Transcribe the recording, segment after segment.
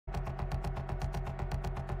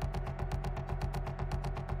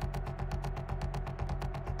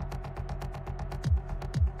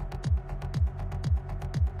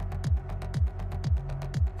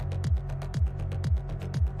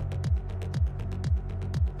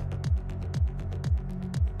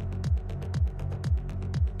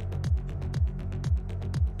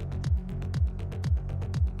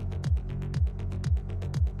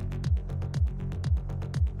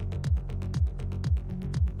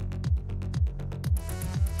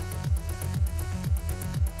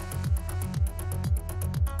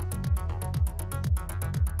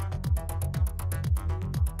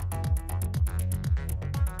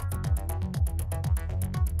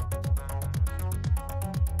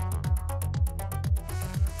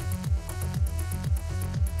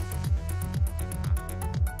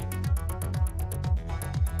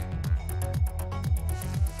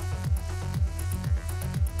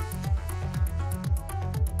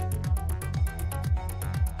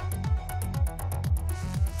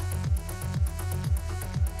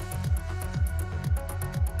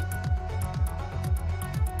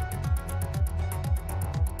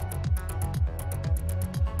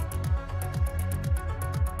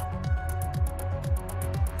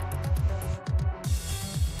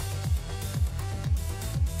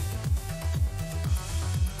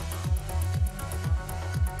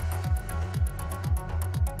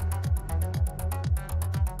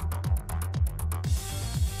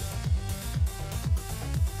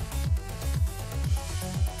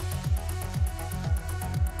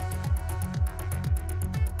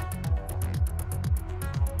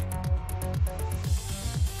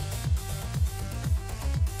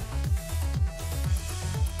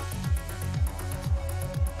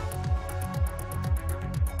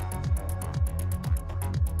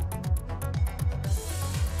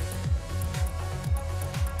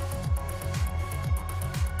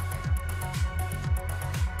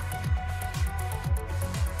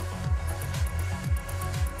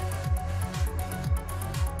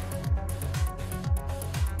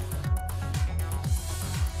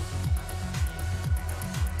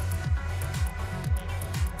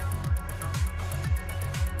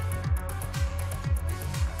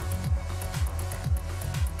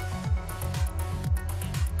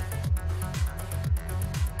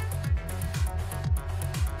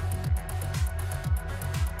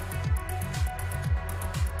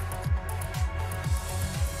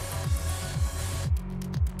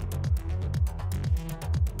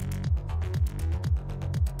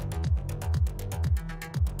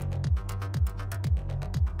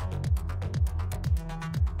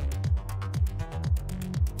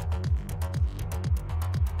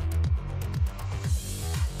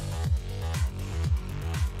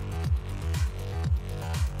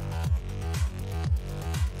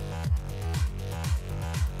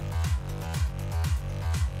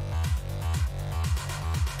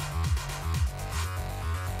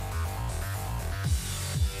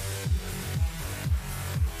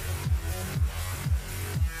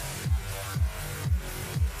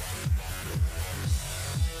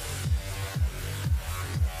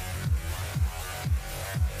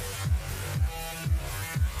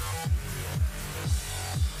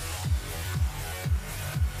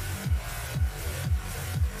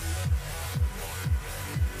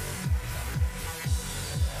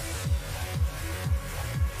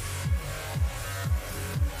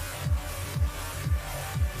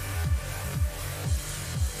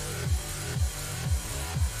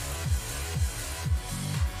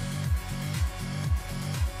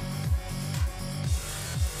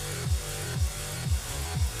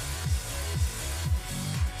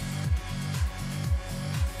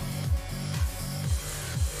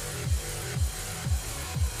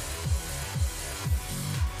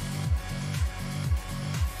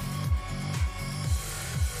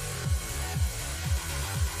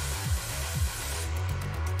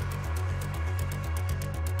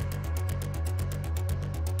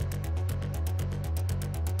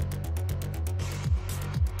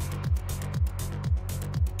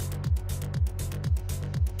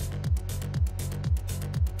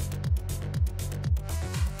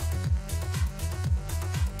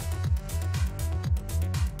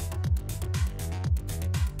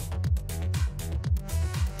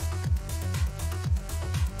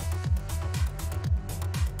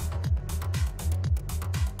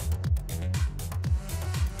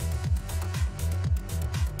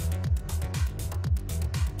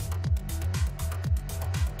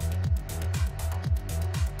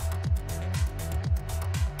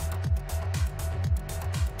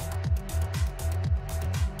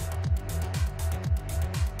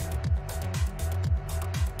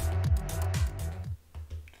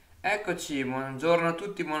Eccoci, buongiorno a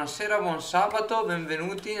tutti, buonasera, buon sabato,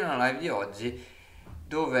 benvenuti nella live di oggi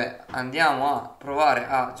dove andiamo a provare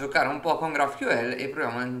a giocare un po' con GraphQL e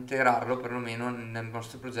proviamo a integrarlo perlomeno nel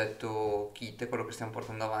nostro progetto KITT, quello che stiamo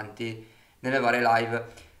portando avanti nelle varie live.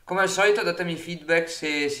 Come al solito datemi feedback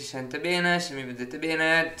se si sente bene, se mi vedete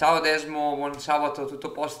bene. Ciao Desmo, buon sabato, tutto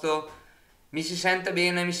a posto? Mi si sente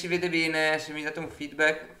bene, mi si vede bene, se mi date un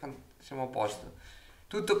feedback siamo a posto.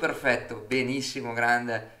 Tutto perfetto, benissimo,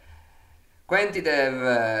 grande.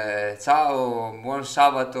 Quentidev, ciao, buon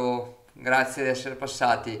sabato, grazie di essere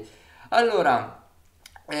passati. Allora,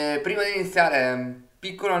 prima di iniziare,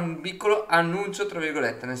 piccolo annuncio, tra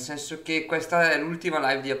virgolette, nel senso che questa è l'ultima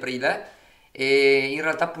live di aprile e in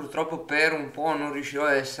realtà purtroppo per un po' non riuscirò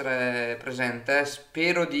a essere presente.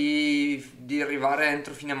 Spero di arrivare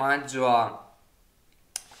entro fine maggio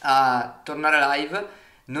a tornare live.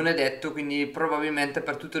 Non è detto, quindi probabilmente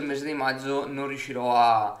per tutto il mese di maggio non riuscirò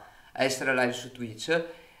a essere live su Twitch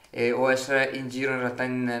o essere in giro in realtà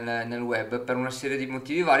nel web per una serie di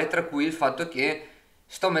motivi vari, tra cui il fatto che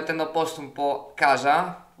sto mettendo a posto un po'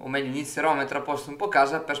 casa, o meglio inizierò a mettere a posto un po'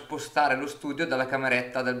 casa per spostare lo studio dalla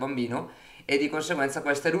cameretta del bambino e di conseguenza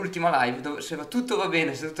questa è l'ultima live dove, se tutto va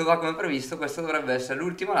bene, se tutto va come previsto, questa dovrebbe essere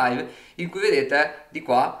l'ultima live in cui vedete di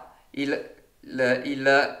qua il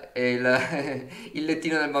lettino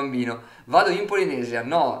del bambino. Vado in Polinesia?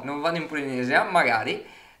 No, non vado in Polinesia,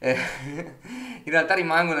 magari. Eh, in realtà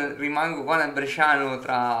rimango qua nel Bresciano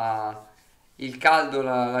tra il caldo,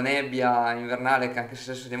 la nebbia invernale, che anche se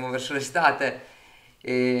adesso andiamo verso l'estate,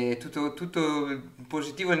 e tutto il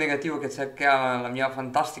positivo e il negativo che ha la mia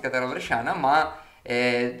fantastica terra bresciana, ma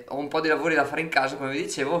ho un po' di lavori da fare in casa, come vi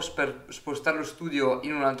dicevo, per spostare lo studio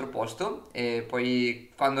in un altro posto e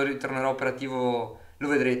poi quando ritornerò operativo lo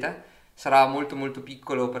vedrete. Sarà molto molto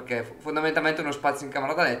piccolo perché fondamentalmente è uno spazio in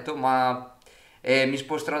camera da letto, ma mi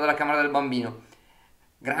sposterò dalla camera del bambino.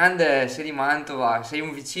 Grande, sei di Mantova, sei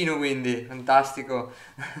un vicino quindi, fantastico.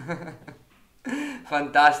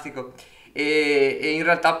 Fantastico. E in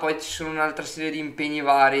realtà poi ci sono un'altra serie di impegni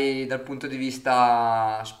vari dal punto di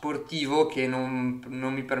vista sportivo che non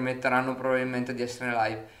mi permetteranno probabilmente di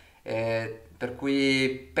essere live. Per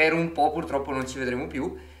cui per un po' purtroppo non ci vedremo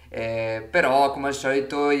più. Però come al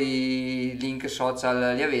solito i link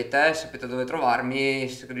social li avete, sapete dove trovarmi,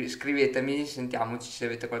 scrivetemi, sentiamoci se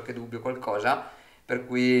avete qualche dubbio o qualcosa, per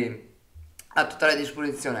cui a totale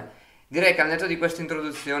disposizione. Direi che al netto di questa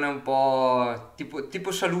introduzione un po'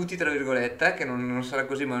 tipo saluti, tra virgolette, che non sarà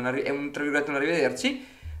così, ma è un, tra virgolette, un arrivederci,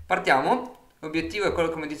 partiamo. L'obiettivo è quello,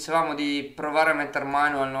 come dicevamo, di provare a mettere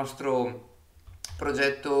mano al nostro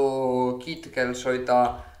progetto KITT, che è la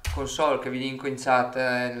solita console che vi linko in chat,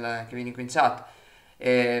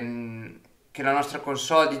 che è la nostra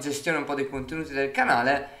console di gestione un po' dei contenuti del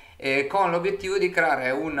canale, con l'obiettivo di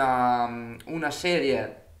creare una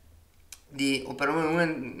serie o perlomeno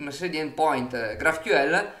una serie di endpoint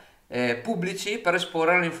GraphQL pubblici per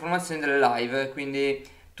esporre le informazioni delle live. Quindi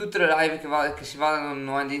tutte le live che si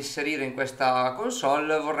vanno ad inserire in questa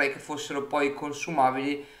console vorrei che fossero poi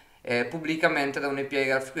consumabili pubblicamente da un'API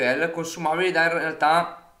GraphQL, consumabili da in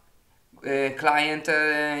realtà client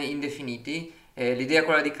indefiniti. L'idea è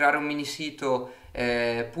quella di creare un mini sito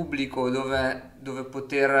pubblico dove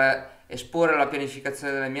poter esporre la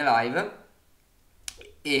pianificazione delle mie live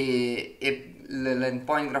e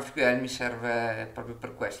l'endpoint GraphQL mi serve proprio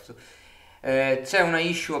per questo. C'è una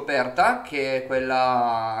issue aperta che è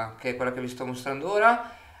quella che vi sto mostrando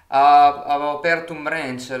ora. Avevo aperto un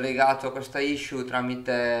branch legato a questa issue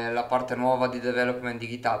tramite la parte nuova di development di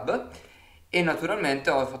GitHub e naturalmente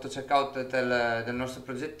ho fatto checkout del nostro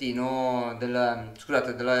progettino,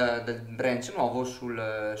 scusate, del branch nuovo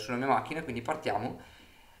sulla mia macchina, quindi partiamo.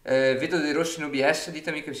 Vedo dei rossi in OBS,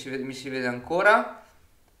 ditemi che mi si vede ancora.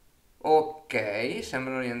 Ok,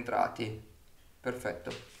 sembrano rientrati.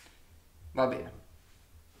 Perfetto, va bene.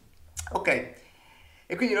 Ok,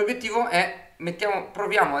 e quindi l'obiettivo è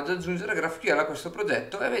proviamo ad aggiungere GraphQL a questo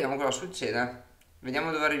progetto e vediamo cosa succede.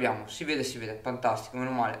 Vediamo dove arriviamo. Si vede, fantastico,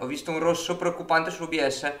 meno male. Ho visto un rosso preoccupante su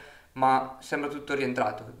OBS, ma sembra tutto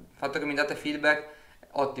rientrato. Il fatto che mi date feedback,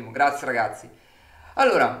 ottimo, grazie ragazzi.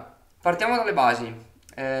 Allora, partiamo dalle basi.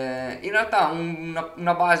 In realtà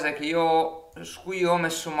una base su cui ho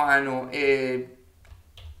messo mano è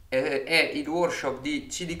il workshop di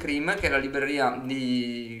CD Cream, che è la libreria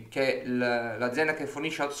che è l'azienda che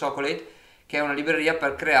fornisce Hot Chocolate, che è una libreria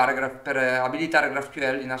per abilitare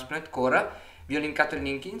GraphQL in ASP.NET Core. Vi ho linkato il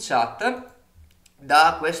link in chat.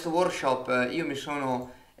 Da questo workshop io mi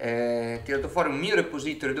sono tirato fuori un mio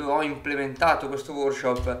repository dove ho implementato questo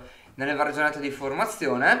workshop nelle varie giornate di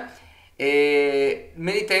formazione e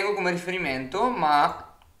me li tengo come riferimento,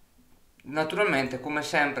 ma naturalmente, come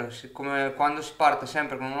sempre, come quando si parte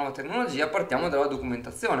sempre con una nuova tecnologia, partiamo dalla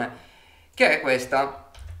documentazione, che è questa.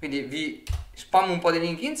 Quindi vi spammo un po' di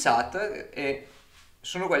link in chat e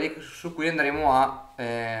sono quelli su cui andremo a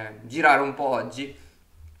girare un po' oggi.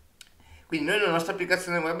 Quindi noi la nostra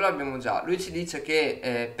applicazione web l'abbiamo già. Lui ci dice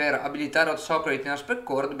che per abilitare Hot Chocolate in Aspect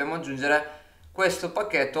Core dobbiamo aggiungere questo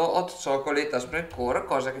pacchetto Hot Chocolate Aspect Core,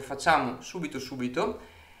 cosa che facciamo subito.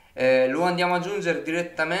 Lo andiamo ad aggiungere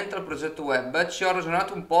direttamente al progetto web. Ci ho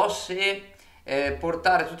ragionato un po' se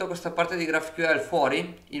portare tutta questa parte di GraphQL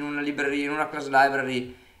fuori in una libreria, in una class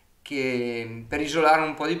library, che per isolare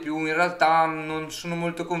un po' di più. In realtà non sono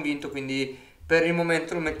molto convinto, quindi per il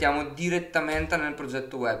momento lo mettiamo direttamente nel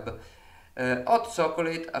progetto web. Hot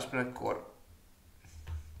Chocolate Aspect Core,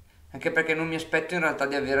 anche perché non mi aspetto in realtà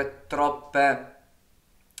di avere troppe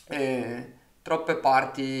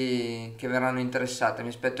parti che verranno interessate. Mi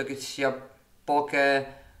aspetto che ci sia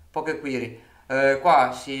poche query.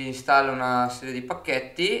 Qua si installa una serie di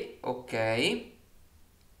pacchetti, ok,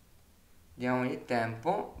 diamogli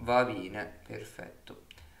tempo, va bene, perfetto,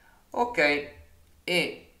 ok.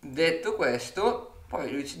 E detto questo, poi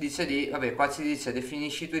lui ci dice vabbè, qua ci dice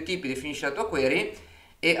definisci i tuoi tipi, definisci la tua query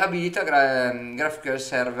e abilita GraphQL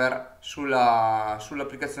Server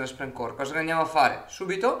sull'applicazione Spring Core. Cosa che andiamo a fare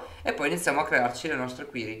subito e poi iniziamo a crearci le nostre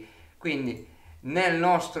query. Quindi nel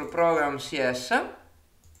nostro program CS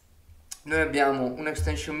noi abbiamo un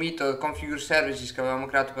extension method configure services che avevamo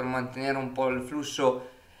creato per mantenere un po' il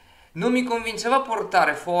flusso. Non mi convinceva a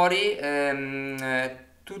portare fuori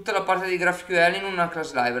tutta la parte di GraphQL in una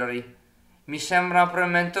class library. Mi sembra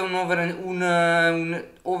probabilmente un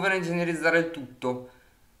over-ingegnerizzare il tutto.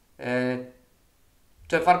 Cioè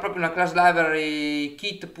fare proprio una class library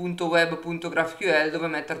kit.web.graphql dove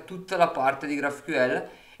mettere tutta la parte di GraphQL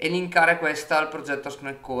e linkare questa al progetto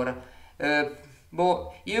Aspect Core.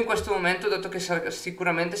 Io in questo momento, dato che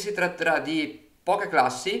sicuramente si tratterà di poche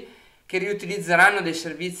classi che riutilizzeranno dei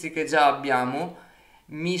servizi che già abbiamo,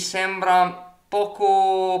 mi sembra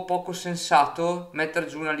poco sensato mettere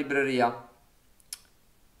giù una libreria.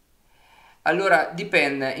 Allora,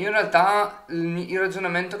 dipende. In realtà il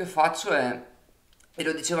ragionamento che faccio è, e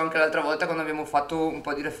lo dicevo anche l'altra volta quando abbiamo fatto un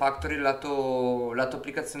po' di refactoring lato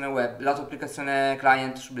applicazione web, lato applicazione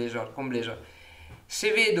client su Blazor, con Blazor.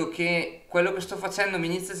 Se vedo che quello che sto facendo mi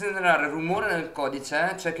inizia a generare rumore nel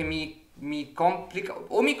codice, cioè che mi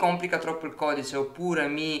complica troppo il codice, oppure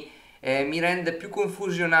mi rende più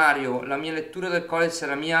confusionario la mia lettura del codice e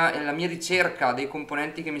la mia ricerca dei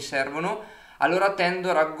componenti che mi servono, allora tendo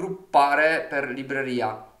a raggruppare per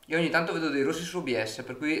libreria. Io ogni tanto vedo dei rossi su OBS,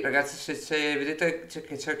 per cui ragazzi, se vedete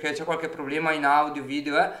che c'è qualche problema in audio,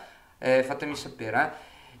 video, fatemi sapere.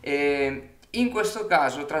 In questo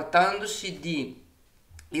caso, trattandosi di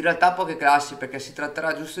in realtà poche classi, perché si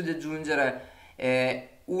tratterà giusto di aggiungere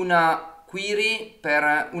una query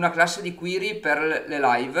per una classe di query per le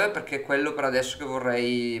live, perché è quello per adesso che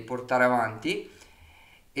vorrei portare avanti.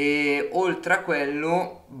 E oltre a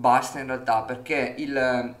quello basta in realtà, perché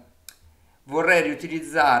vorrei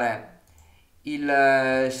riutilizzare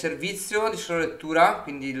il servizio di solo lettura,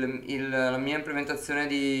 quindi la mia implementazione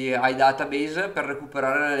di iDatabase per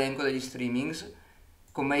recuperare l'elenco degli streamings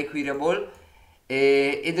con MyQueryable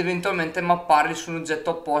ed eventualmente mapparli su un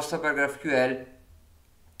oggetto apposta per GraphQL,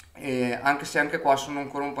 anche se anche qua sono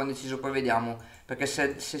ancora un po' indeciso, poi vediamo, perché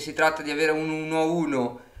se si tratta di avere un 1 a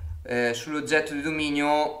 1 sull'oggetto di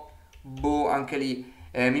dominio, anche lì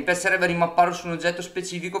mi piacerebbe rimapparlo su un oggetto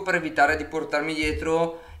specifico per evitare di portarmi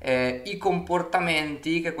dietro i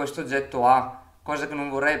comportamenti che questo oggetto ha, cosa che non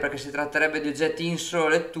vorrei, perché si tratterebbe di oggetti in solo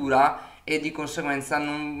lettura e di conseguenza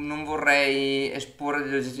non vorrei esporre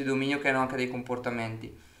degli oggetti di dominio che hanno anche dei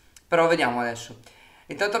comportamenti. Però vediamo adesso.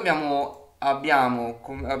 Intanto abbiamo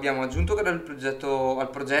aggiunto al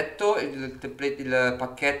progetto il template, il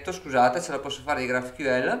pacchetto, scusate, ce la posso fare di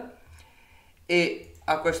GraphQL, e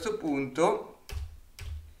a questo punto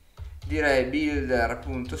direi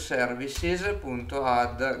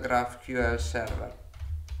builder.services.add GraphQL server.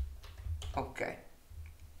 Ok.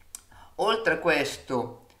 Oltre a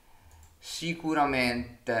questo,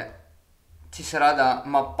 sicuramente ci sarà da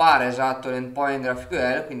mappare esatto l'endpoint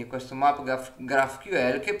GraphQL, quindi questo map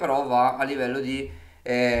GraphQL che però va a livello di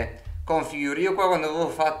configure. Io qua quando avevo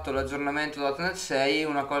fatto l'aggiornamento .NET 6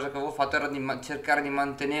 una cosa che avevo fatto era di cercare di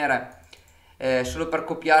mantenere solo per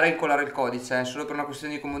copiare e incollare il codice, solo per una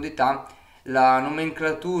questione di comodità, la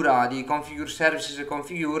nomenclatura di configure services e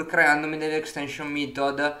configure, creandomi delle extension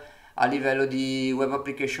method a livello di web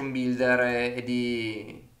application builder e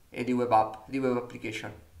di web app, di web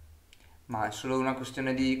application, ma è solo una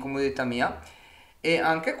questione di comodità mia. E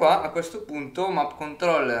anche qua a questo punto map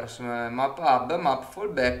controllers, map hub, map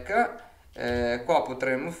fallback, qua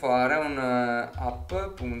potremmo fare un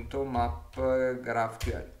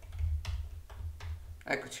app.map.graphql.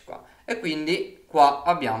 Eccoci qua. E quindi qua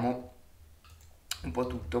abbiamo un po'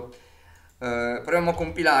 tutto. Proviamo a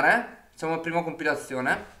compilare, facciamo la prima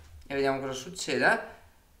compilazione e vediamo cosa succede.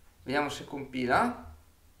 Vediamo se compila.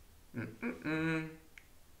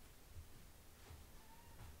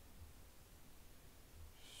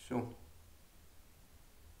 Su.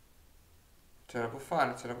 Ce la può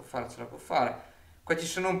fare, ce la può fare, ce la può fare. Qua ci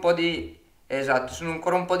sono un po' di... Esatto, ci sono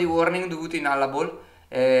ancora un po' di warning dovuti in nullable.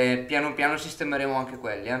 Piano piano sistemeremo anche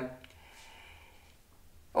quelli,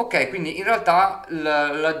 Ok, quindi in realtà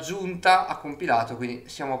l'aggiunta ha compilato, quindi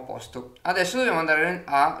siamo a posto. Adesso dobbiamo andare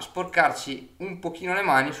a sporcarci un pochino le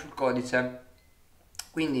mani sul codice.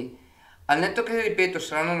 Quindi, al netto che, ripeto,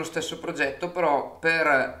 saranno lo stesso progetto, però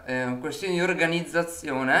per questioni di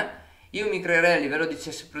organizzazione io mi creerei a livello di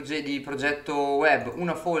di progetto web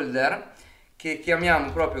una folder che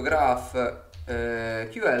chiamiamo proprio GraphQL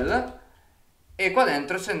e qua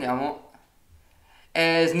dentro ci andiamo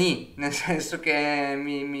SNI, nel senso che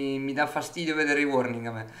mi dà fastidio vedere i warning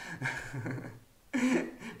a me.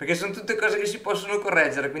 Perché sono tutte cose che si possono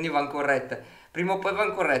correggere, quindi vanno corrette. Prima o poi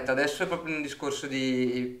vanno corrette, adesso è proprio un discorso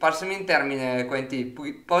di... Passami in termine, Quenti,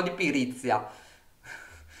 un po' di pigrizia.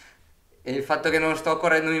 E il fatto che non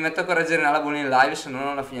mi metto a correggere la buona in live, se no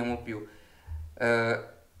non la finiamo più.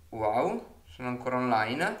 Wow, sono ancora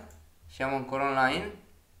online. Siamo ancora online.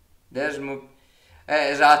 Desmo...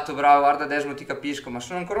 esatto, bravo, guarda Desmo, ti capisco, ma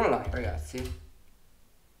sono ancora online, ragazzi.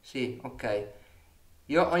 Sì, ok.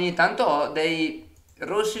 Io ogni tanto ho dei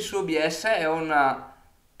rossi su OBS e ho una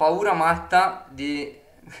paura matta di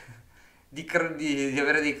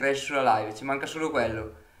avere dei crash sulla live, ci manca solo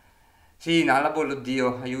quello. Sì, Nullable,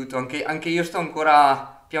 oddio, aiuto, anche io sto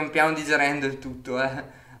ancora pian piano digerendo il tutto,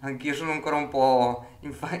 Anch'io sono ancora un po'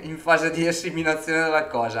 in fase di assimilazione della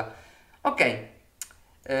cosa. Ok,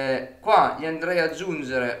 qua gli andrei ad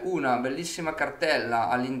aggiungere una bellissima cartella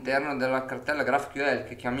all'interno della cartella GraphQL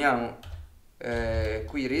che chiamiamo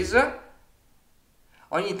queries.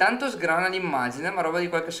 Ogni tanto sgrana l'immagine, ma roba di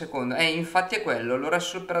qualche secondo. Infatti è quello, allora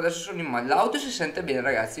per adesso sono immagini. L'audio si sente bene,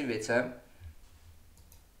 ragazzi, invece.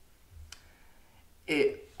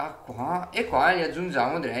 E qua gli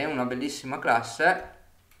aggiungiamo, direi, una bellissima classe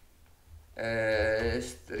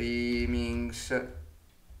streamings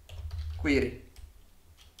query.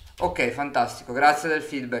 Ok, fantastico, grazie del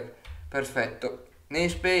feedback, perfetto.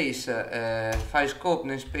 Namespace, file scope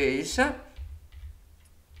namespace,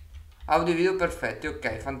 audio e video perfetti,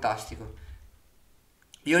 ok, fantastico.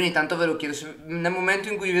 Io ogni tanto ve lo chiedo, nel momento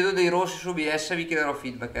in cui vedo dei rossi su OBS vi chiederò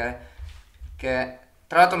feedback, che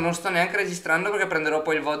tra l'altro non sto neanche registrando perché prenderò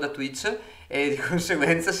poi il VOD da Twitch e di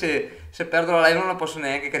conseguenza se perdo la live non la posso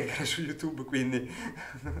neanche caricare su YouTube, quindi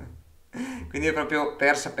quindi è proprio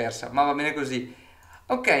persa, ma va bene così.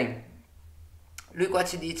 Ok, lui qua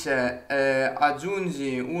ci dice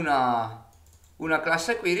aggiungi una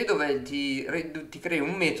classe query dove ti crei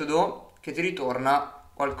un metodo che ti ritorna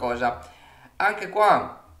qualcosa. Anche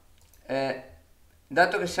qua,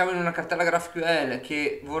 dato che siamo in una cartella GraphQL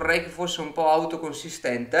che vorrei che fosse un po'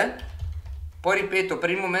 autoconsistente, poi ripeto, per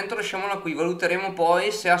il momento lasciamola qui, valuteremo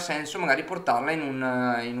poi se ha senso magari portarla in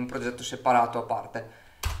un progetto separato a parte.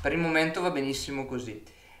 Per il momento va benissimo così.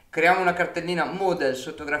 Creiamo una cartellina model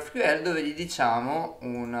sotto GraphQL dove gli diciamo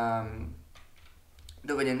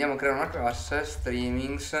dove gli andiamo a creare una classe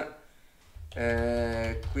streamings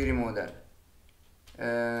query model.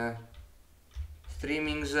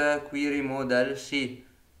 Streamings query model, sì.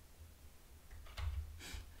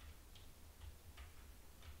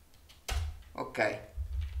 Ok.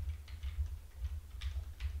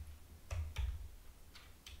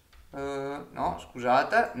 No,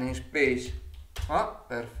 scusate, namespace. Ah,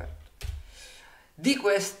 perfetto. Di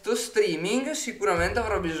questo streaming sicuramente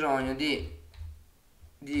avrò bisogno di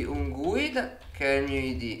un GUID che è il mio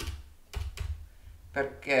ID,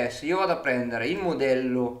 perché se io vado a prendere il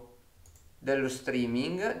modello dello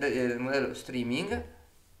streaming,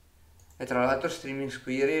 e tra l'altro streaming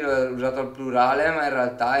query l'ho usato al plurale, ma in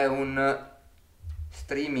realtà è un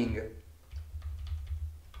streaming.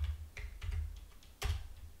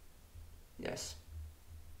 Yes.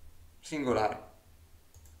 Singolare.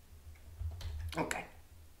 Ok.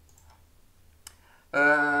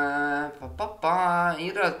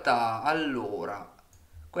 In realtà, allora,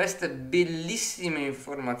 queste bellissime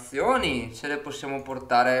informazioni ce le possiamo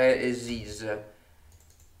portare as is.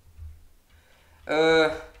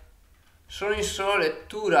 Sono in solo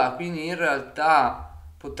lettura, quindi in realtà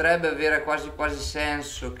potrebbe avere quasi quasi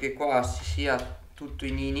senso che qua ci sia tutto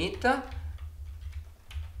in init,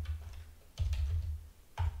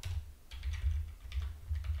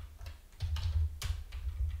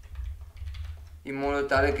 in modo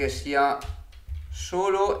tale che sia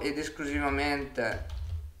solo ed esclusivamente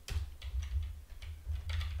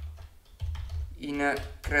in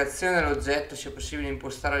creazione dell'oggetto sia possibile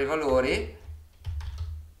impostare i valori.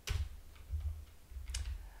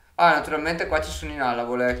 Naturalmente qua ci sono in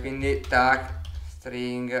allable, quindi tag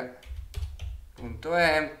string.empty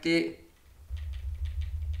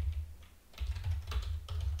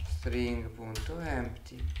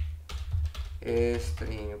string.empty e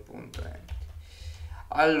string.empty.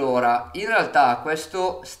 Allora, in realtà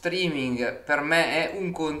questo streaming per me è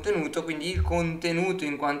un contenuto, quindi il contenuto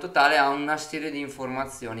in quanto tale ha una serie di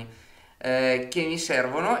informazioni che mi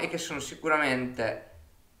servono e che sono sicuramente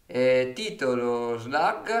titolo,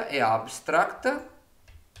 slug e abstract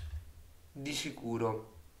di sicuro.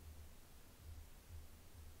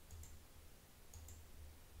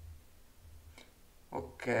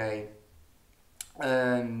 Ok.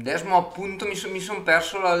 Desmo appunto mi son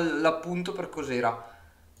perso l'appunto per cos'era.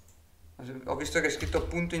 Ho visto che è scritto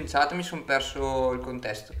appunto in chat e mi sono perso il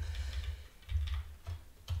contesto.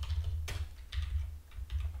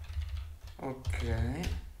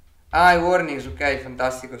 Ok. Ah, i warnings, ok,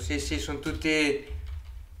 fantastico. Sì, sì, sono tutti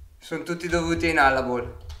dovuti in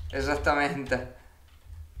allable. Esattamente.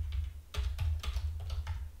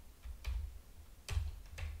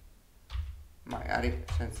 Magari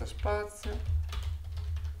senza spazio.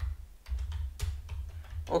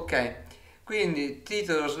 Ok. Quindi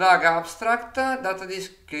titolo slug abstract, data di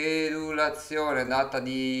schedulazione, data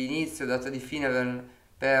di inizio, data di fine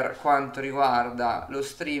per quanto riguarda lo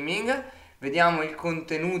streaming. Vediamo il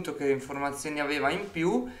contenuto, che informazioni aveva in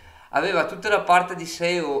più. Aveva tutta la parte di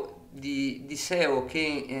SEO, di SEO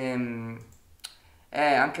che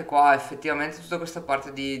è anche qua effettivamente tutta questa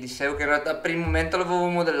parte di SEO che in realtà per il momento l'avevo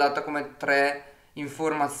modellata come 3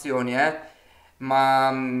 informazioni,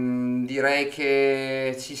 ma direi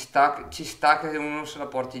che ci sta che uno se la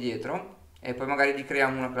porti dietro e poi magari gli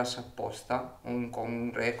creiamo una classe apposta,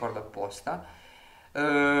 un record apposta.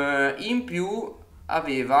 In più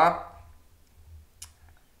aveva,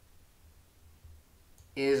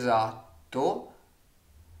 esatto,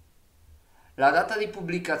 la data di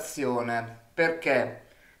pubblicazione. Perché?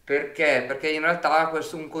 Perché in realtà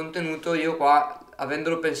questo è un contenuto, io qua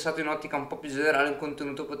avendolo pensato in ottica un po' più generale, un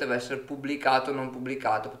contenuto poteva essere pubblicato o non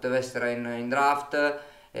pubblicato, poteva essere in draft,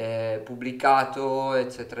 pubblicato,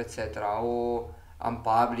 eccetera, eccetera, o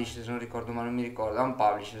unpublished, se non ricordo, ma non mi ricordo,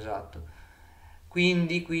 unpublished, esatto.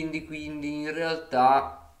 Quindi in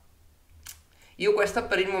realtà io questa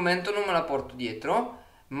per il momento non me la porto dietro,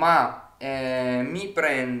 ma mi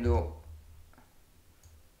prendo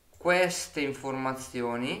queste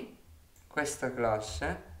informazioni, questa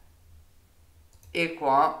classe, e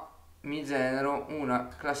qua mi genero una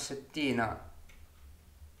classettina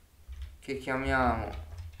che chiamiamo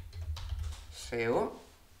SEO,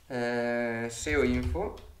 SEO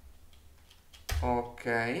info,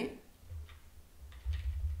 ok,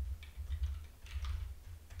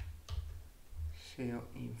 SEO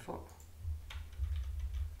info,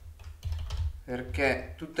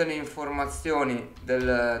 perché tutte le informazioni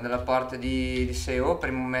della parte di SEO, per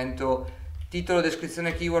il momento titolo,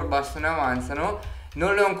 descrizione, keyword bastano e avanzano,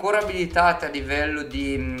 non le ho ancora abilitate a livello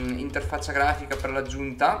di interfaccia grafica per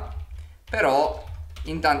l'aggiunta, però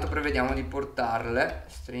intanto prevediamo di portarle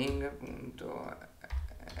string.empty,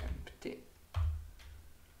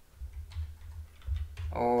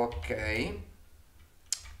 ok,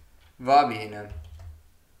 va bene.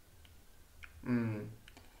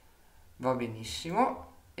 Va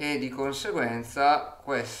benissimo, e di conseguenza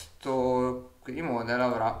questo quindi model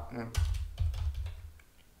avrà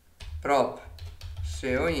prop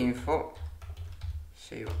SEO info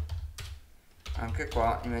SEO, anche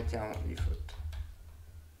qua gli mettiamo default.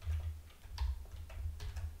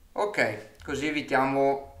 Ok, così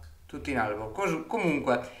evitiamo tutto in albo.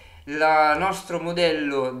 Comunque il nostro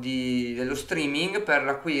modello dello streaming per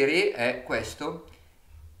la query è questo,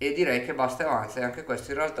 e direi che basta e avanza, e anche questo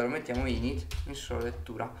in realtà lo mettiamo init in sola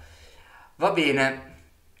lettura. Va bene,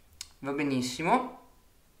 va benissimo.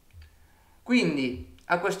 Quindi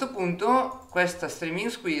a questo punto questa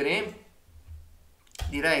streaming query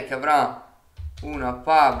direi che avrà una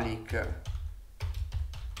public,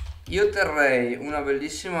 io terrei una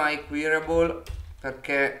bellissima iQueryable,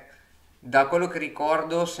 perché da quello che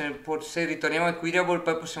ricordo se ritorniamo ai queryable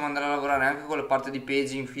poi possiamo andare a lavorare anche con la parte di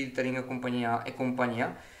paging, filtering e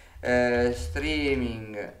compagnia.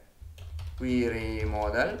 Streaming query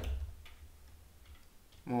model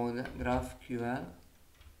GraphQL,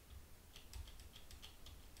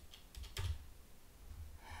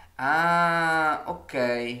 Ah,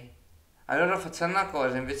 ok. Allora facciamo una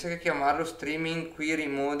cosa, invece che chiamarlo streaming query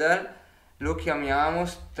model, lo chiamiamo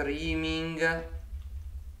streaming,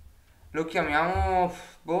 lo chiamiamo,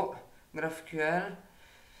 boh, GraphQL,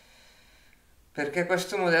 perché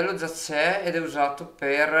questo modello già c'è ed è usato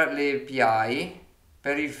per le API,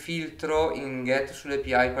 per il filtro in get sulle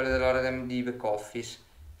API, quelle di back office.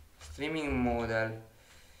 Streaming model,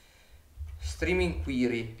 streaming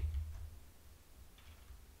query.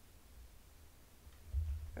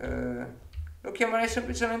 Lo chiamerei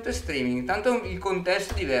semplicemente streaming, tanto il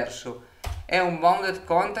contesto è diverso, è un bounded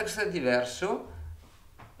context diverso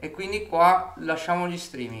e quindi qua lasciamo gli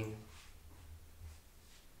streaming,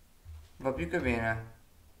 va più che bene.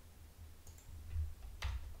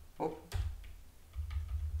 Oh,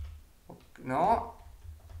 no,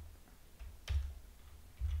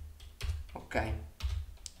 ok,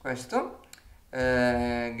 questo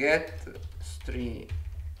get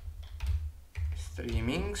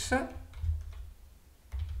streamings,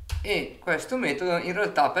 e questo metodo in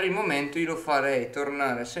realtà per il momento io lo farei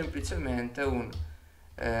tornare semplicemente un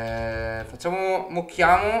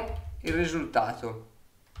mocchiamo il risultato,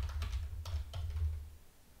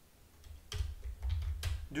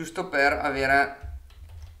 giusto per avere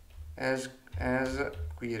as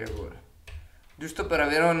queryable, giusto per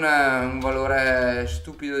avere un valore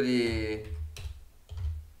stupido di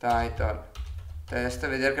title test e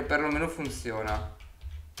vedere che perlomeno funziona.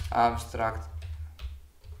 Abstract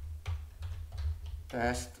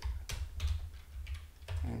test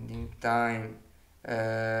ending time,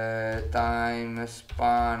 time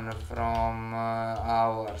span from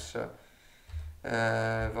hours,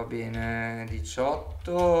 va bene,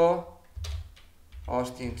 18,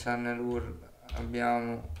 hosting channel URL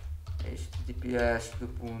abbiamo https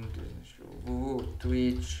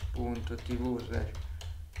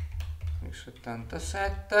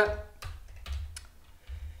twitch.tv/x87,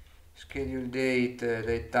 schedule date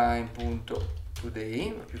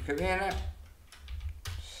datetime.today, va più che bene,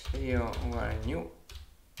 SEO uguale new,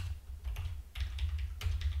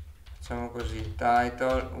 facciamo così,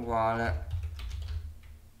 title uguale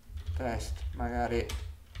test, magari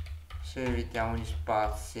se evitiamo gli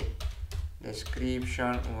spazi,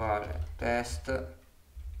 description uguale test,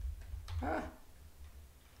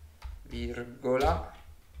 virgola,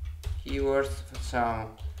 keywords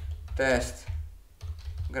facciamo test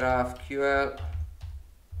GraphQL,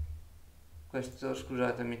 questo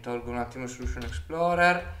scusate mi tolgo un attimo Solution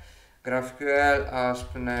Explorer, GraphQL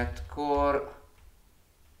ASP.NET Core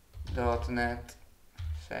 .NET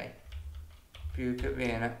 6, più che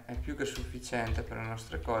bene, è più che sufficiente per le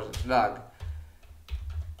nostre cose. Slug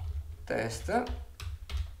test,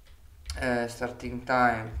 starting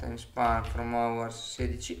time, time span from hours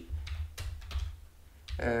 16,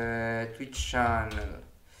 Twitch channel.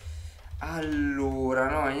 Allora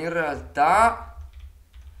no, in realtà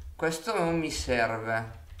questo non mi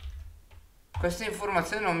serve, questa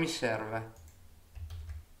informazione non mi serve,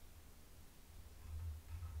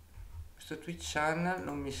 questo Twitch channel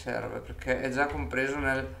non mi serve perché è già compreso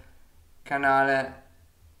nel canale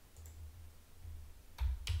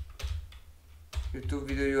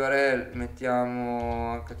YouTube video URL,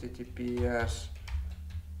 mettiamo https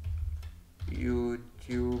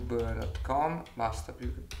youtube.com, basta,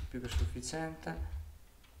 più che sufficiente,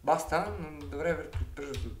 basta, non dovrei aver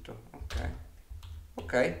preso tutto,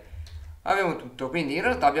 ok, abbiamo tutto, quindi in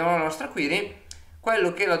realtà abbiamo la nostra query.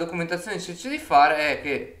 Quello che la documentazione ci dice di fare è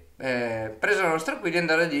che presa la nostra query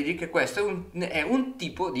andare a dirgli che questo è un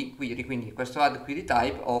tipo di query, quindi questo add query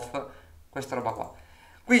type of questa roba qua.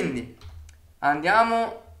 Quindi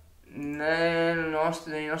andiamo nei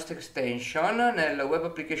nostri extension, nel web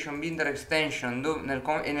application builder extension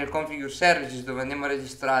e nel configure services dove andiamo a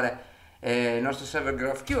registrare il nostro server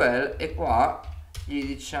GraphQL, e qua gli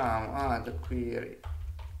diciamo add query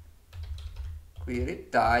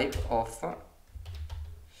type of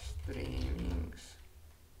streamings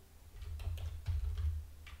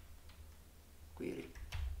query.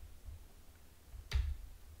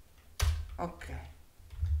 Ok,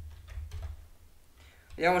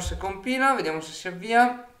 vediamo se compila, vediamo se si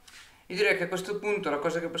avvia. Io direi che a questo punto la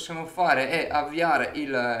cosa che possiamo fare è avviare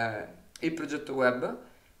il progetto web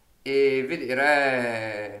e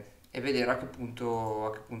vedere a che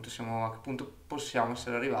punto possiamo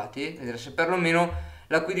essere arrivati, vedere se perlomeno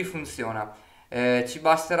la query funziona. Ci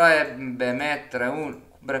basterà mettere un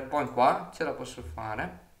breakpoint qua, ce la posso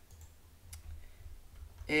fare,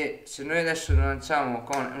 e se noi adesso lo lanciamo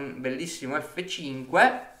con un bellissimo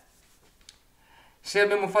F5, se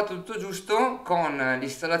abbiamo fatto tutto giusto con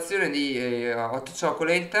l'installazione di Hot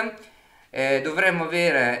Chocolate, dovremmo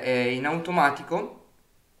avere in automatico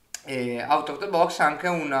out of the box anche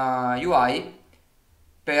una UI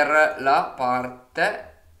per la parte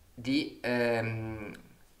di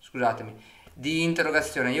scusatemi, di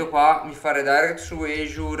interrogazione. Io qua mi farei direct su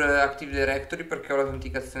Azure Active Directory perché ho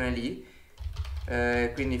l'autenticazione lì,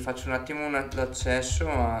 quindi faccio un attimo l'accesso,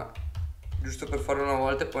 ma giusto per farlo una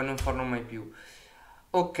volta e poi non farlo mai più.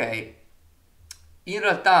 Ok, in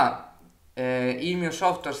realtà il mio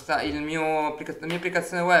software la mia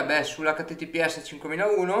applicazione web è sull'HTTPS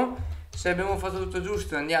 5001. Se abbiamo fatto tutto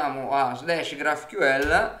giusto e andiamo a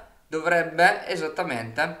 /GraphQL, dovrebbe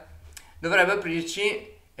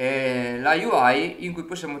aprirci la UI in cui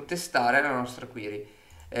possiamo testare la nostra query.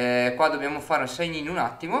 Qua dobbiamo fare un sign in un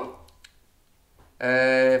attimo.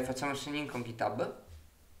 Facciamo sign in con GitHub.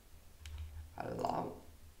 Allow.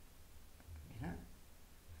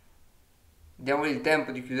 Diamogli il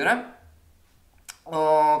tempo di chiudere.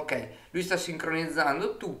 Ok, lui sta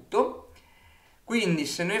sincronizzando tutto. Quindi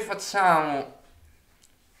se noi facciamo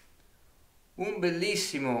un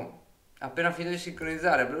bellissimo, appena finito di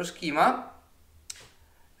sincronizzare lo schema,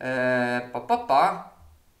 va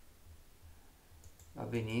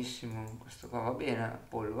benissimo, questo qua va bene,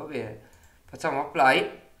 pollo va bene, facciamo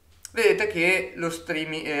apply. Vedete che lo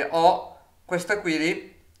streaming ho questa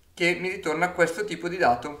query che mi ritorna questo tipo di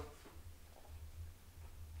dato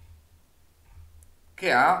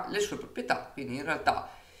che ha le sue proprietà. Quindi in realtà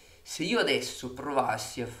se io adesso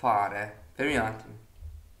provassi a fare, fermi un attimo,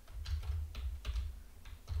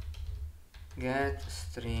 get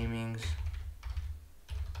streamings,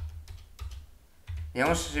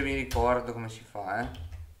 vediamo se mi ricordo come si fa,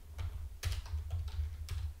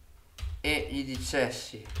 e gli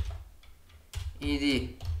dicessi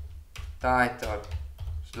id title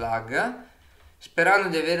slug, sperando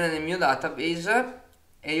di avere nel mio database,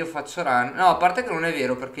 e io faccio run. No, a parte che non è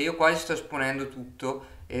vero, perché io qua gli sto esponendo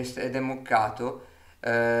tutto ed è moccato.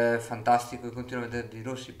 Fantastico, io continuo a vedere dei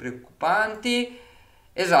rossi preoccupanti.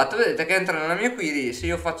 Esatto, vedete che entra nella mia query. Se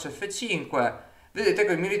io faccio F5, vedete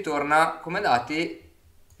che mi ritorna come dati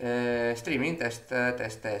streaming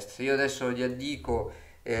test. Se io adesso gli dico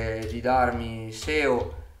di darmi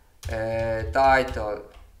SEO, title,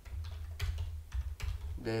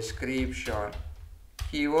 description,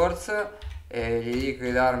 keywords, gli dico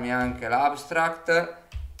di darmi anche l'abstract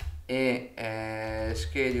e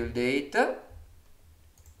schedule date.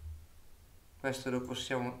 Questo lo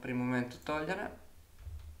possiamo per il momento togliere.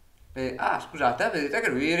 Scusate, vedete che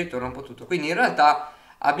lui ritorna un po' tutto. Quindi in realtà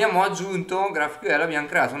abbiamo aggiunto GraphQL, abbiamo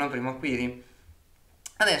creato una prima query.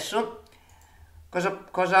 Adesso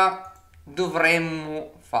cosa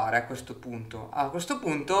dovremmo fare a questo punto? A questo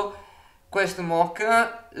punto questo mock,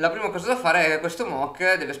 la prima cosa da fare è che questo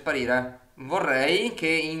mock deve sparire. Vorrei che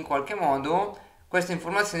in qualche modo queste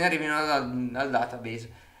informazioni arrivino dal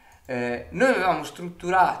database. Noi avevamo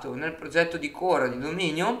strutturato nel progetto di core di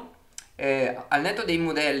dominio, al netto dei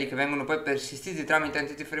modelli che vengono poi persistiti tramite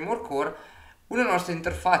Entity Framework Core, una nostra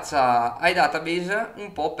interfaccia ai database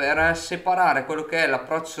un po' per separare quello che è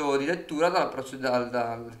l'approccio di lettura dall'approccio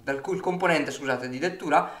dal componente, scusate, di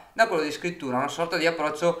lettura da quello di scrittura, una sorta di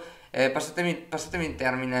approccio, passatemi il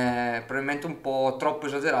termine, probabilmente un po' troppo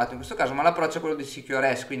esagerato in questo caso, ma l'approccio è quello di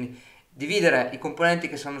CQRS, quindi dividere i componenti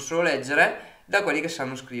che sanno solo leggere da quelli che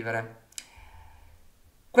sanno scrivere.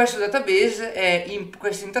 Questo database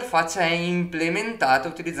questa interfaccia è implementata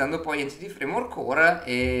utilizzando poi Entity Framework Core,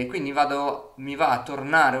 e quindi mi va a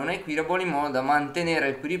tornare una queryable in modo da mantenere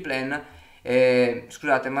il query plan,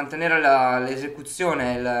 mantenere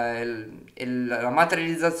l'esecuzione e la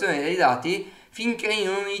materializzazione dei dati finché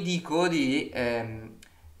io non gli dico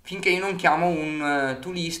finché io non chiamo un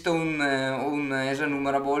toList o un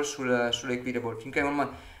asEnumerable sulle queryable, finché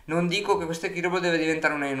non dico che questa queryable deve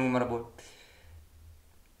diventare un enumerable.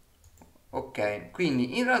 Ok,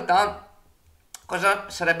 quindi in realtà cosa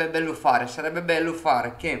sarebbe bello fare? Sarebbe bello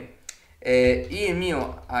fare che il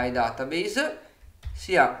mio iDatabase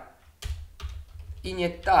sia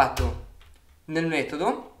iniettato nel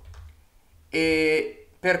metodo. E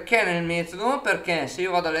perché nel metodo? Perché se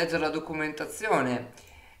io vado a leggere la documentazione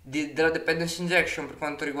della dependency injection per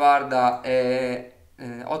quanto riguarda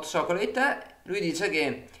hot chocolate, lui dice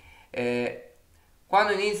che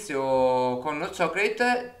quando inizio con hot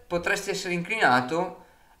chocolate potresti essere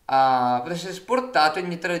potresti essere esportato e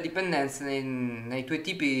iniettare le dipendenze nei tuoi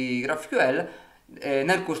tipi GraphQL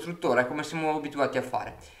nel costruttore, come siamo abituati a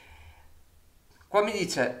fare. Qua mi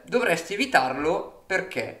dice dovresti evitarlo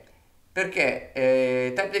perché? Perché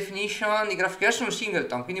type definition di GraphQL sono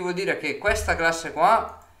singleton, quindi vuol dire che questa classe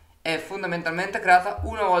qua è fondamentalmente creata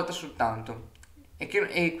una volta soltanto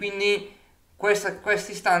e quindi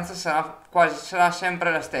questa istanza sarà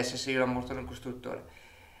sempre la stessa se io la porto nel costruttore.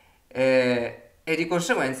 e di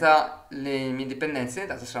conseguenza le mie dipendenze in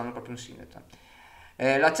data saranno proprio un singleton.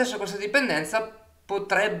 L'accesso a questa dipendenza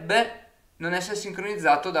potrebbe non essere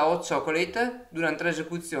sincronizzato da hotChocolate durante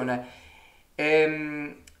l'esecuzione.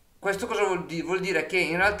 Questo cosa vuol dire? Che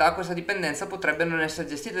in realtà questa dipendenza potrebbe non essere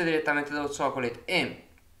gestita direttamente da hotChocolate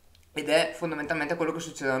ed è fondamentalmente quello che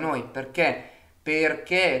succede a noi.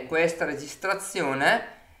 Perché questa registrazione,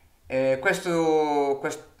 questa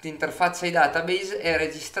interfaccia ai database è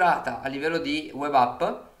registrata a livello di web app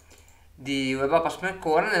ASP.NET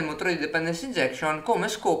Core nel motore di dependency injection come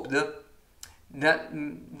scoped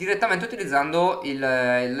direttamente utilizzando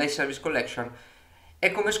l'I Service Collection.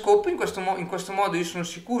 E come scope in questo modo io sono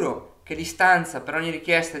sicuro che l'istanza per ogni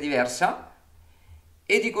richiesta è diversa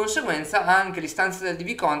e di conseguenza anche l'istanza del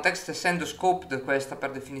DB context, essendo scoped questa per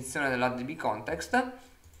definizione della DB context,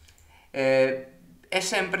 è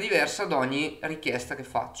sempre diversa ad ogni richiesta che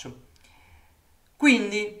faccio.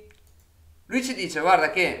 Quindi lui ci dice: guarda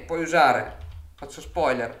che puoi usare, faccio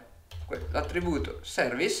spoiler, l'attributo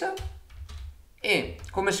service, e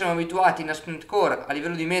come siamo abituati in ASP.NET Core a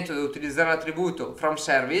livello di metodo a utilizzare l'attributo from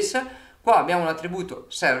service, qua abbiamo l'attributo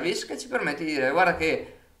service che ci permette di dire: guarda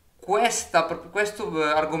che questo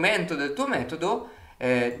argomento del tuo metodo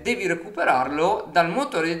devi recuperarlo dal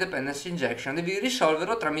motore di dependency injection, devi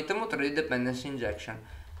risolverlo tramite il motore di dependency injection.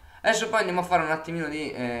 Adesso poi andiamo a fare un attimino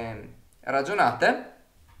di ragionate,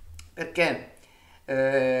 perché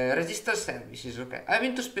register services, ok, I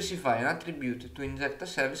want to specify an attribute to inject a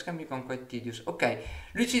service can become quite tedious. Ok,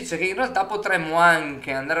 lui ci dice che in realtà potremmo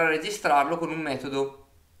anche andare a registrarlo con un metodo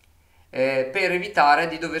per evitare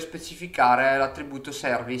di dover specificare l'attributo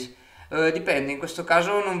service. Dipende, in questo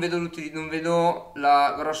caso non vedo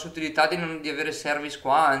la grossa utilità di avere service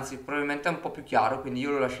qua, anzi probabilmente è un po' più chiaro, quindi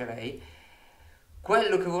io lo lascerei.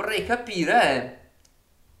 Quello che vorrei capire è: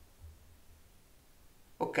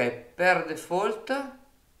 ok, per default,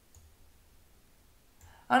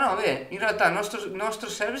 ah no, beh, in realtà il nostro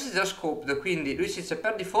service è già scoped, quindi lui ci dice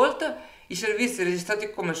per default i servizi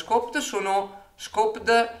registrati come scoped sono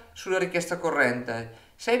scoped sulla richiesta corrente.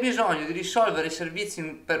 Se hai bisogno di risolvere i servizi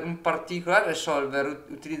per un particolare resolver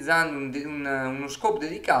utilizzando uno scope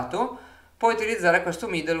dedicato, puoi utilizzare questo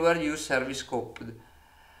middleware use service scoped.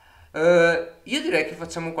 Io direi che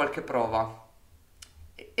facciamo qualche prova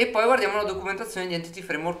e poi guardiamo la documentazione di Entity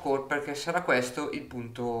Framework Core, perché sarà questo il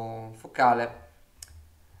punto focale.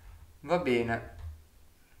 Va bene.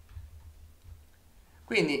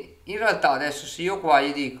 Quindi in realtà adesso se io qua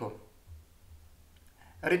gli dico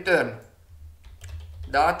return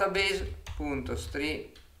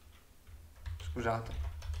database.stream, scusate,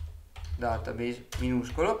 database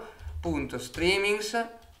minuscolo .streamings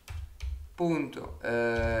io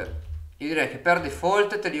direi che per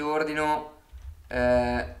default te li ordino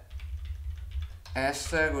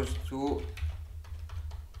s goes to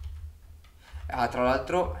tra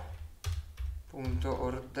l'altro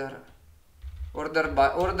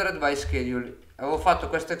ordered by schedule. Avevo fatto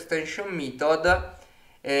questa extension method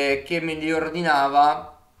che me li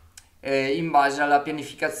ordinava in base alla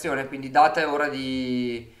pianificazione, quindi data e ora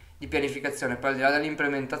di pianificazione, poi al di là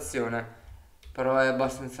dell'implementazione, però è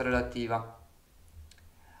abbastanza relativa.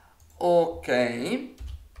 Ok,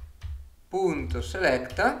 punto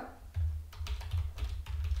select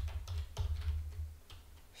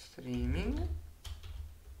streaming,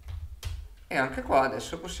 e anche qua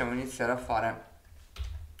adesso possiamo iniziare a fare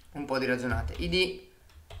un po' di ragionate. id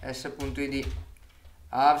s.id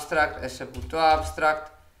abstract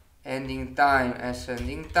s.abstract ending time s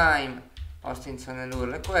ending time, hosting channel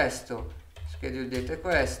URL è questo, schedule date è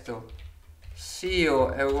questo,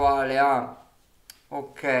 SEO è uguale a,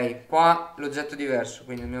 ok, qua l'oggetto è diverso,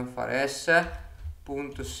 quindi dobbiamo fare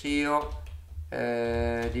s.SEO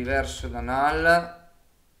diverso da null.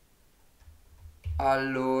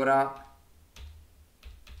 Allora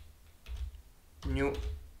new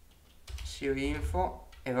SEO info,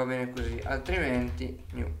 e va bene così, altrimenti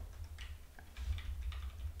new.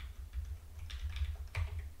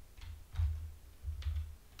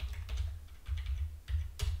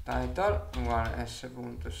 Title uguale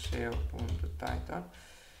s.seo.title,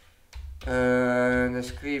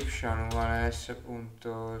 description uguale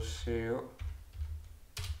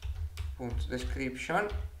s.seo.description,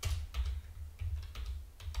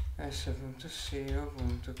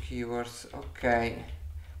 s.seo.keywords. ok,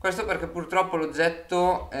 questo perché purtroppo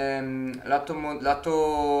l'oggetto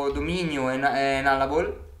lato dominio è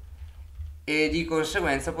nullable e di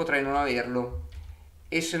conseguenza potrei non averlo,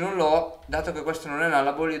 e se non l'ho, dato che questo non è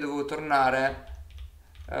nullable, io devo tornare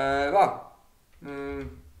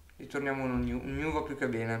ritorniamo un new va più che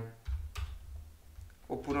bene,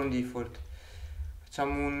 oppure un default.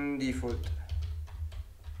 facciamo un default.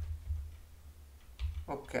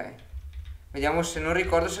 Ok, vediamo se, non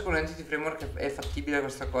ricordo se con l'entity framework è fattibile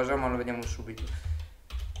questa cosa, ma lo vediamo subito.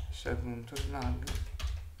 Snag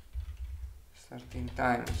starting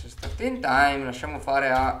time, se starting time lasciamo fare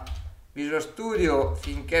a Visual Studio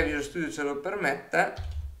finché Visual Studio ce lo permette.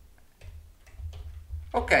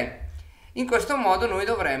 Ok, in questo modo noi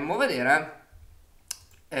dovremmo vedere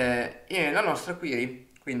la nostra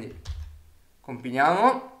query. Quindi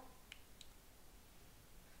compiliamo.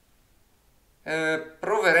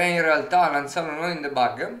 Proverei in realtà a lanciarlo non in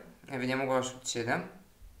debug e vediamo cosa succede.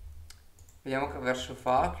 Vediamo che verso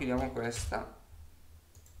fa. Chiudiamo questa.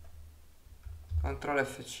 CTRL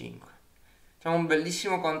F5. Facciamo un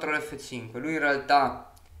bellissimo CTRL F5. Lui in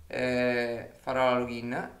realtà farà la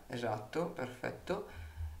login. Esatto, perfetto.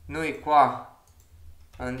 Noi qua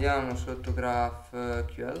andiamo sotto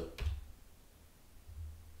GraphQL.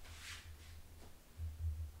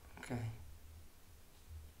 Ok.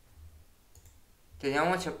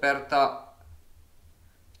 Teniamoci aperta.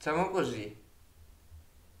 Facciamo così.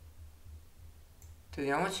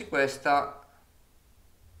 Teniamoci questa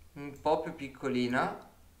un po' più piccolina,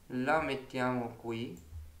 la mettiamo qui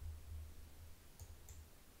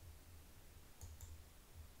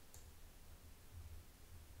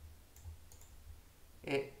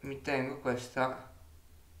e mi tengo questa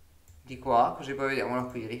di qua, così poi vediamo la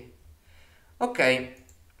query. Ok,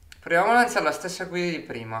 proviamo a lanciare la stessa query di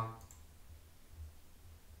prima.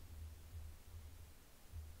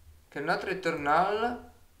 Cannot return null.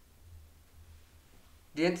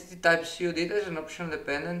 The entity type CO data is an option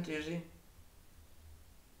dependent using.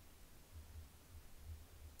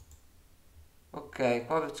 Ok,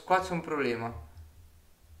 qua c'è un problema.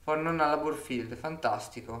 For non labor field,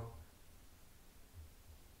 fantastico.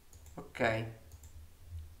 Ok.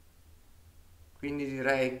 Quindi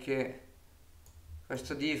direi che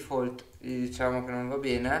questo default gli diciamo che non va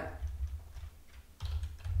bene.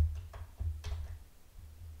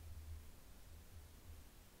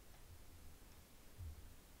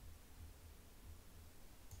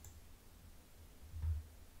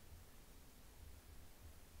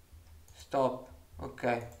 Stop.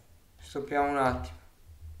 Ok. Stoppiamo un attimo.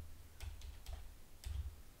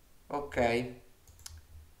 Ok.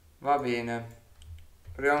 Va bene.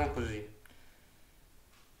 Proviamo così.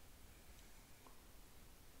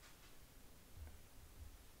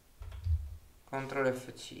 CTRL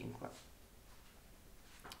F5.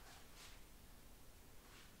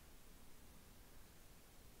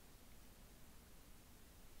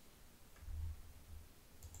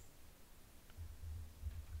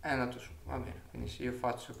 È andato su, va bene. Quindi se io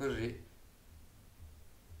faccio così,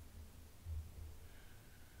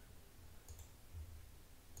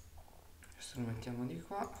 questo lo mettiamo di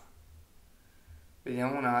qua,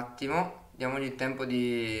 vediamo un attimo, diamogli il tempo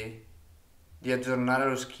di aggiornare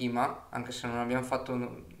lo schema, anche se non abbiamo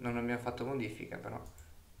fatto modifiche, però.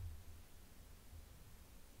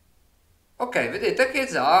 Ok, vedete che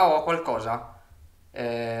già ho qualcosa.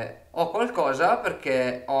 Ho qualcosa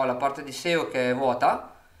perché ho la parte di SEO che è vuota,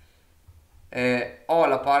 ho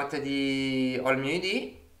la parte di... ho il mio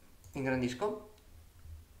ID, ingrandisco,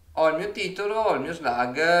 ho il mio titolo, ho il mio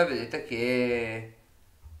slug, vedete che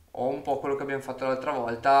ho un po' quello che abbiamo fatto l'altra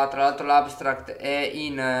volta. Tra l'altro l'abstract è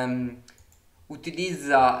in...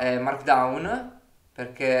 utilizza Markdown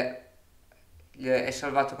perché è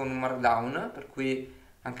salvato con un Markdown, per cui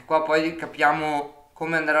anche qua poi capiamo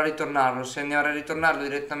come andare a ritornarlo, se andare a ritornarlo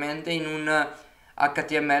direttamente in un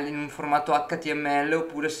HTML, in un formato HTML,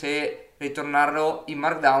 oppure se ritornarlo in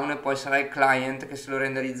Markdown e poi sarà il client che se lo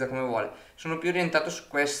renderizza come vuole. Sono più orientato su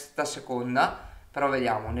questa seconda, però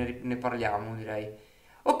vediamo, ne parliamo, direi.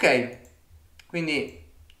 Ok, quindi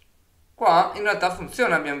qua in realtà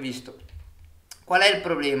funziona, abbiamo visto. Qual è il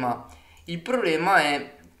problema? Il problema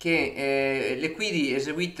è che le query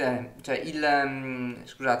eseguite, cioè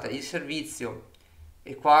scusate, il servizio,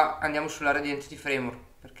 e qua andiamo sull'area di Entity Framework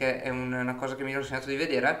perché è una cosa che mi ero segnato di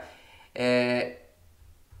vedere.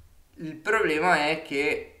 Il problema è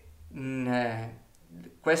che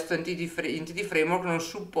questo Entity Framework non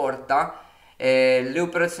supporta le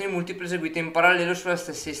operazioni multiple eseguite in parallelo sulla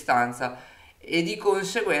stessa istanza, e di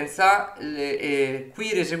conseguenza le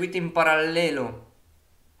query eseguite in parallelo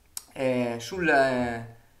sul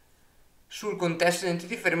contesto di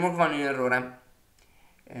Entity Framework vanno in errore.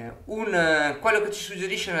 Quello che ci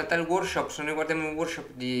suggerisce in realtà il workshop, se noi guardiamo un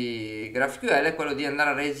workshop di GraphQL, è quello di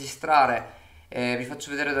andare a registrare, vi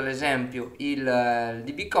faccio vedere dall'esempio, il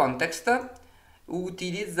DB context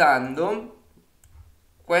utilizzando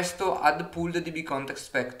questo add pulled DB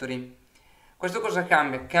context factory. Questo cosa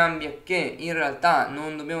cambia? Cambia che in realtà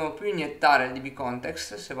non dobbiamo più iniettare il DB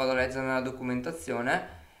context. Se vado a leggere nella documentazione,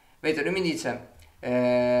 vedete, lui mi dice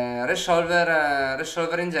resolver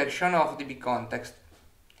injection of DB context.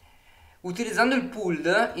 Utilizzando il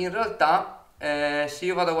pulled, in realtà, se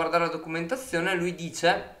io vado a guardare la documentazione, lui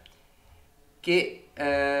dice che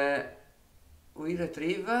we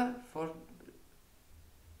retrieve for...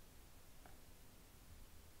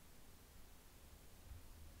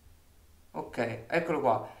 Ok, eccolo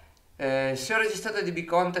qua. Se ho registrato il DB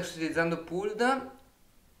context utilizzando pulled,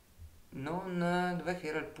 non... dov'è che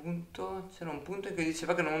era il punto? C'era un punto che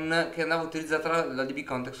diceva che, che andava utilizzata la DB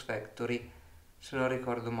context factory, se non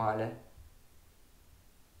ricordo male.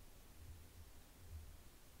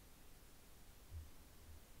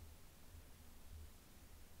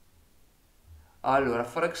 Allora,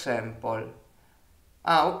 for example,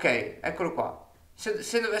 ah ok, eccolo qua.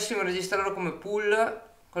 Se dovessimo registrarlo come pool,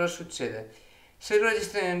 cosa succede? Se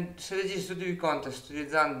registro DB context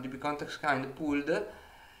utilizzando DB context kind pooled,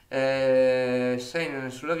 sei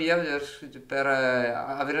sulla via per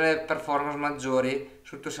avere le performance maggiori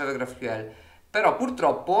sul tuo server GraphQL. Però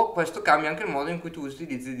purtroppo questo cambia anche il modo in cui tu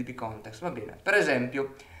utilizzi il DB context. Va bene, per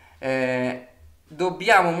esempio,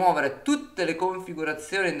 dobbiamo muovere tutte le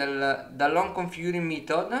configurazioni dall'onConfiguring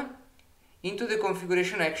method into the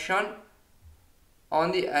configuration action on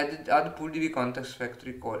the add pool DB context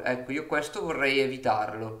factory call. Ecco, io questo vorrei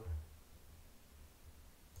evitarlo.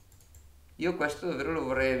 Io questo davvero lo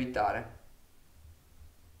vorrei evitare.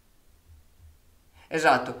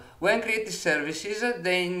 Esatto, when created services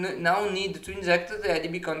they now need to inject the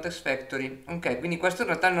DB context factory. Ok, quindi questo in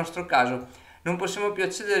realtà è il nostro caso. Non possiamo più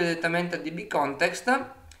accedere direttamente al DB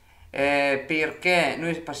context perché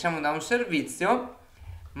noi passiamo da un servizio,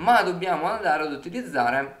 ma dobbiamo andare ad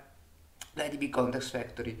utilizzare la DB context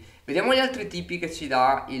factory. Vediamo gli altri tipi che ci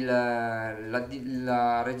dà il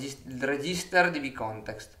register DB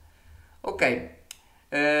context. Ok,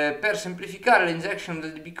 per semplificare l'injection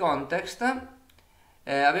del DB context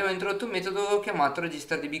abbiamo introdotto un metodo chiamato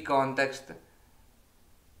register DB context.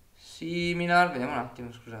 Similar, vediamo un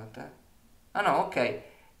attimo, scusate. Ah no, ok.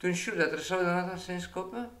 To ensure that resolve the data in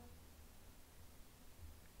scope.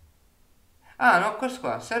 Ah no, questo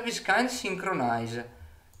qua, service kind synchronize.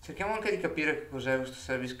 Cerchiamo anche di capire che cos'è questo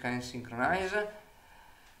service kind synchronize.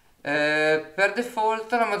 Per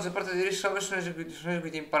default la maggior parte dei risolver sono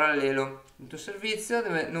eseguiti in parallelo. Il tuo servizio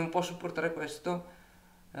non può supportare questo.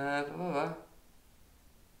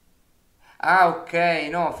 Ah ok,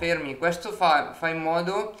 no, fermi, questo fa in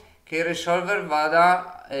modo che il resolver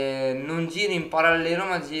vada, non giri in parallelo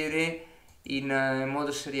ma giri in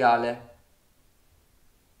modo seriale.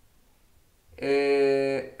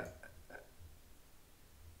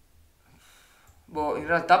 Boh, in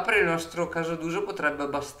realtà per il nostro caso d'uso potrebbe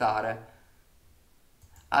bastare.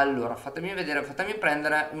 Allora, fatemi vedere, fatemi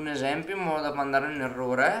prendere un esempio in modo da mandare un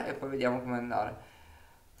errore e poi vediamo come andare.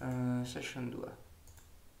 Session 2.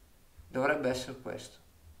 Dovrebbe essere questo.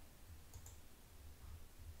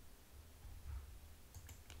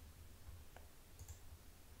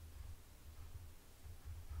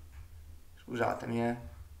 Scusatemi,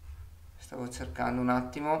 stavo cercando un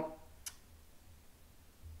attimo.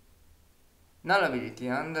 Nullability,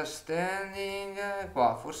 understanding,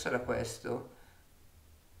 qua forse era questo.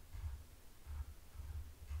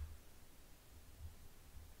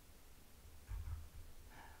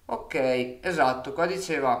 Ok, esatto, qua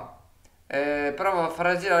diceva prova a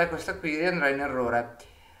far girare questa query e andrà in errore.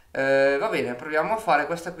 Va bene, proviamo a fare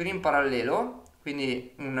questa query in parallelo,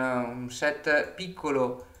 quindi un set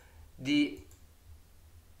piccolo di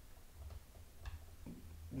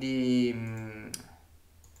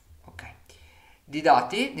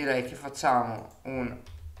dati. Direi che facciamo un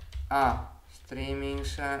a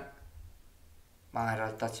streamings, ma in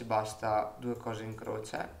realtà ci basta due cose in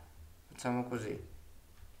croce. Facciamo così: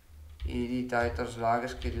 id title slag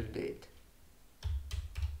schedule date,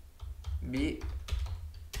 b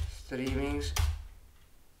streamings,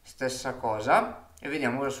 stessa cosa, e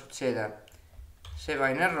vediamo cosa succede. Se va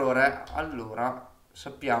in errore, allora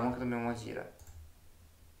sappiamo che dobbiamo agire.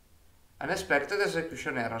 Unexpected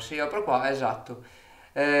execution error. Se io apro qua, esatto.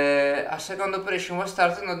 A second operation was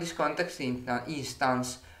started not this context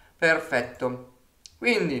instance. Perfetto.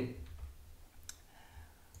 Quindi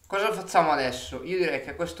cosa facciamo adesso? Io direi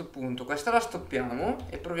che a questo punto questa la stoppiamo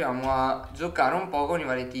e proviamo a giocare un po' con i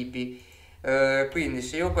vari tipi. Quindi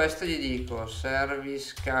se io questo gli dico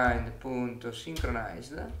service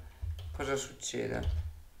kind.synchronized, cosa succede?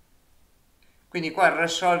 Quindi qua il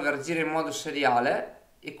resolver gira in modo seriale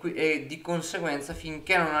e di conseguenza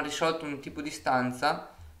finché non ha risolto un tipo di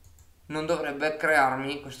stanza non dovrebbe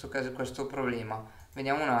crearmi questo problema.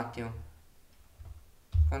 Vediamo un attimo.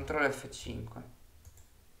 CTRL F5.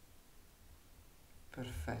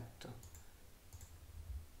 Perfetto.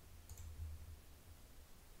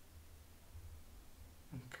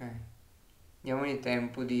 Ok. Diamogli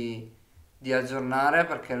tempo di aggiornare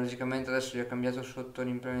perché logicamente adesso gli ho cambiato sotto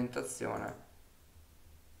l'implementazione.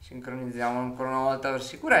 Sincronizziamo ancora una volta per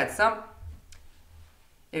sicurezza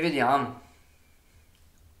e vediamo.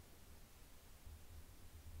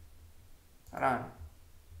 Run.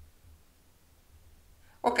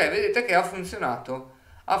 Ok, vedete che ha funzionato.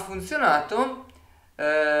 Ha funzionato.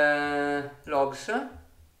 Logs.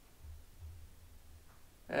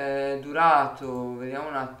 Durato, vediamo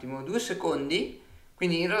un attimo, 2 secondi.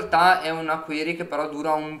 Quindi in realtà è una query che però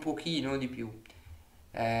dura un pochino di più.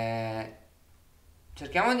 Eh,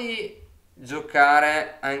 cerchiamo di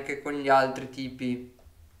giocare anche con gli altri tipi.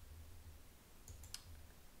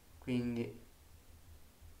 Quindi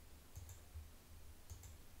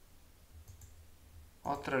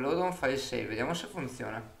ho load un file save, vediamo se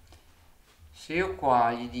funziona. Se io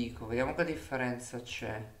qua gli dico, vediamo che differenza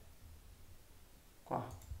c'è.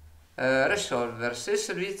 Qua. Resolver, se il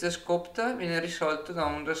servizio è scoped viene risolto da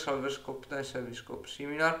un resolver scoped e service scope,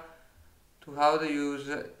 similar to how the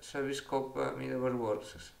use service scope middleware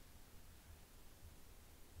works.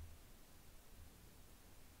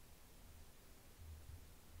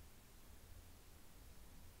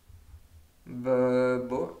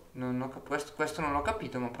 Boh, questo non l'ho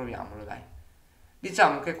capito, ma proviamolo, dai.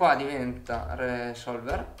 Diciamo che qua diventa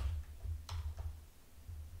resolver.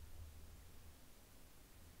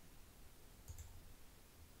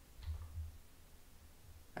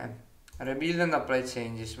 Rebuild and apply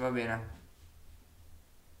changes, va bene.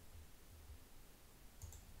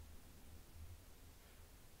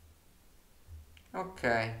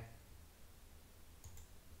 Ok.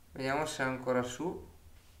 Vediamo se è ancora su.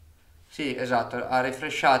 Sì, esatto, ha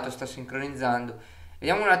refreshato, sta sincronizzando.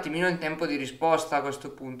 Vediamo un attimino il tempo di risposta a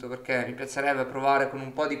questo punto, perché mi piacerebbe provare con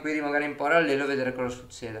un po' di query magari in parallelo e vedere cosa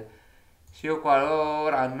succede. Se io qua lo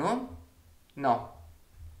ranno, no.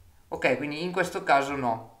 Ok, quindi in questo caso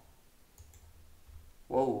no.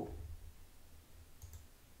 Wow.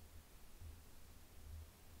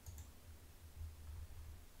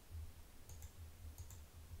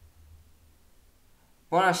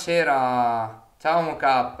 Buonasera, ciao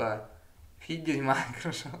mocap, figlio di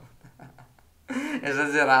Microsoft.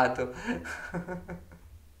 Esagerato.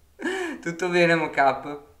 Tutto bene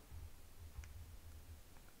mocap?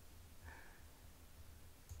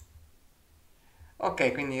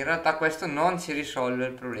 Ok, quindi in realtà questo non ci risolve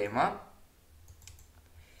il problema.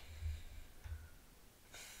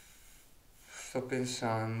 Sto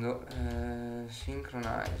pensando,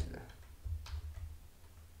 synchronized.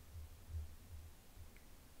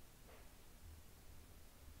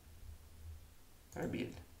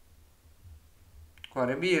 Rebuild. Qua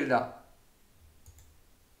rebuilda.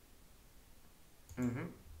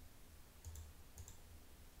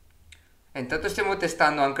 E intanto stiamo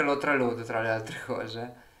testando anche l'otraload tra le altre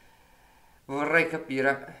cose. Vorrei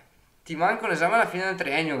capire. Ti manca un esame alla fine del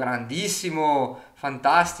triennio, grandissimo,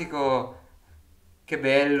 fantastico, che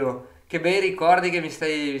bello, che bei ricordi che mi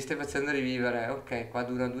stai facendo rivivere. Ok, qua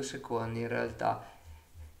dura 2 secondi in realtà.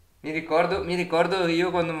 Mi ricordo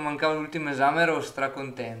io quando mi mancava l'ultimo esame ero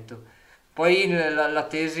stracontento. Poi la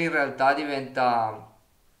tesi in realtà diventa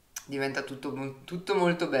tutto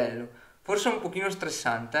molto bello. Forse un pochino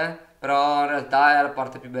stressante, però in realtà è la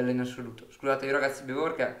parte più bella in assoluto. Scusate, io ragazzi bevo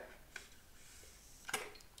perché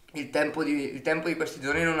il tempo di questi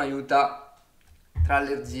giorni non aiuta tra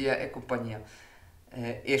allergie e compagnia.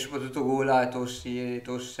 E soprattutto gola e tossi,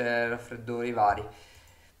 tosse, raffreddori vari.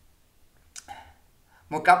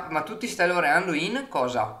 Ma tu ti stai laureando in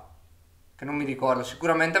cosa? Che non mi ricordo,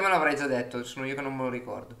 sicuramente me l'avrei già detto, sono io che non me lo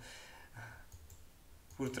ricordo.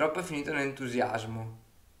 Purtroppo è finito l'entusiasmo.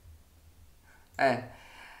 Eh,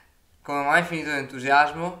 come mai è finito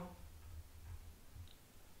l'entusiasmo?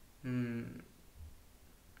 Mm.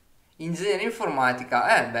 Ingegneria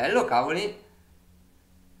informatica, bello, cavoli.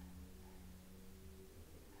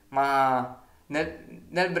 Ma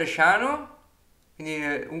nel bresciano?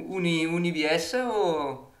 Quindi UniBS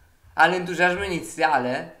o all'entusiasmo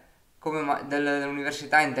iniziale?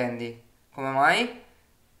 Dell'università intendi? Come mai?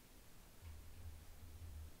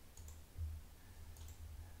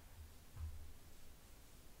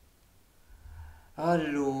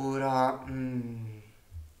 Allora,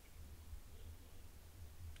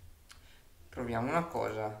 proviamo una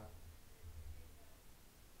cosa.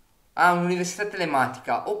 Ah, un'università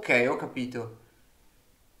telematica. Ok, ho capito.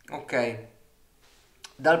 Ok.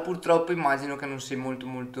 Dal purtroppo immagino che non sei molto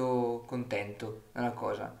molto contento della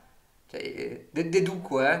cosa. Cioè,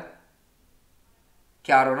 deduco, eh?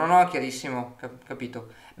 Chiaro, no, no, chiarissimo,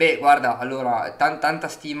 capito. Beh, guarda, allora, tanta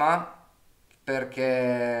stima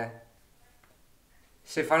perché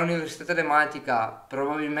se fai l'università telematica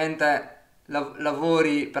probabilmente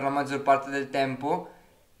lavori per la maggior parte del tempo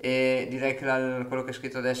e direi che quello che hai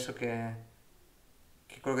scritto adesso che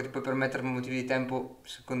quello che ti puoi permettere per motivi di tempo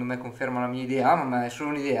secondo me conferma la mia idea, ma è solo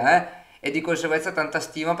un'idea, e di conseguenza tanta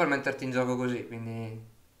stima per metterti in gioco così, quindi...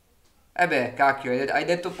 Eh beh, cacchio, hai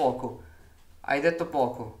detto poco, hai detto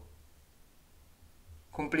poco,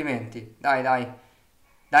 complimenti, dai dai,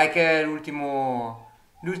 dai che è l'ultimo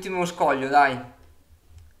scoglio, dai.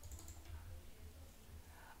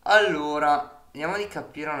 Allora, vediamo di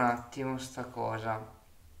capire un attimo sta cosa,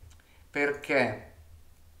 perché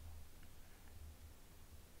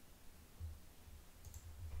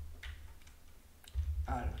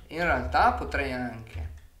allora, in realtà potrei anche...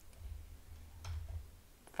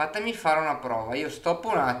 Fatemi fare una prova, io stoppo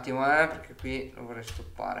un attimo, perché qui lo vorrei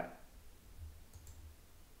stoppare.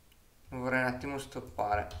 Lo vorrei un attimo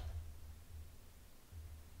stoppare.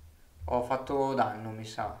 Ho fatto danno, mi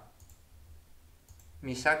sa.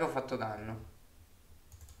 Mi sa che ho fatto danno.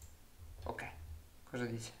 Ok, cosa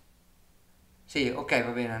dice? Sì, ok,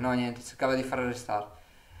 va bene, no niente, cercava di fare restart.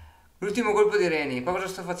 L'ultimo colpo di reni, qua cosa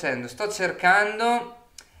sto facendo? Sto cercando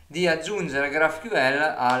di aggiungere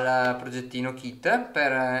GraphQL al progettino KITT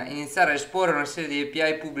per iniziare a esporre una serie di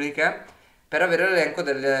API pubbliche per avere l'elenco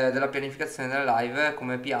della pianificazione delle live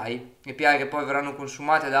come API che poi verranno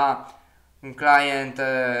consumate da un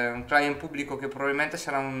client pubblico che probabilmente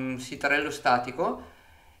sarà un sitarello statico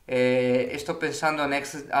e sto pensando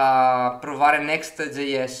a provare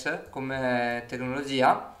Next.js come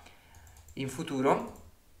tecnologia in futuro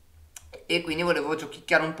e quindi volevo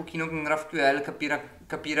giochicchiare un pochino con GraphQL, capire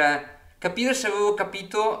se avevo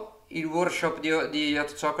capito il workshop di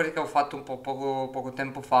Hot Chocolate che ho fatto un po' poco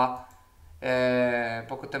tempo fa,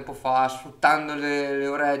 sfruttando le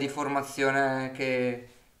ore di formazione che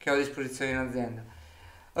ho a disposizione in azienda.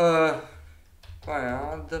 Poi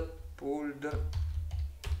add pulled,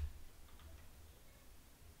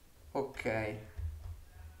 ok.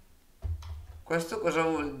 Questo cosa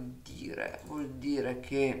vuol dire? Vuol dire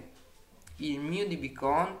che il mio DB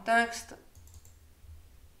context,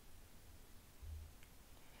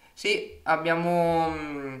 sì,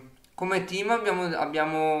 come team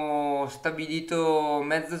abbiamo stabilito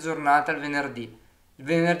mezza giornata il venerdì. Il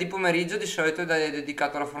venerdì pomeriggio di solito è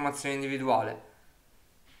dedicato alla formazione individuale,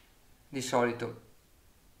 di solito.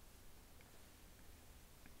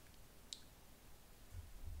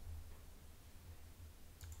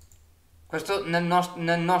 Questo nel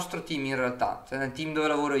nostro team in realtà, cioè nel team dove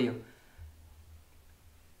lavoro io.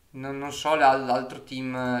 Non so l'altro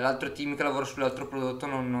team che lavora sull'altro prodotto,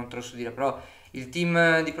 non te lo so dire, però il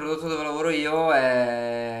team di prodotto dove lavoro io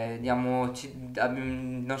il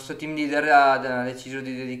nostro team leader ha deciso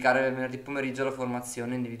di dedicare il venerdì pomeriggio alla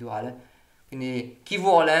formazione individuale. Quindi chi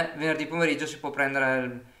vuole venerdì pomeriggio si può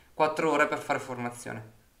prendere 4 ore per fare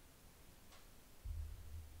formazione.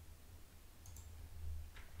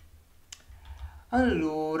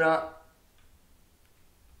 Allora,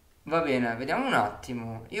 va bene, vediamo un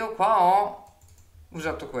attimo. Io qua ho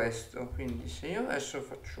usato questo, quindi se io adesso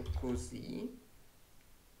faccio così,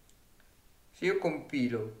 se io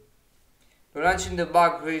compilo, lo lancio in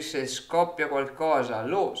debug così se scoppia qualcosa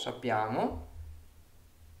lo sappiamo.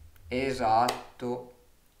 Esatto.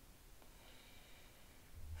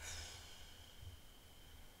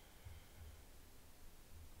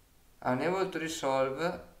 Unable to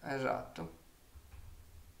resolve, esatto.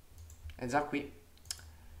 È già qui.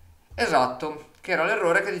 Esatto, che era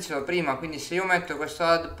l'errore che dicevo prima, quindi se io metto questo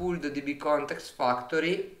add pulled db context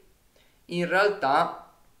factory, in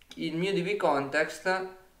realtà il mio db context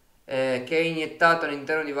che è iniettato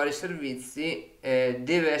all'interno di vari servizi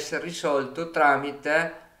deve essere risolto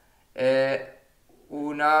tramite deve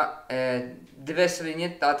essere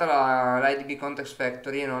iniettata l'IDB context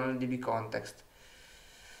factory e non il db context.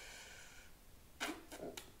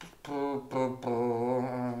 Sto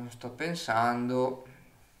pensando.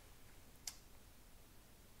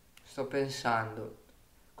 Sto pensando.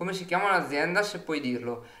 Come si chiama l'azienda, se puoi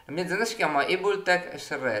dirlo? La mia azienda si chiama Abletech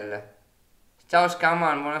SRL. Ciao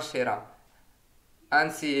Scaman, buonasera.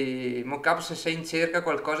 Anzi, Mockup, se sei in cerca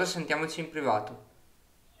qualcosa, sentiamoci in privato.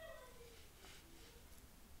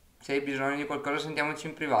 Se hai bisogno di qualcosa, sentiamoci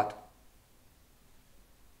in privato.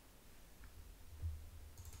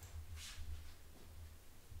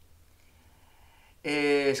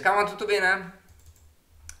 Scaman, tutto bene?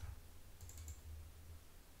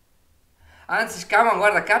 Anzi, Scaman,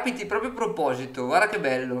 guarda, capiti proprio a proposito, guarda che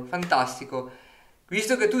bello, fantastico.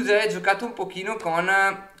 Visto che tu già hai giocato un pochino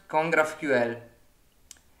con GraphQL.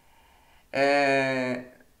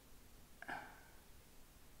 Eh,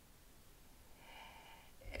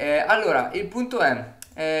 allora, il punto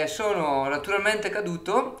è, sono naturalmente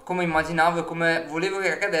caduto, come immaginavo e come volevo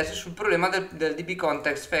che accadesse, sul problema del DB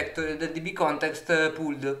Context Factory, del DB Context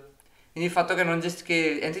Pooled. Quindi il fatto che,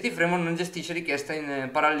 che Entity Framework non gestisce richieste in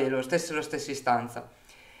parallelo, la stessa istanza.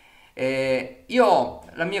 Io ho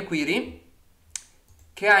la mia query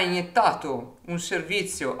che ha iniettato un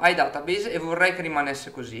servizio ai database e vorrei che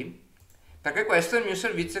rimanesse così, perché questo è il mio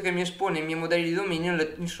servizio che mi espone i miei modelli di dominio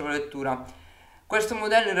in sola lettura. Questo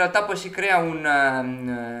modello in realtà poi si crea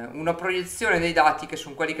una proiezione dei dati che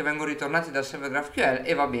sono quelli che vengono ritornati dal server GraphQL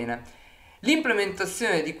e va bene.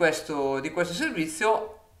 L'implementazione di questo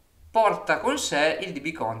servizio porta con sé il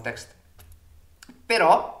DB context.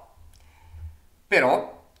 Però,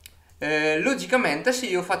 logicamente se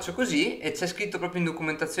io faccio così, e c'è scritto proprio in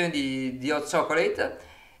documentazione di Hot Chocolate,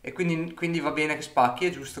 e quindi va bene che spacchi,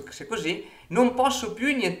 è giusto che sia così, non posso più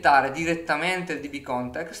iniettare direttamente il DB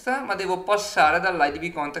context, ma devo passare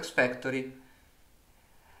dall'IDB context factory.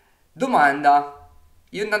 Domanda,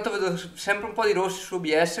 io intanto vedo sempre un po' di rossi su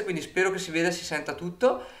OBS, quindi spero che si veda e si senta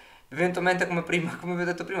tutto, eventualmente come prima, come vi ho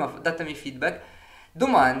detto prima, datemi feedback.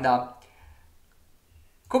 Domanda,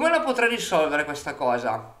 come la potrei risolvere questa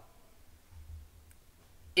cosa?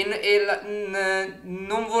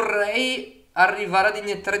 Non vorrei arrivare ad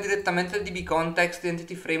iniettare direttamente il DB context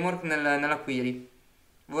Entity Framework nella query.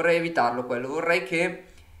 Vorrei evitarlo quello. Vorrei che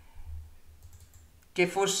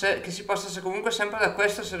si passasse comunque sempre da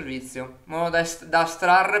questo servizio, in modo da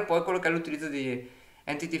astrarre poi quello che è l'utilizzo di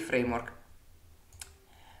Entity Framework.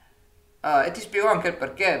 E ti spiego anche il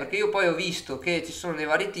perché, perché io poi ho visto che ci sono dei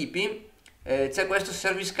vari tipi, c'è questo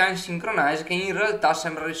service kind synchronize che in realtà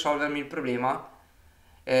sembra risolvermi il problema.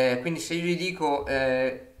 Quindi se io gli dico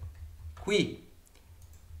qui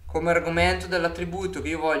come argomento dell'attributo che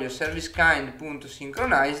io voglio service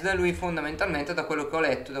kind.synchronized, lui fondamentalmente, da quello che ho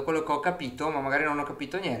letto, da quello che ho capito, ma magari non ho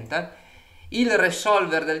capito niente, il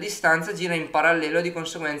resolver dell'istanza gira in parallelo e di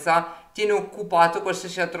conseguenza tiene occupato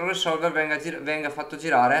qualsiasi altro resolver venga fatto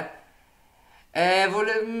girare.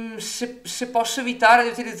 Se posso evitare di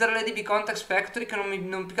utilizzare l'IDB Context Factory, che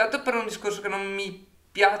non più che altro per un discorso che non mi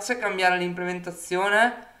piace cambiare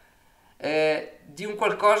l'implementazione di un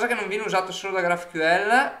qualcosa che non viene usato solo da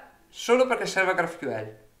GraphQL, solo perché serve a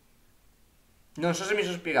GraphQL. Non so se mi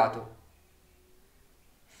sono spiegato.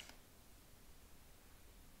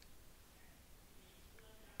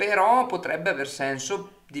 Però potrebbe aver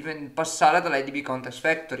senso passare dall'IDB Context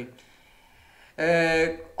Factory.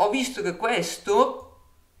 Ho visto che questo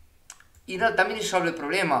in realtà mi risolve il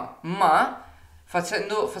problema, ma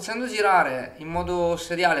facendo girare in modo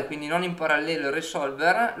seriale, quindi non in parallelo il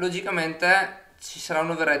resolver, logicamente ci sarà un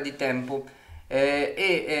overhead di tempo.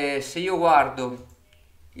 Se io guardo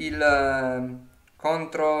il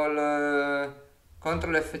control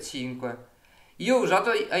F5, io ho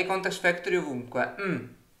usato i context factory ovunque.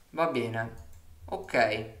 Va bene,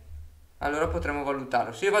 ok, allora potremo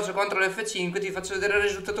valutarlo. Se io faccio CTRL F5 ti faccio vedere il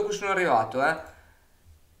risultato a cui sono arrivato,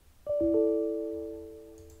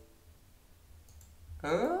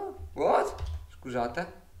 What?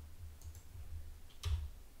 Scusate.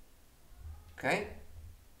 Ok,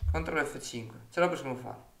 CTRL F5, ce la possiamo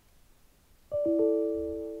fare.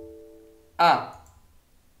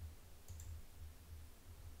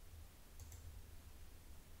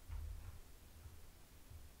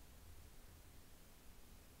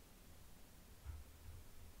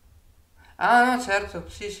 Ah, no, certo,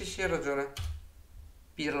 sì, sì, sì, hai ragione.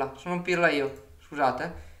 Pirla, sono un pirla io,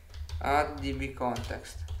 scusate. ADB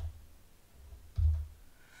context.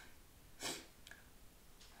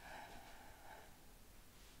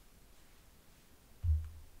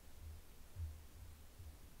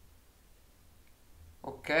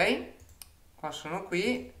 Ok, qua sono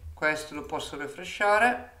qui, questo lo posso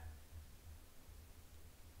refreshare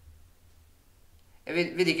e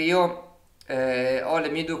vedi che io ho le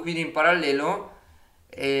mie due query in parallelo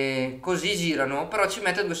e così girano, però ci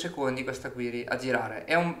mette 2 secondi questa query a girare.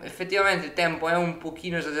 Effettivamente il tempo è un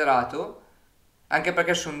pochino esagerato, anche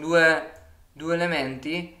perché sono due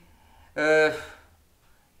elementi.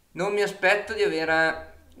 Non mi aspetto di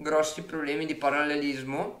avere grossi problemi di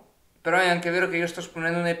parallelismo, però è anche vero che io sto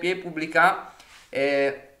esponendo un'API pubblica,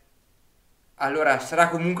 allora sarà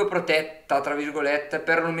comunque protetta, tra virgolette,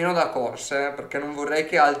 perlomeno da corse, perché non vorrei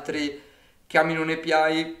che altri chiamino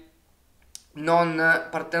un'API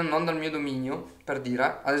partendo non dal mio dominio, per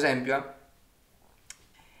dire, ad esempio.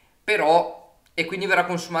 Però e quindi verrà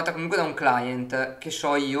consumata comunque da un client che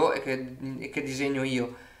so io e che disegno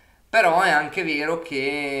io. Però è anche vero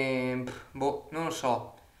che, boh, non lo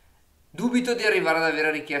so. Dubito di arrivare ad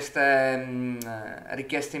avere richieste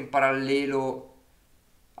in parallelo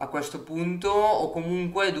a questo punto, o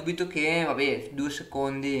comunque dubito che, vabbè, 2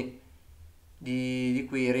 secondi di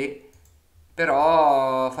query.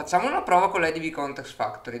 Però facciamo una prova con l'IDB Context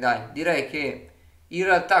Factory, dai. Direi che in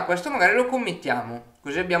realtà questo magari lo commettiamo,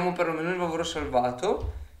 così abbiamo perlomeno il lavoro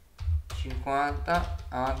salvato. 50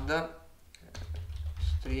 add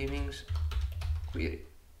streamings query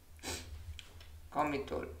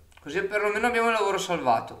commit all, così perlomeno abbiamo il lavoro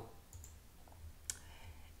salvato.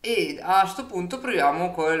 E a sto punto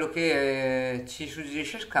proviamo quello che ci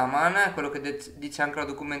suggerisce Scaman, quello che dice anche la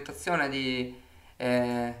documentazione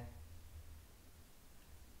eh,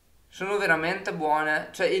 sono veramente buone,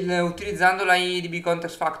 cioè utilizzando la IDB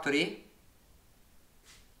Context Factory,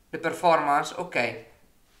 le performance, ok,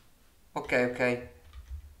 ok,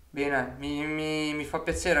 bene, mi fa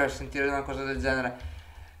piacere sentire una cosa del genere.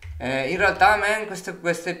 In realtà a me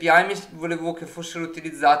queste API volevo che fossero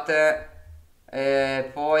utilizzate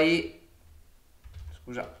poi,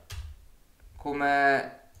 scusa,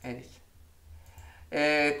 come edit,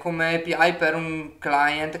 come API per un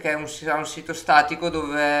client che ha un sito statico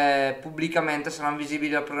dove pubblicamente saranno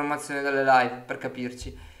visibili la programmazione delle live, per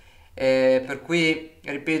capirci. Per cui,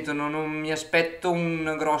 ripeto, non mi aspetto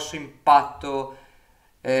un grosso impatto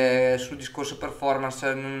sul discorso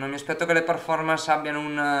performance, non mi aspetto che le performance abbiano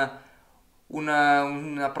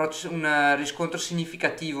un riscontro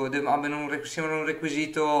significativo, siano un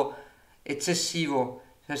requisito eccessivo.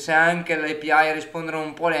 Se anche le API rispondono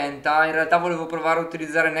un po' lenta, in realtà volevo provare a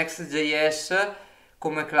utilizzare Next.js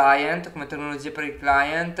come client, come tecnologia per il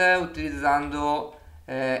client, utilizzando,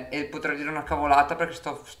 e potrei dire una cavolata perché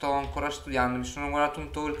sto ancora studiando, mi sono guardato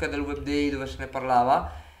un talk del Web Day dove se ne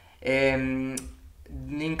parlava,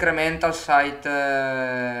 l'incremental site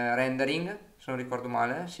rendering, se non ricordo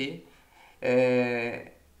male, sì,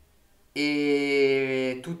 eh,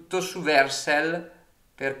 e tutto su Vercel,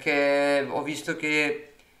 perché ho visto che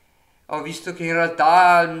in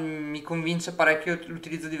realtà mi convince parecchio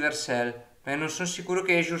l'utilizzo di Vercel. Non sono sicuro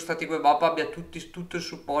che Azure Static Web App abbia tutto il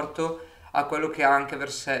supporto a quello che ha anche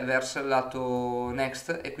Vercel lato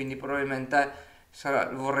Next, e quindi probabilmente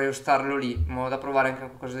vorrei ostarlo lì, in modo da provare anche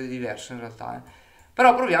qualcosa di diverso in realtà.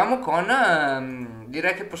 Però proviamo con,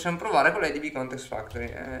 direi che possiamo provare con l'IDB Context Factory.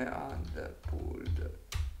 Add pulled.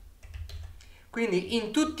 Quindi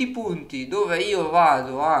in tutti i punti dove io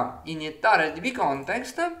vado a iniettare il DB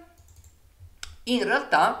context, in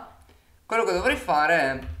realtà quello che dovrei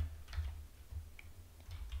fare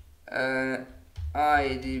è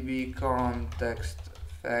IDB context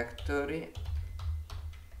factory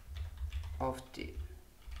of t.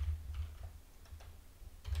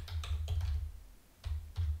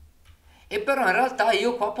 E però in realtà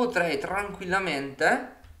io qua potrei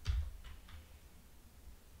tranquillamente,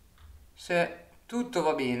 se tutto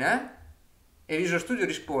va bene e Visual Studio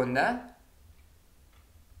risponde,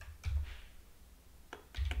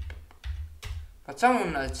 facciamo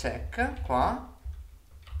un null check qua,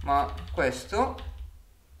 ma questo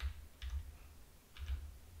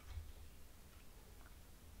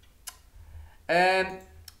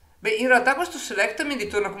beh, in realtà questo select mi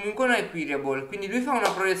ritorna comunque una queryable, quindi lui fa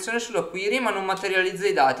una proiezione sulla query ma non materializza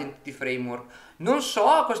i dati in Entity Framework. Non so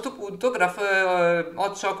a questo punto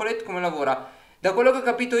Hot Chocolate come lavora. Da quello che ho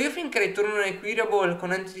capito io, finché ritorno una queryable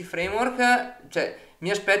con Entity Framework, cioè mi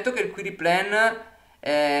aspetto che il query plan,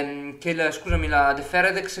 scusami, la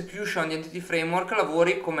deferred execution di Entity Framework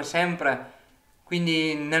lavori come sempre.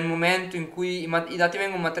 Quindi nel momento in cui i dati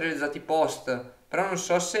vengono materializzati post. Però non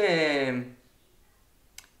so se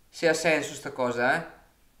ha senso sta cosa, eh.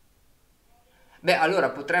 Beh, allora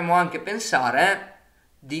potremmo anche pensare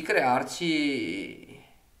di crearci...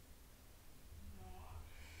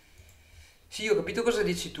 Sì, ho capito cosa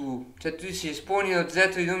dici tu. Cioè tu dici esponi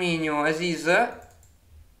l'oggetto di dominio as is,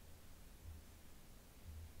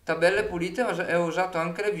 tabelle pulite, e ho usato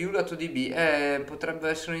anche le view lato DB. Potrebbe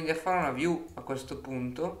essere un'idea fare una view a questo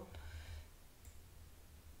punto.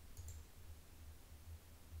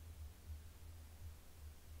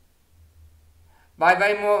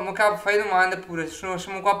 Vai, Mocap, fai domande pure,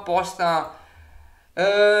 siamo qua apposta.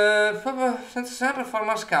 Senza sempre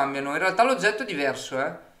performance cambiano. In realtà l'oggetto è diverso,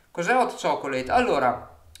 eh. Cos'è Hot Chocolate?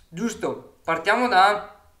 Allora, giusto, partiamo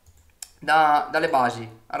dalle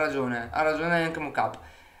basi. Ha ragione anche Mocap. Un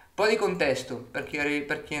po' di contesto per chi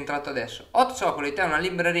è entrato adesso. Hot Chocolate è una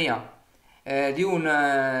libreria di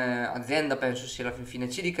un'azienda, penso sia alla fin fine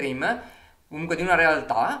CD Cream, comunque di una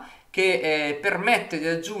realtà che permette di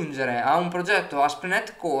aggiungere a un progetto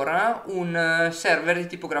ASP.NET Core un server di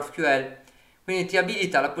tipo GraphQL. Quindi ti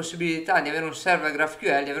abilita la possibilità di avere un server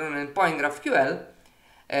GraphQL, di avere un endpoint GraphQL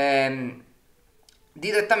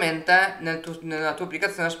direttamente nella tua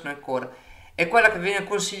applicazione ASP.NET Core. È quella che viene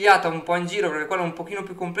consigliata un po' in giro perché quella è un pochino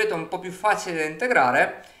più completa, un po' più facile da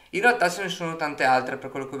integrare. In realtà ce ne sono tante altre per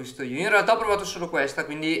quello che ho visto io. In realtà ho provato solo questa,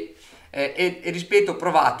 quindi e ripeto, ho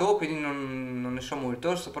provato, quindi non ne so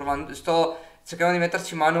molto. Sto cercando di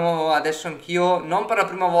metterci mano adesso anch'io, non per la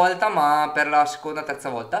prima volta, ma per la seconda, terza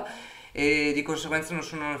volta, e di conseguenza non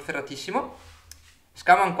sono ferratissimo.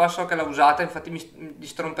 Scaman qua so che l'ha usata, infatti gli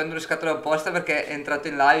sto rompendo le scatole apposta perché è entrato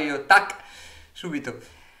in live, io tac,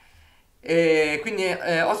 subito. E quindi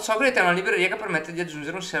Hot è una libreria che permette di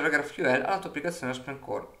aggiungere un server GraphQL alla tua applicazione ASP.NET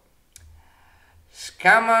Core.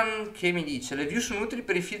 Scaman che mi dice: le view sono utili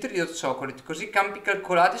per i filtri di Hot, così i campi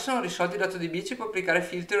calcolati sono risolti da DB, ci può applicare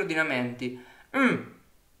filtri e ordinamenti. Mm,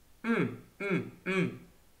 mm, mm, mm,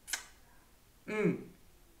 mm.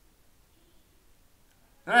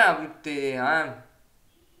 Non è una brutta idea, eh.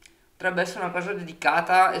 Potrebbe essere una cosa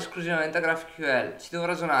dedicata esclusivamente a GraphQL. Ci devo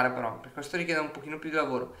ragionare però, perché questo richiede un pochino più di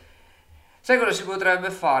lavoro. Sai cosa si potrebbe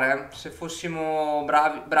fare se fossimo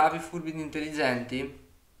bravi, furbi ed intelligenti?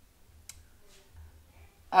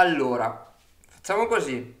 Allora, facciamo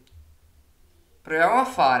così. Proviamo a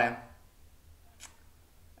fare.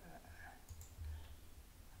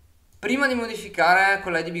 Prima di modificare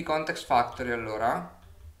con l'IDB Context Factory, allora,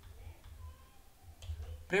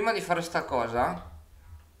 prima di fare sta cosa,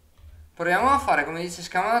 proviamo a fare, come dice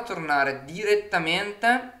Scamana, a tornare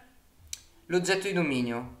direttamente l'oggetto di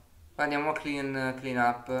dominio. Andiamo a clean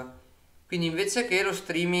up. Quindi invece che lo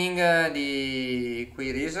streaming di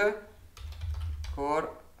queries core,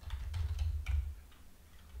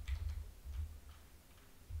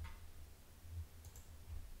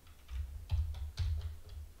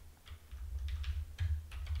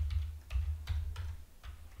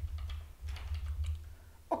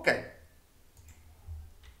 ok.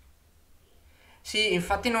 Sì,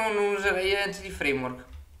 infatti non userei Entity Framework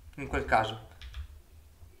in quel caso.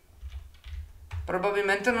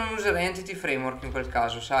 Probabilmente non userei Entity Framework in quel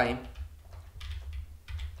caso, sai?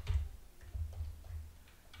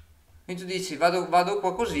 Quindi tu dici vado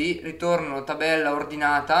qua così, ritorno tabella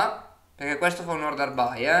ordinata, perché questo fa un order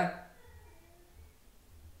by,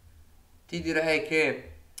 Ti direi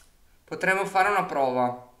che potremmo fare una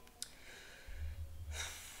prova,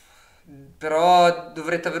 però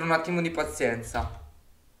dovrete avere un attimo di pazienza.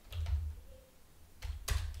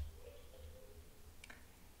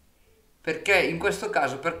 Perché in questo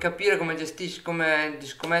caso, per capire come gestisci, com'è il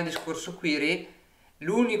discorso query,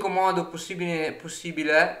 l'unico modo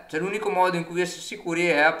possibile, cioè l'unico modo in cui essere sicuri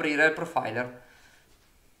è aprire il profiler.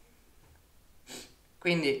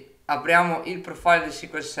 Quindi apriamo il profile di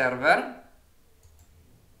SQL Server.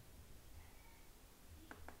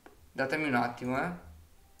 Datemi un attimo,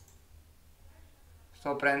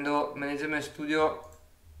 Sto aprendo Management Studio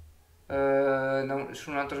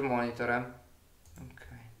su un altro monitor, Ok.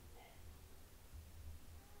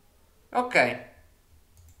 Ok.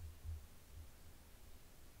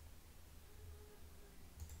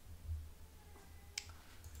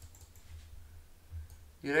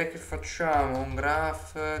 Direi che facciamo un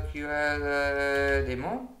GraphQL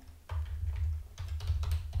demo.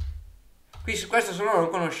 Qui su questo se non lo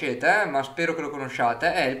conoscete, ma spero che lo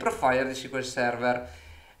conosciate, è il profiler di SQL Server.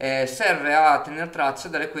 Serve a tenere traccia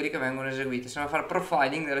delle query che vengono eseguite, serve a fare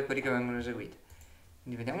profiling delle query che vengono eseguite.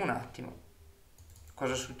 Quindi vediamo un attimo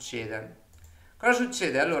cosa succede. Cosa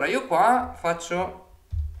succede? Allora io qua faccio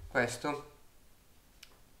questo.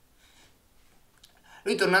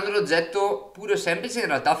 Lui, tornando all'oggetto puro e semplice, in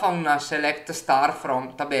realtà fa una select star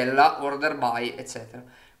from tabella, order by, eccetera.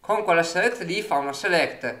 Con quella select lì fa una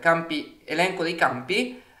select campi, elenco dei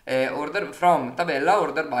campi, order from tabella,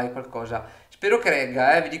 order by qualcosa. Spero che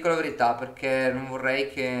regga, vi dico la verità, perché non vorrei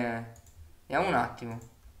che... Vediamo un attimo.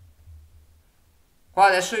 Qua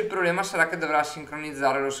adesso il problema sarà che dovrà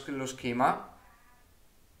sincronizzare lo schema.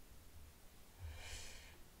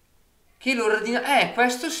 Che l'ordina...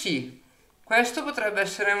 questo sì. Questo potrebbe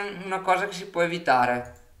essere una cosa che si può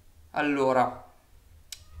evitare. Allora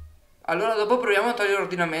dopo proviamo a togliere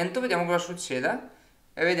l'ordinamento, vediamo cosa succede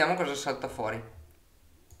e vediamo cosa salta fuori.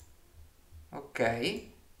 Ok.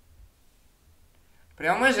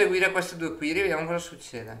 Proviamo a eseguire queste due query e vediamo cosa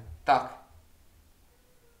succede. Tac.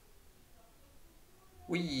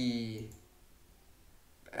 Ui.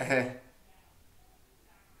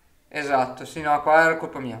 Esatto, sì, no, qua era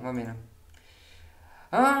colpa mia, va bene.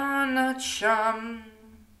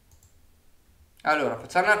 Allora,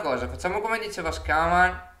 facciamo una cosa, facciamo come diceva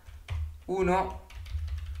Scaman, 1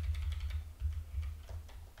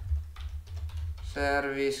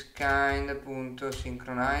 service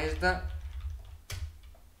kind.synchronized.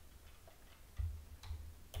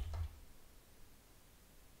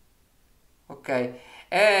 Ok,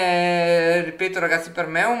 ripeto ragazzi, per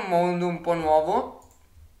me è un mondo un po' nuovo,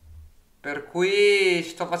 per cui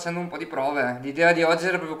sto facendo un po' di prove. L'idea di oggi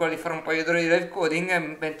era proprio quella di fare un paio d'ore di live coding e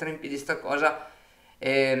mettere in piedi sta cosa.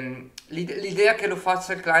 L'idea che lo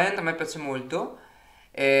faccia il client a me piace molto.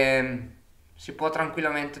 Si può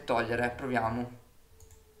tranquillamente togliere, proviamo.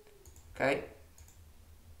 Ok,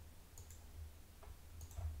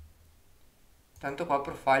 tanto qua il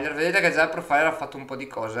profiler, vedete che già il profiler ha fatto un po' di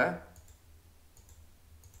cose.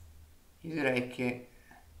 Io direi che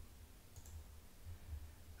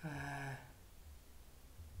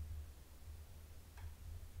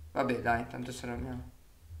vabbè dai, tanto ce l'abbiamo.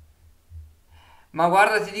 Ma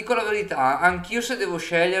guarda, ti dico la verità, anch'io se devo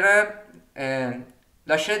scegliere,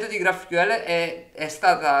 la scelta di GraphQL è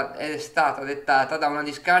stata dettata da una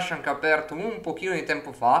discussion che ho aperto un pochino di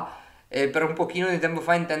tempo fa, e per un pochino di tempo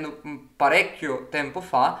fa intendo parecchio tempo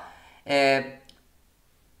fa, eh,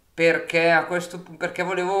 perché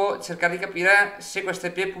volevo cercare di capire se questa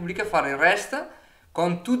API è pubblica farla in REST,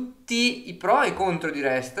 con tutti i pro e i contro di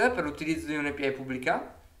REST per l'utilizzo di un'API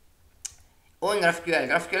pubblica, o in GraphQL.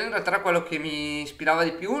 GraphQL in realtà era quello che mi ispirava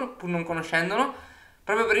di più, pur non conoscendolo,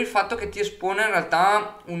 proprio per il fatto che ti espone in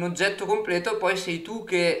realtà un oggetto completo e poi sei tu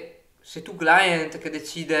client che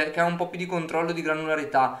decide, che ha un po' più di controllo di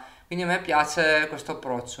granularità. Quindi a me piace questo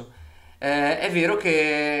approccio. È vero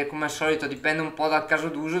che come al solito dipende un po' dal caso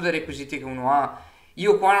d'uso dei requisiti che uno ha.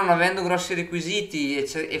 Io qua non avendo grossi requisiti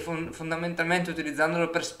e fondamentalmente utilizzandolo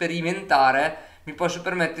per sperimentare, mi posso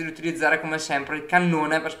permettere di utilizzare come sempre il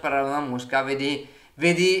cannone per sparare una mosca.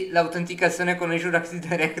 Vedi l'autenticazione con Azure Active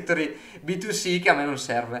Directory B2C che a me non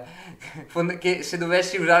serve. Che se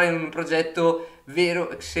dovessi usare in un progetto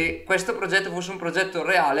vero, se questo progetto fosse un progetto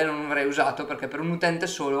reale non l'avrei usato perché per un utente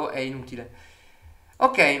solo è inutile.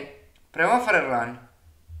 Ok, proviamo a fare il run.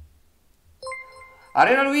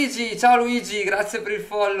 Arena Luigi, ciao Luigi, grazie per il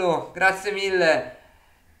follow, grazie mille.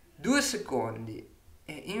 2 secondi.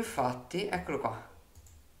 E infatti, eccolo qua.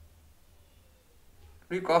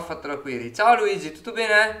 Lui qua ha fatto la query. Ciao Luigi, tutto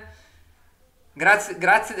bene? Grazie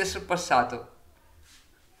di essere passato.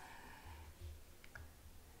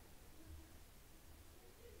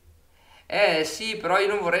 Sì, però io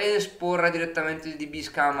non vorrei esporre direttamente il DB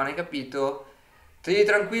Scaman, hai capito? Sì,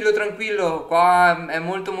 tranquillo, tranquillo, qua è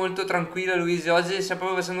molto molto tranquillo Luigi, oggi stiamo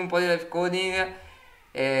proprio facendo un po' di live coding,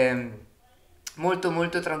 molto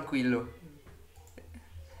molto tranquillo.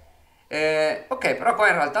 Ok, però qua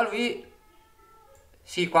in realtà lui,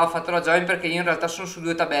 sì, qua ha fatto la join perché io in realtà sono su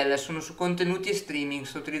 2 tabelle, sono su contenuti e streaming,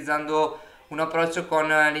 sto utilizzando un approccio con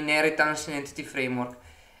l'inheritance in Entity Framework.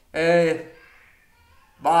 Eh,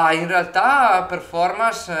 Bah, in realtà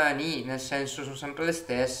performance nì, nel senso sono sempre le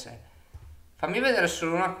stesse. Fammi vedere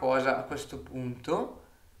solo una cosa a questo punto.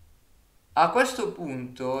 A questo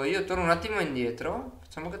punto io torno un attimo indietro.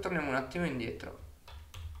 Facciamo che torniamo un attimo indietro.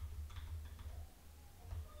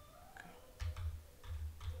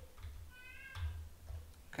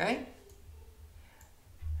 Ok?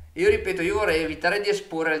 Io ripeto, io vorrei evitare di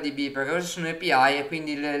esporre il DB perché queste sono API e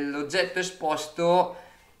quindi l'oggetto esposto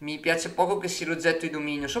mi piace poco che sia l'oggetto di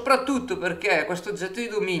dominio, soprattutto perché questo oggetto di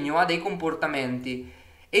dominio ha dei comportamenti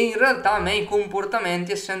e in realtà a me i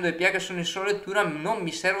comportamenti, essendo API che sono in sola lettura, non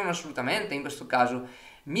mi servono assolutamente in questo caso.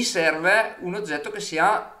 Mi serve un oggetto che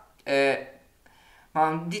sia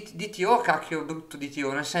ma DTO, cacchio, brutto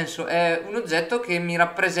DTO, nel senso è un oggetto che mi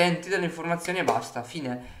rappresenti delle informazioni e basta,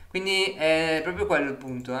 fine. Quindi è proprio quello il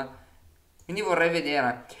punto, eh. Quindi vorrei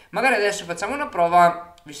vedere. Magari adesso facciamo una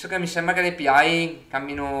prova, visto che mi sembra che le API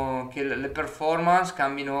cambino, che le performance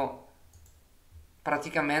cambino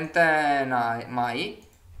praticamente mai.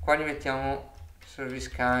 Qua gli mettiamo service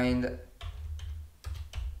kind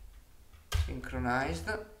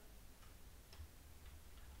synchronized.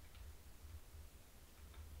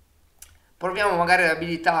 Proviamo magari ad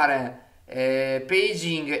abilitare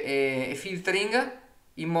paging e filtering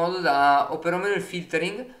in modo da, o perlomeno il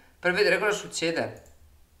filtering, per vedere cosa succede.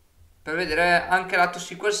 Per vedere anche lato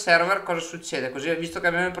SQL Server cosa succede. Così, visto che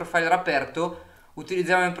abbiamo il profiler aperto,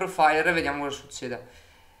 utilizziamo il profiler e vediamo cosa succede.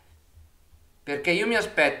 Perché io mi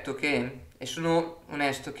aspetto che, e sono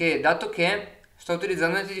onesto, che dato che sto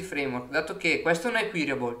utilizzando Entity Framework, dato che questo non è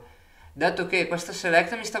queryable, dato che questa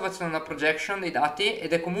select mi sta facendo una projection dei dati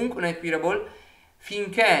ed è comunque un queryable,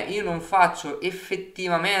 finché io non faccio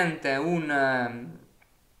effettivamente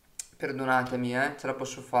perdonatemi, ce la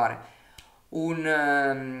posso fare,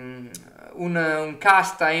 un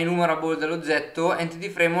casta enumerable dell'oggetto, Entity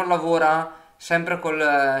Framework lavora sempre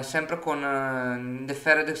con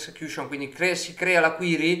deferred execution, quindi si crea la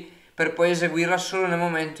query per poi eseguirla solo nel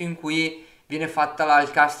momento in cui viene fatta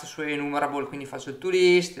il cast su enumerable, quindi faccio il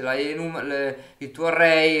toList, il tuo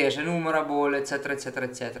array, as enumerable, eccetera, eccetera,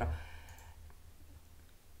 eccetera.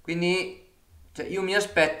 Quindi cioè, io mi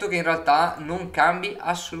aspetto che in realtà non cambi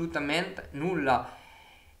assolutamente nulla.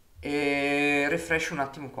 E refresh un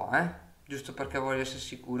attimo qua, giusto perché voglio essere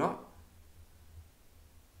sicuro.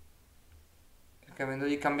 Perché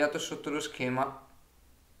avendogli cambiato sotto lo schema.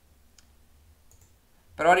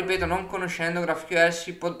 Però ripeto, non conoscendo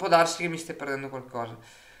GraphQL può darsi che mi stia perdendo qualcosa.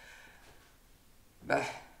 Beh.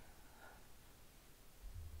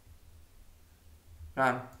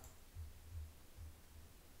 No.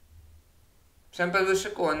 Sempre 2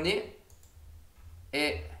 secondi.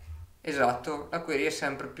 E esatto, la query è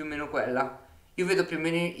sempre più o meno quella. Io vedo più o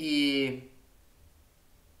meno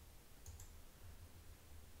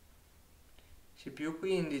CPU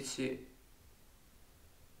 15.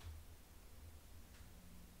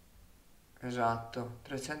 Esatto,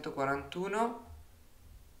 341.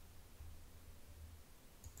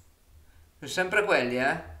 Sono sempre quelli,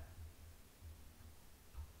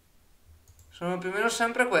 Sono più o meno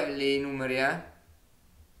sempre quelli i numeri,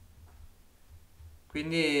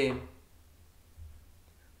 Quindi...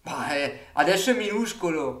 Bah, adesso è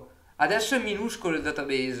minuscolo. Adesso è minuscolo il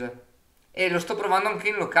database. E lo sto provando anche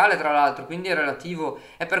in locale, tra l'altro, quindi è relativo.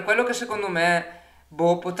 È per quello che secondo me,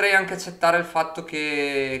 boh, potrei anche accettare il fatto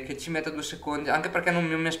che ci metta 2 secondi, anche perché non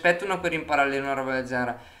mi aspetto una query in parallelo, una roba del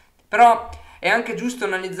genere. Però è anche giusto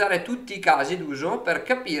analizzare tutti i casi d'uso per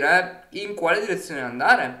capire in quale direzione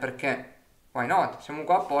andare, perché, why not? Siamo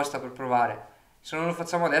qua apposta per provare. Se non lo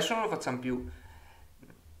facciamo adesso non lo facciamo più.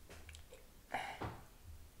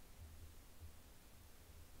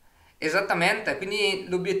 Esattamente, quindi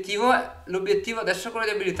l'obiettivo adesso è quello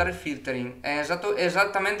di abilitare il filtering, è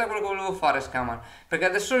esattamente quello che volevo fare Scaman, perché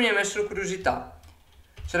adesso mi ha messo curiosità,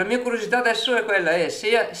 cioè la mia curiosità adesso è quella,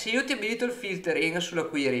 se io ti abilito il filtering sulla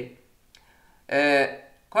query,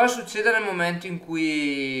 cosa succede nel momento in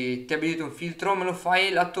cui ti abilito un filtro? Me lo fai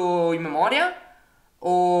lato in memoria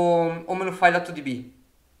o me lo fai lato DB?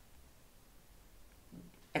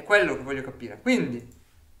 È quello che voglio capire, quindi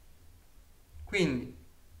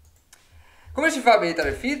come si fa a abilitare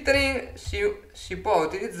il filtering? Si può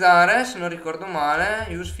utilizzare, se non ricordo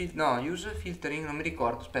male, use filtering, non mi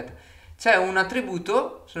ricordo, aspetta. C'è un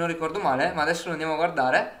attributo, se non ricordo male, ma adesso lo andiamo a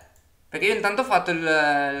guardare. Perché io intanto ho fatto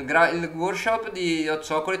il workshop di Hot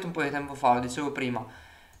Chocolate un po' di tempo fa, lo dicevo prima.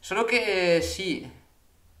 Solo che sì.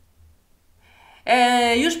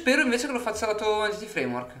 Io spero invece che lo faccia lato Entity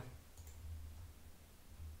Framework.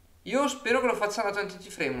 Io spero che lo faccia lato Entity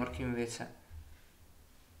Framework invece.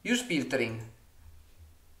 Use filtering.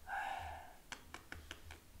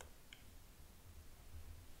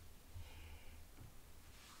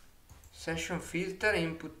 Session filter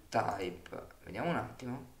input type. Vediamo un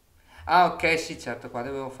attimo. Ah, ok, sì, certo, qua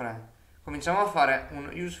dovevo fare. Cominciamo a fare un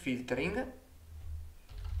use filtering.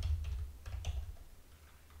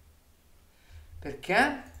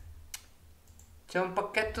 Perché? C'è un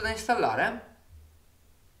pacchetto da installare?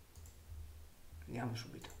 Vediamo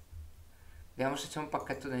subito. Vediamo se c'è un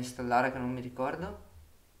pacchetto da installare che non mi ricordo.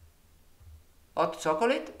 Hot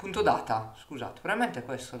chocolate.data. Scusate, veramente è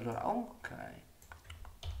questo allora. Ok.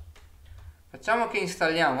 Facciamo che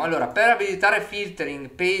installiamo. Allora, per abilitare filtering,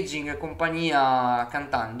 paging e compagnia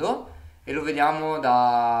cantando, e lo vediamo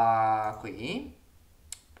da qui.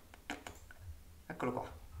 Eccolo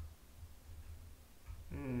qua.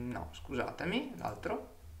 No, scusatemi,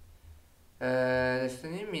 l'altro.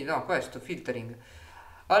 No, questo, filtering.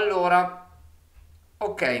 Allora,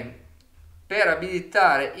 ok. Per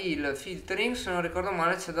abilitare il filtering, se non ricordo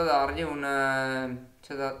male, c'è da dargli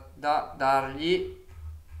c'è da dargli...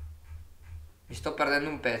 Mi sto perdendo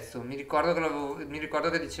un pezzo. Mi ricordo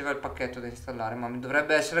che diceva il pacchetto da installare, ma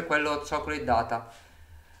dovrebbe essere quello chocolate data.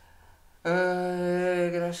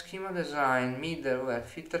 Schema design, middleware,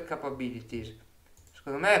 filter capabilities.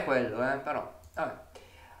 Secondo me è quello, però. Vabbè.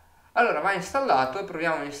 Allora va installato e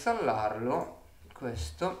proviamo a installarlo.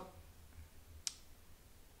 Questo.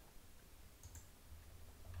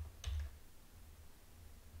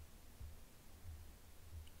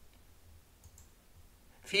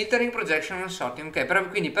 Filtering, projection and sorting. Ok,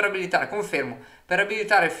 quindi per abilitare, confermo, per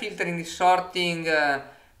abilitare filtering di sorting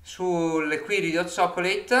sulle query di Hot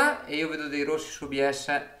Chocolate, e io vedo dei rossi su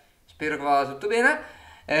OBS, spero che vada tutto bene,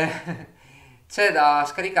 c'è da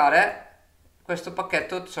scaricare questo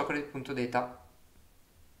pacchetto hotchocolate.data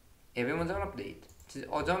e abbiamo già un update.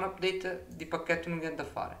 Ho già un update di pacchetto, non viene da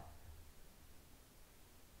fare.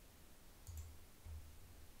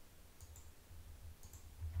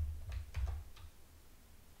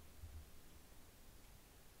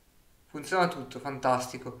 Funziona tutto,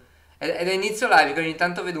 fantastico. Ed è inizio live che ogni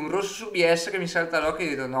tanto vedo un rosso su BS che mi salta all'occhio e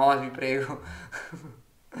dico no, vi prego.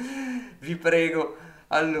 Vi prego.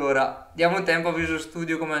 Allora, diamo tempo a Visual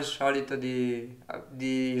Studio come al solito di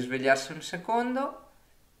svegliarsi un secondo.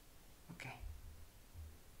 Ok,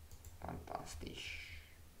 fantastico.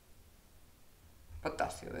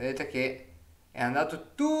 Fantastico, vedete che è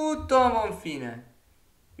andato tutto a buon fine.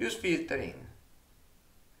 Use filtering.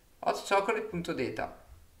 Hotchocolate.data.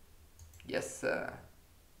 Yes.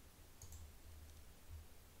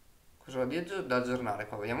 Cosa ho da aggiornare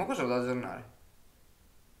qua? Vediamo cosa ho da aggiornare.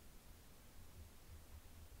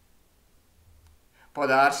 Può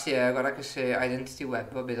darsi, guarda che se Identity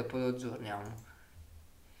Web, vabbè, dopo lo aggiorniamo.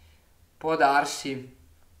 Può darsi,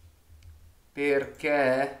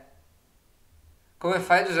 perché... Come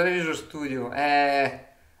fai ad usare Visual Studio?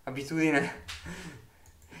 Abitudine.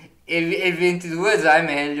 E il 22 già è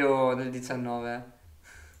meglio del 19.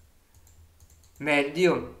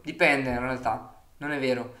 Meglio, dipende in realtà, non è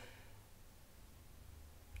vero.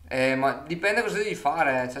 Ma dipende cosa devi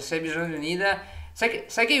fare, cioè se hai bisogno di un IDE.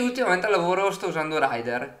 Sai che io ultimamente al lavoro sto usando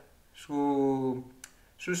Rider su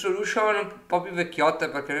solution un po' più vecchiotte,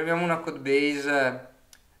 perché noi abbiamo una codebase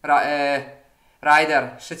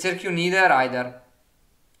Rider, se cerchi un IDE Rider,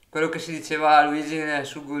 quello che si diceva a Luigi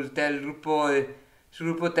sul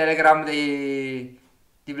gruppo Telegram di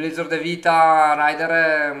Blazor De Vita. Rider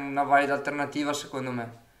è una valida alternativa secondo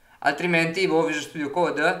me. Altrimenti, boh, Visual Studio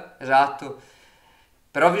Code, esatto.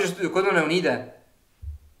 Però Visual Studio Code non è un IDE,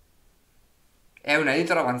 è un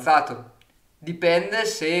editor avanzato. Dipende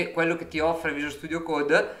se quello che ti offre Visual Studio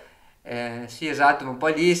Code, sì esatto, ma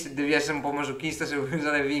poi lì devi essere un po' masochista se vuoi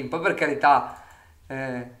usare Vim, poi per carità,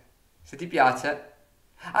 se ti piace.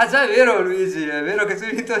 Ah già, è vero Luigi, è vero che tu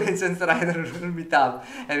hai vinto Licenza Rider sul meetup,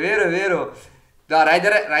 è vero, è vero. No,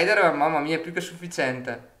 Rider, mamma mia, è più che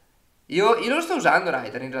sufficiente. Io lo sto usando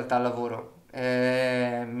Rider in realtà al lavoro.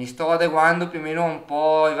 Mi sto adeguando più o meno un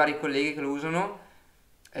po' ai vari colleghi che lo usano,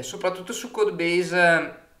 soprattutto su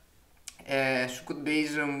Codebase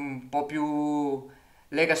un po' più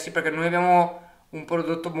legacy, perché noi abbiamo un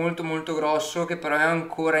prodotto molto molto grosso che però è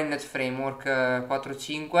ancora in Net Framework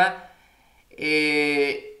 4.5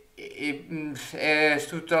 è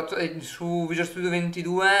strutturato su Visual Studio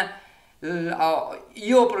 22.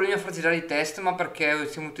 Io ho problemi a far girare i test, ma perché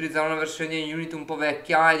stiamo utilizzando una versione di Unity un po'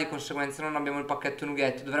 vecchia e di conseguenza non abbiamo il pacchetto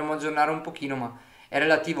Nugget. Dovremmo aggiornare un pochino, ma è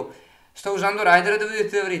relativo. Sto usando Rider e devo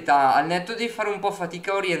dirti la verità, al netto di fare un po'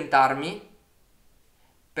 fatica a orientarmi,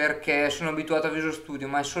 perché sono abituato a Visual Studio,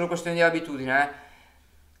 ma è solo questione di abitudine,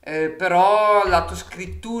 però lato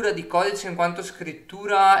scrittura di codice in quanto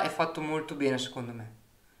scrittura è fatto molto bene secondo me.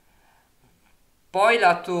 Poi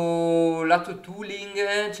lato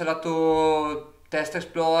tooling, c'è lato test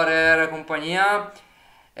explorer e compagnia.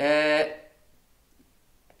 eh,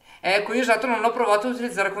 ecco, io esatto non l'ho provato ad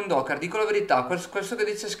utilizzare con Docker, dico la verità. Questo che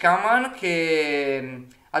dice Scaman, che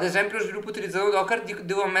ad esempio lo sviluppo utilizzando Docker,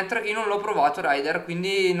 devo ammettere che io non l'ho provato Rider,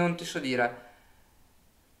 quindi non ti so dire.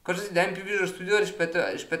 Cosa ti dà in più Visual Studio rispetto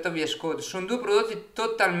a VS Code? Sono due prodotti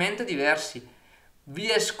totalmente diversi.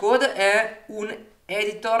 VS Code è un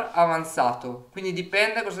editor avanzato, quindi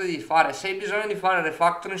dipende cosa devi fare. Se hai bisogno di fare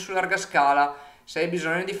refactoring su larga scala, se hai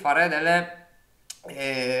bisogno di fare delle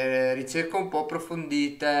ricerche un po'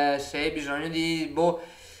 approfondite, se hai bisogno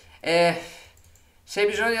se hai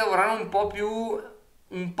bisogno di lavorare un po' più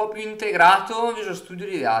integrato, Visual Studio è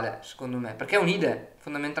l'ideale, secondo me, perché è un IDE,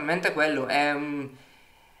 fondamentalmente è quello, è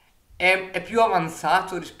più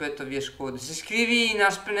avanzato rispetto a VS Code. Se scrivi in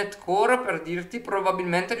ASP.NET Core, per dirti,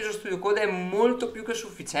 probabilmente Visual Studio Code è molto più che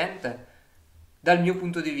sufficiente dal mio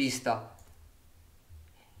punto di vista.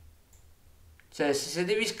 Cioè, se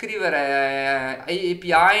devi scrivere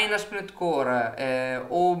API in ASP.NET Core,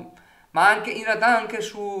 ma anche in realtà anche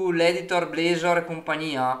sull'editor Blazor e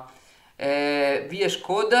compagnia, VS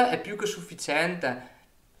Code è più che sufficiente.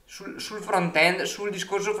 Sul front-end, sul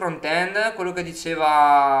discorso front-end, quello che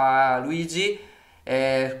diceva Luigi,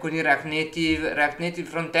 con il React Native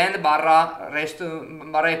front-end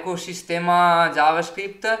barra ecosistema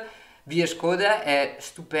JavaScript, VS Code è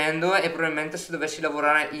stupendo e probabilmente se dovessi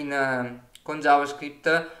lavorare con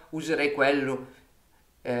JavaScript userei quello.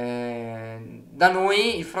 Da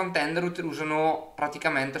noi i front-ender usano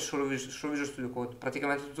praticamente solo Visual Studio Code,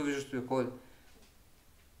 praticamente tutto Visual Studio Code.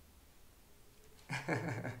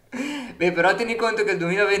 Beh, però tieni conto che il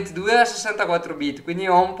 2022 è a 64 bit, quindi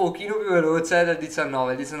ho un pochino più veloce del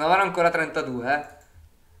 19. Il 19 era ancora 32,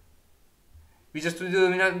 Visual Studio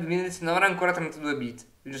 2019 era ancora 32 bit,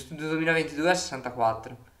 Visual Studio 2022 è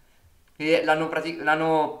 64. Quindi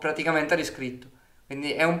l'hanno praticamente riscritto.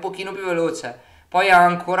 Quindi è un pochino più veloce. Poi ha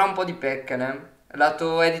ancora un po' di pecche, né?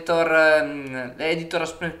 Lato editor, editor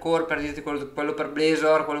Aspen Core, per dirti quello per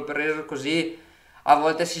Blazor, quello per Razor, così a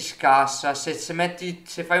volte si scassa. Se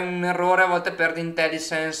fai un errore a volte perdi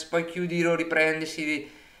IntelliSense, poi chiudi, lo riprendi,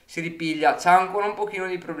 si ripiglia. C'ha ancora un pochino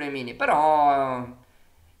di problemini, però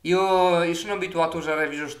io sono abituato a usare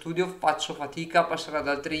Visual Studio, faccio fatica a passare ad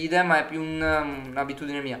altri IDE, ma è più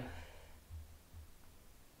un'abitudine mia.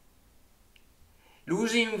 Lo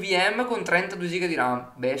usi in VM con 32 GB di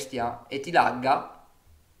RAM, bestia, e ti lagga.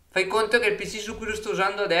 Fai conto che il PC su cui lo sto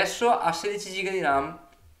usando adesso ha 16 GB di RAM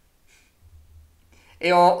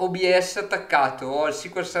e ho OBS attaccato, ho il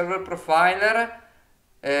SQL Server Profiler,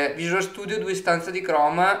 Visual Studio, due istanze di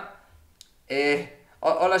Chrome e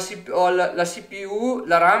ho la CPU,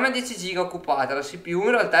 la RAM è 10 GB occupata, la CPU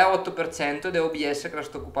in realtà è 8% ed è OBS che la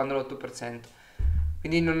sto occupando l'8%.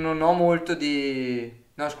 Quindi non ho molto di...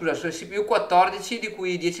 No, scusa, sulle CPU 14 di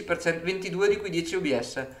cui 10%, 22 di cui 10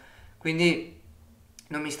 OBS. Quindi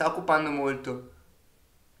non mi sta occupando molto.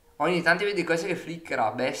 Ogni tanto vedi cose che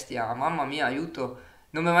flickera, bestia, mamma mia, aiuto.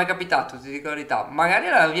 Non mi è mai capitato, ti dico la verità. Magari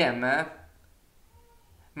alla VM,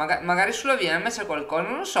 magari sulla VM c'è qualcosa,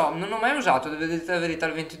 non lo so, non ho mai usato, devo dire la verità,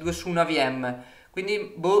 il 22 su una VM.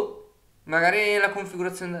 Quindi, boh, magari la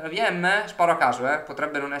configurazione della VM, sparo a caso,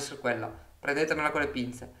 potrebbe non essere quella. Prendetela con le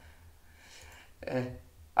pinze.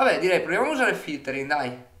 Vabbè, direi proviamo a usare il filtering,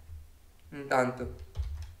 dai. Intanto.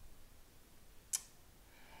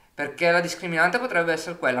 Perché la discriminante potrebbe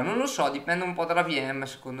essere quella. Non lo so, dipende un po' dalla VM,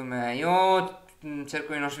 secondo me. Io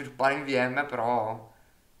cerco di non sviluppare in VM, però...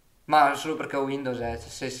 Ma solo perché ho Windows,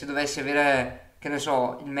 se dovessi avere, che ne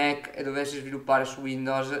so, il Mac e dovessi sviluppare su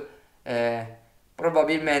Windows,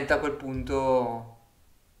 probabilmente a quel punto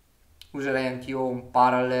userei anch'io un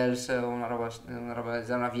Parallels o una roba del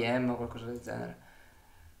genere, una VM o qualcosa del genere.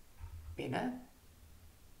 Bene.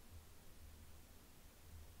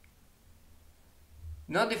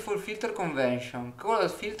 No default filter convention. Call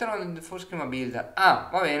filter on default schema builder. Ah,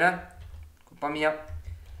 va bene. Colpa mia.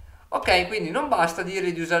 Ok, quindi non basta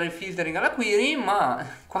dire di usare il filtering alla query, ma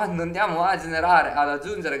quando andiamo a generare, ad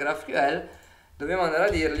aggiungere GraphQL, dobbiamo andare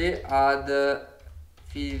a dirgli add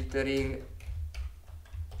filtering.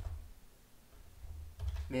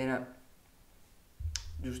 Bene.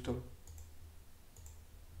 Giusto.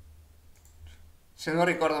 Se non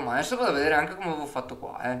ricordo male, adesso vado a vedere anche come avevo fatto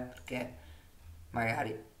qua, perché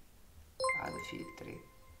magari add filtering.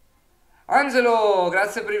 Angelo,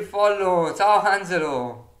 grazie per il follow. Ciao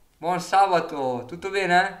Angelo. Buon sabato, tutto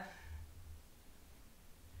bene?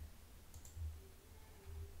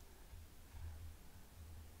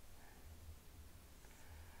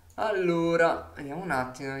 Allora, vediamo un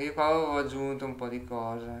attimo, io qua avevo aggiunto un po' di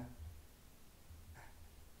cose.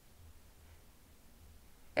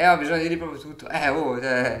 Ho bisogno di dire proprio tutto.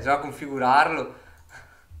 Bisogna configurarlo.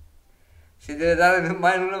 Si deve dare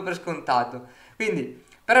mai nulla per scontato. Quindi,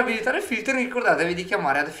 per abilitare il filtering, ricordatevi di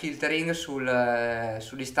chiamare add filtering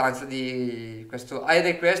sull'istanza di questo add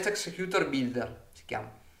request executor builder, si chiama.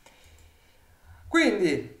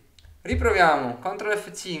 Quindi, riproviamo, CTRL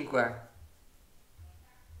F5.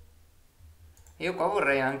 Io qua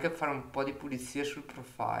vorrei anche fare un po' di pulizia sul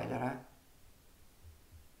profiler,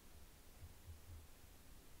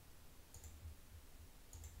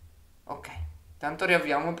 Ok, tanto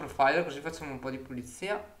riavviamo il profiler così facciamo un po' di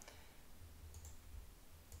pulizia.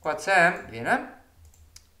 Qua c'è, bene.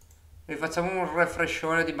 Rifacciamo un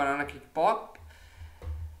refreshone di banana kick pop.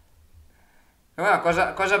 Una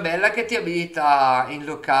cosa bella è che ti abilita in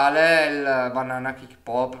locale il banana kick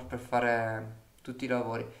pop per fare tutti i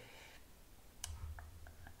lavori.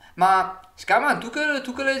 Ma Scaman, tu che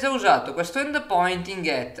l'hai già usato, questo endpoint in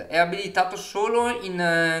get è abilitato solo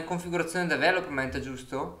in configurazione development,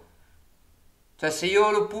 giusto? Cioè se io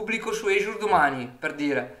lo pubblico su Azure domani, per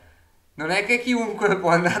dire, non è che chiunque può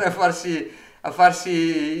andare a farsi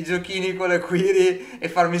i giochini con le query e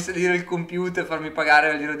farmi salire il computer e farmi pagare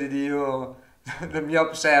all'iro di Dio del mio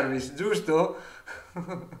app service, giusto?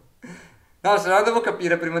 No, se no devo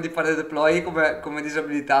capire prima di fare il deploy come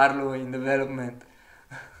disabilitarlo in development.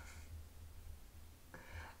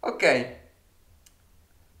 Ok,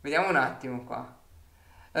 vediamo un attimo qua.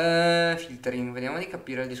 Filtering, vediamo di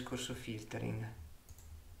capire il discorso filtering.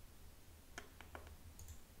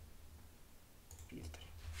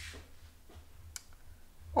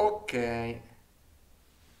 Ok.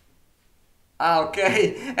 Ah, ok.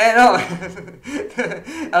 No.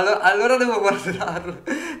 Allora devo guardarlo.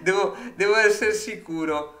 Devo essere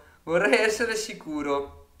sicuro. Vorrei essere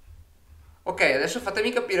sicuro. Ok, adesso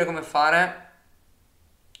fatemi capire come fare.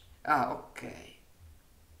 Ah, ok.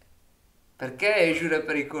 Perché Azure è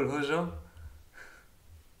pericoloso?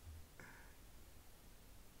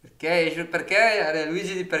 Perché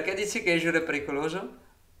Luigi, perché dici che Azure è pericoloso?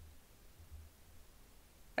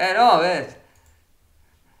 No,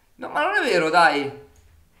 no, ma non è vero, dai.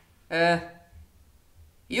 Eh,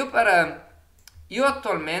 io per... Io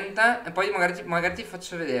attualmente, e poi magari ti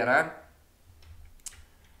faccio vedere,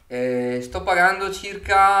 sto pagando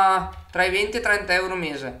circa tra i 20 e i 30 euro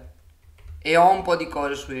mese. E ho un po' di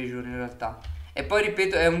cose su Azure in realtà. E poi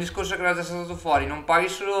ripeto, è un discorso che era già stato fuori, non paghi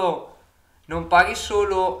solo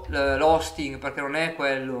l'hosting, perché non è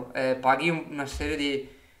quello, paghi una serie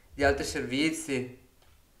di altri servizi.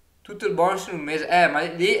 Tutto il bonus in un mese. Ma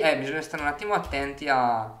lì bisogna stare un attimo attenti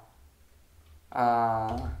a,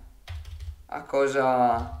 a cosa,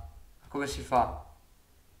 a come si fa.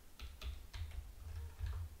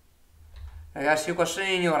 Ragazzi, io qua sono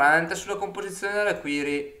ignorante sulla composizione delle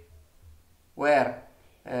query. Where?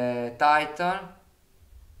 Title.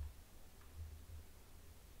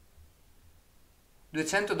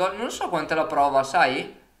 200 dollari. Non so quanto è la prova,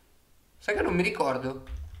 sai? Sai che non mi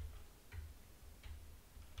ricordo.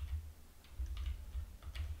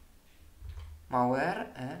 Ma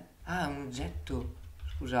where è? Ah, è un oggetto.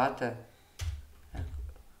 Scusate. Ecco.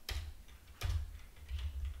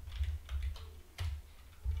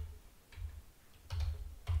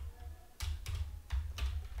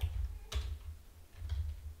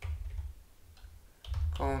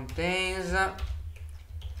 Contains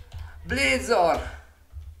Blazor.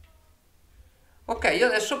 Ok, io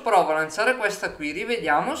adesso provo a lanciare questa query,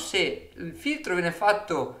 vediamo se il filtro viene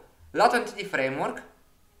fatto lato Entity Framework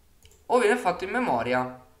o viene fatto in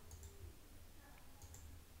memoria.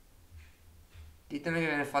 Ditemi che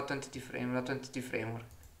viene fatto lato Entity Framework.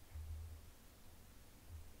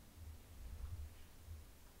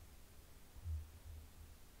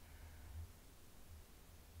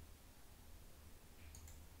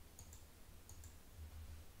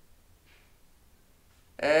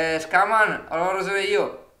 Scaman, allora ragione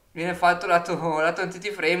io. Viene fatto lato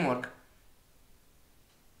Entity Framework.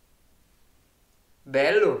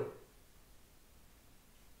 Bello,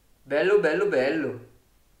 bello, bello, bello.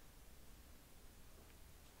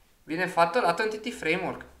 Viene fatto lato Entity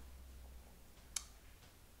Framework.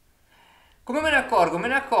 Come me ne accorgo? Me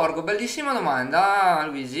ne accorgo, bellissima domanda,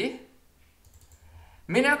 Luigi.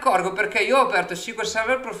 Me ne accorgo perché io ho aperto il SQL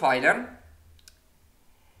Server Profiler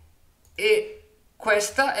e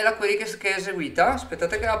questa è la query che è eseguita.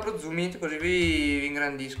 Aspettate che apro Zoom in, così vi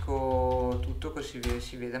ingrandisco tutto, così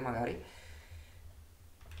si vede magari.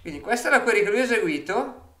 Quindi questa è la query che lui ha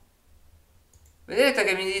eseguito. Vedete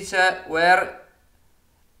che mi dice where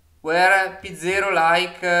p0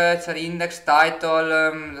 like char index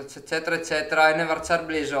title eccetera eccetera and varchar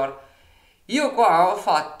blazor. Io qua ho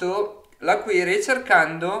fatto la query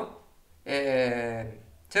cercando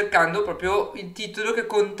proprio il titolo che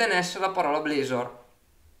contenesse la parola blazor.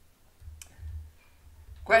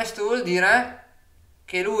 Questo vuol dire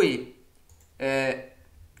che lui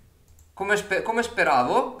come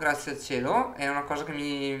speravo, grazie al cielo, è una cosa che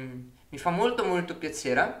mi fa molto molto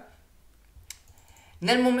piacere.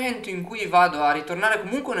 Nel momento in cui vado a ritornare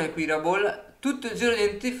comunque un equirable, tutto il giro di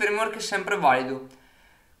Entity Framework è sempre valido.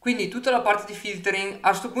 Quindi tutta la parte di filtering, a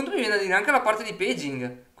questo punto mi viene da dire anche la parte di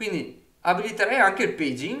paging. Quindi abiliterei anche il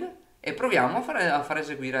paging e proviamo a far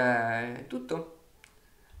eseguire tutto.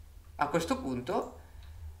 A questo punto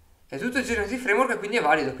è tutto il giro di Entity Framework e quindi è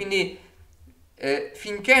valido. Quindi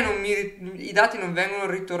finché i dati non vengono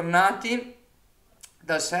ritornati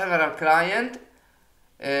dal server al client,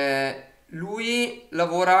 lui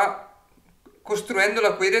lavora costruendo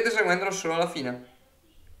la query ed eseguendola solo alla fine,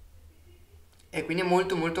 e quindi è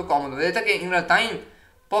molto molto comodo. Vedete che in realtà in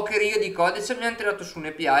poche righe di codice abbiamo tirato su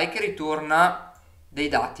un'API che ritorna dei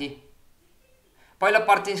dati. Poi la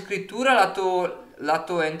parte in scrittura lato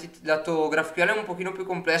GraphQL è un pochino più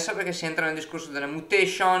complessa perché si entra nel discorso delle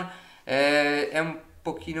mutation, è un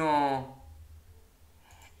pochino...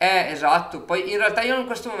 esatto. Poi in realtà io in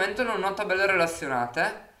questo momento non ho tabelle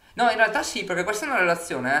relazionate. No, in realtà sì, perché questa è una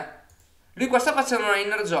relazione, Lui qua sta facendo una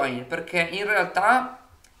inner join, perché in realtà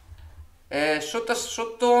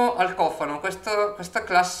sotto al cofano questa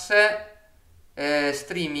classe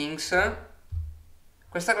streamings,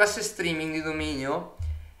 questa classe streaming di dominio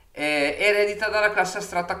eredita dalla classe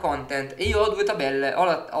astratta content, e io ho due tabelle,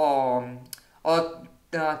 ho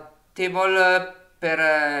table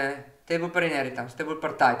per inheritance, table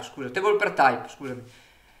per type, scusami.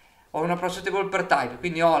 Ho un approccio table per type,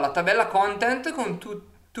 quindi ho la tabella content con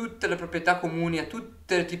tutte le proprietà comuni a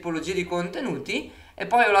tutte le tipologie di contenuti, e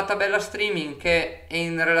poi ho la tabella streaming che è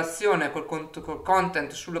in relazione col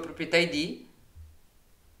content sulla proprietà ID.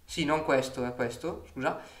 Sì, non questo, è questo,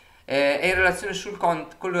 scusa. È in relazione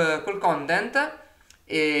col content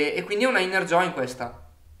e quindi è una inner join questa.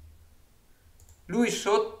 Lui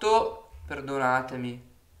sotto, perdonatemi,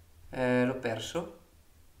 l'ho perso.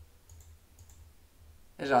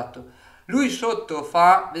 Esatto. Lui sotto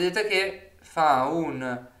fa, vedete che fa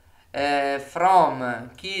un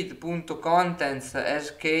from kit.contents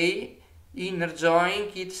as key inner join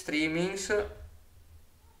kit streamings.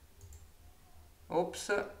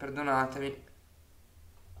 Ops, perdonatemi.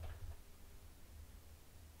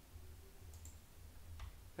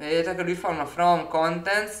 Vedete che lui fa una from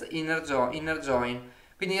contents inner join.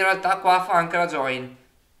 Quindi in realtà qua fa anche la join.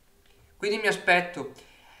 Quindi mi aspetto.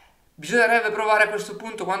 Bisognerebbe provare a questo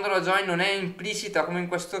punto quando la join non è implicita come in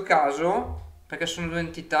questo caso, perché sono due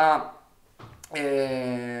entità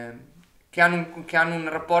che hanno un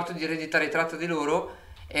rapporto di ereditarietà tra di loro,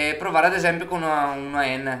 e provare ad esempio con una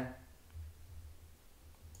n,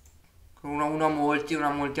 con una a molti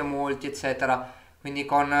a molti, eccetera. Quindi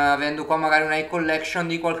avendo qua magari una collection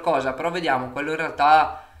di qualcosa, però vediamo, quello in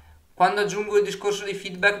realtà quando aggiungo il discorso di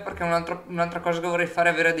feedback, perché un'altra cosa che vorrei fare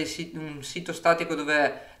è avere un sito statico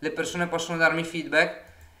dove le persone possono darmi feedback,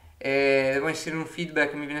 e devo inserire un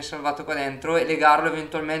feedback che mi viene salvato qua dentro e legarlo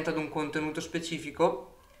eventualmente ad un contenuto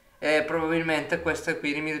specifico, e probabilmente questo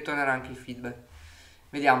qui mi ritornerà anche il feedback.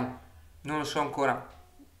 Vediamo, non lo so ancora.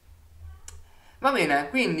 Va bene,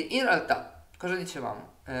 quindi in realtà cosa dicevamo?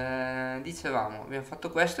 Dicevamo, abbiamo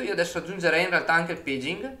fatto questo, io adesso aggiungerei in realtà anche il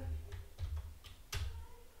paging.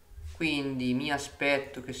 Quindi mi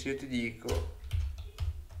aspetto che se io ti dico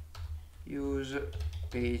use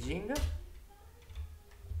paging,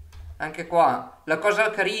 anche qua la cosa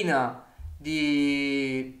carina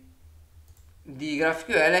di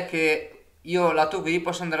GraphQL è che io lato query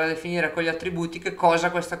posso andare a definire con gli attributi che cosa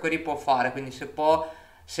questa query può fare, quindi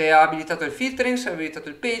se ha abilitato il filtering, se ha abilitato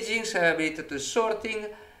il paging, se ha abilitato il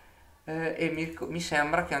sorting, e mi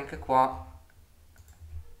sembra che anche qua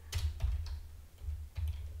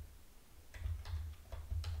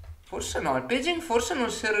forse no, il paging forse non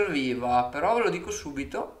serviva, però ve lo dico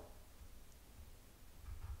subito.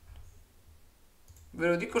 Ve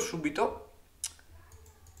lo dico subito.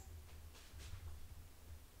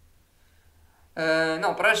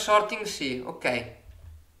 No, però il sorting sì, ok.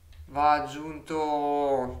 Va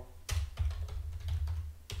aggiunto.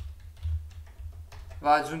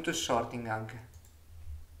 Va aggiunto il sorting anche.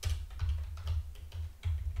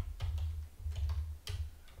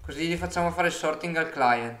 Così gli facciamo fare il sorting al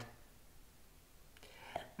client.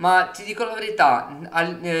 Ma ti dico la verità,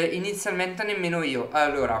 inizialmente nemmeno io.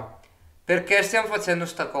 Allora, perché stiamo facendo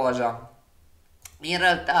sta cosa? In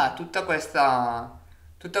realtà tutta questa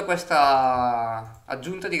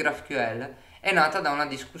aggiunta di GraphQL è nata da una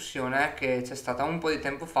discussione che c'è stata un po' di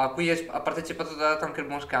tempo fa, a cui ha partecipato tra l'altro anche il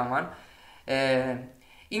buon Scaman,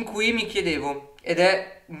 in cui mi chiedevo, ed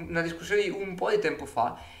è una discussione di un po' di tempo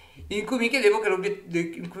fa, in cui mi chiedevo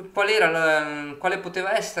quale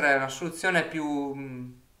poteva essere la soluzione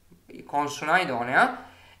più consona, idonea,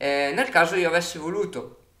 nel caso io avessi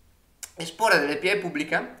voluto esporre delle API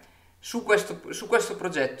pubbliche su questo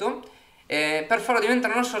progetto, per farlo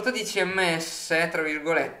diventare una sorta di CMS, tra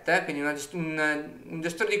virgolette, quindi un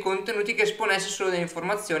gestore di contenuti che esponesse solo delle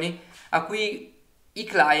informazioni a cui i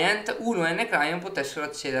client, uno e n client, potessero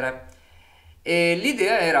accedere. E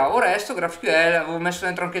l'idea era, ora resto GraphQL, avevo messo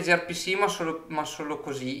dentro anche gRPC, ma solo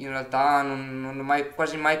così, in realtà non l'ho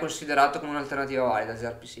quasi mai considerato come un'alternativa valida a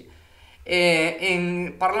gRPC.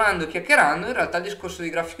 E parlando, chiacchierando, in realtà il discorso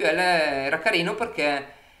di GraphQL era carino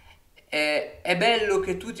perché è bello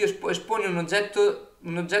che tu ti esponi un oggetto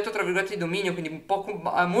tra virgolette di dominio, quindi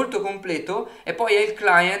molto completo, e poi è il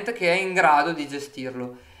client che è in grado di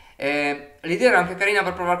gestirlo. L'idea era anche carina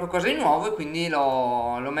per provare qualcosa di nuovo e quindi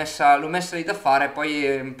l'ho messa lì da fare, poi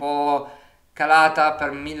è un po' calata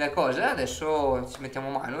per mille cose, adesso ci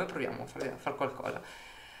mettiamo mano e proviamo a fare qualcosa.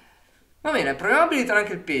 Va bene, proviamo a abilitare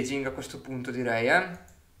anche il paging a questo punto, direi,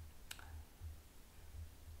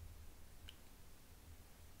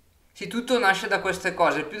 Sì, tutto nasce da queste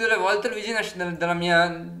cose. Il più delle volte Luigi nasce dalla mia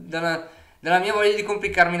voglia di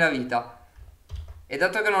complicarmi la vita. E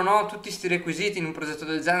dato che non ho tutti questi requisiti in un progetto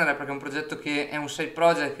del genere, perché è un progetto che è un side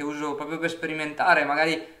project che uso proprio per sperimentare,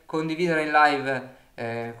 magari condividere in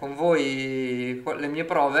live con voi le mie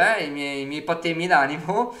prove, i miei patemi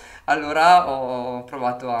d'animo, allora ho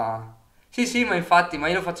provato a. Sì, sì, ma infatti, ma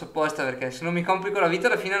io lo faccio apposta perché se non mi complico la vita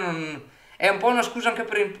alla fine non. È un po' una scusa anche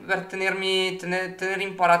per tenere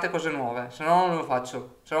imparate cose nuove, se no non lo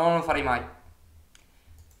faccio, se no non lo farei mai.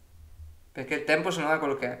 perché il tempo se no è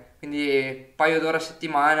quello che è, quindi un paio d'ore a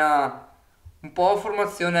settimana, un po'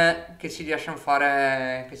 formazione che ci riescono a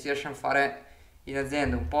fare in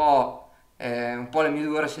azienda, un po' le mie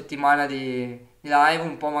 2 ore a settimana di live,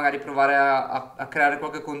 un po' magari provare a creare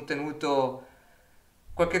qualche contenuto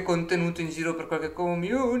in giro per qualche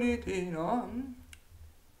community, no?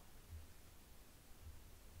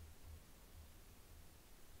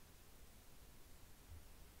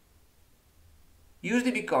 Use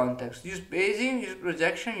DB context, use paging, use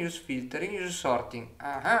projection, use filtering, use sorting.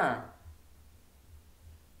 Ah.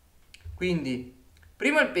 Quindi,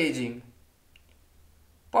 prima il paging,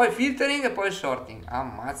 poi il filtering e poi il sorting.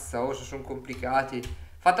 Ammazza, se sono complicati.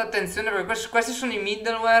 Fate attenzione perché questi sono i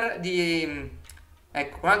middleware di...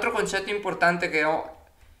 Ecco, un altro concetto importante che ho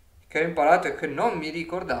imparato e che non mi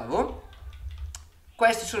ricordavo.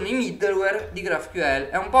 Questi sono i middleware di GraphQL.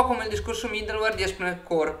 È un po' come il discorso middleware di SQL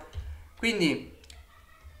Core. Quindi,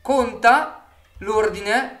 conta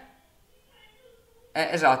l'ordine...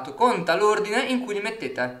 esatto, conta l'ordine in cui li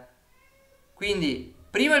mettete. Quindi,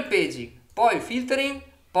 prima il paging, poi il filtering,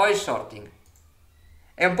 poi il sorting.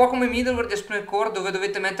 È un po' come middleware di SQL Core dove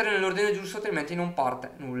dovete mettere nell'ordine giusto, altrimenti non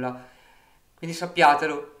parte nulla. Quindi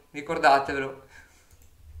sappiatelo, ricordatevelo,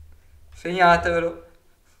 segnatevelo.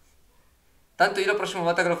 Tanto io la prossima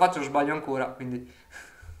volta che lo faccio lo sbaglio ancora, quindi...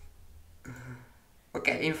 Ok,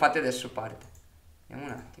 infatti adesso parte.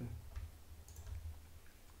 Vediamo un attimo.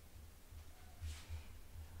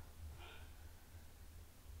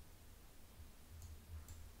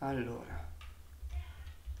 Allora.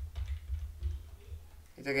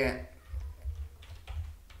 Vedete che...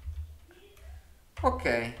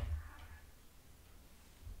 Ok.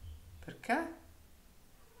 Perché?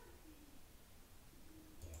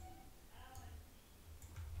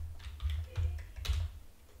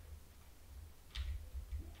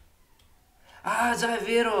 Ah, già è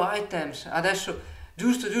vero, items. Adesso,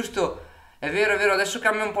 giusto, giusto. È vero, adesso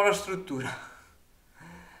cambia un po' la struttura.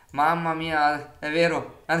 Mamma mia, è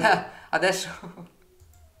vero. Adesso,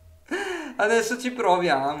 adesso ci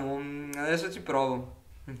proviamo. Adesso ci provo.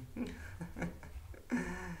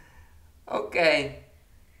 Ok.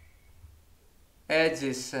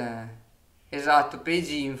 Edges. Esatto,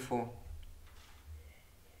 page info.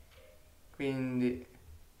 Quindi,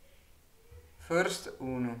 first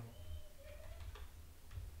 1.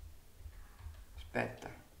 Aspetta.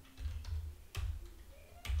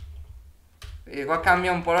 E qua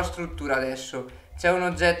cambia un po' la struttura adesso. C'è un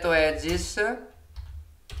oggetto edges,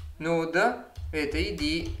 node, vedete id,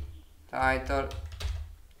 title.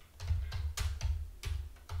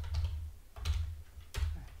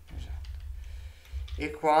 Esatto.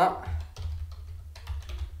 E qua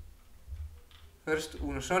first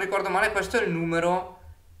 1. Se non ricordo male questo è il numero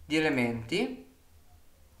di elementi.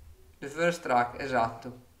 The first track,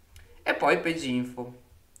 esatto. E poi page info.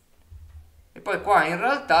 E poi qua in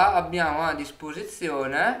realtà abbiamo a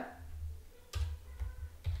disposizione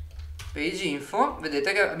page info,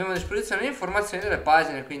 vedete che abbiamo a disposizione le informazioni delle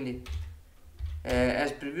pagine, quindi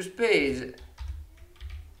as previous page,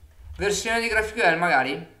 versione di GraphQL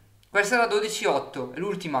magari, questa è la 12.8, è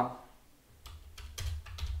l'ultima,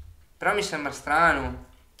 però mi sembra strano.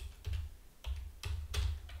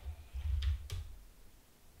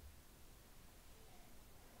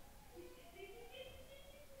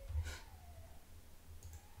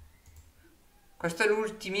 Questa è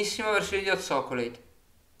l'ultimissima versione di Hot Chocolate.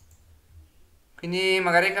 Quindi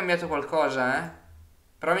magari è cambiato qualcosa,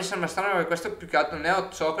 Però mi sembra strano perché questo più che altro non è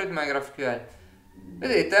Hot Chocolate ma è GraphQL.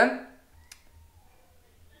 Vedete?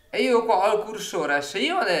 E io qua ho il cursore. Se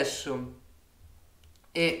io adesso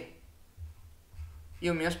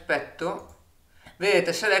io mi aspetto,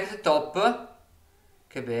 vedete, select top.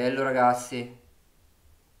 Che bello, ragazzi.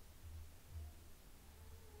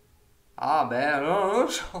 Ah, bello, non lo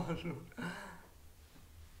so.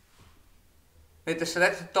 Vedete,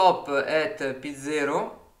 select top at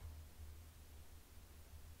p0.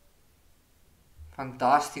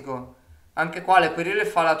 Fantastico. Anche qua le query le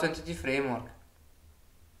fa la Entity Framework.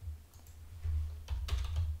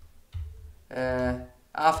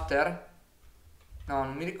 After? No,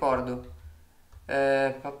 non mi ricordo.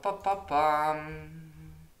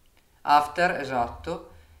 After,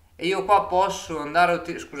 esatto. E io qua posso andare a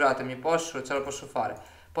utilizzare, scusatemi, ce la posso fare.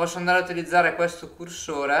 Posso andare a utilizzare questo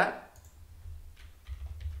cursore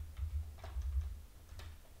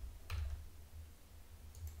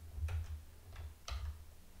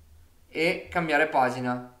e cambiare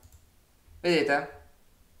pagina. Vedete?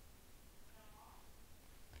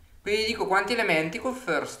 Quindi dico quanti elementi col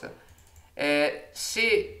first.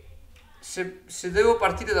 Se devo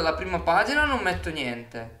partire dalla prima pagina non metto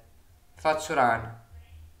niente. Faccio run.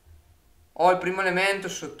 ho il primo elemento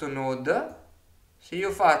sotto node, se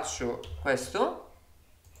io faccio questo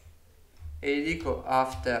e gli dico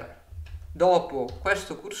after, dopo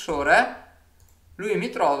questo cursore, lui mi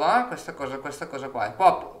trova questa cosa qua. E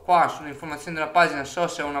qua sulle informazioni della pagina so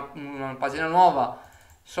se è una pagina nuova,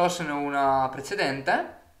 so se ne ho una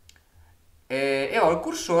precedente, e ho il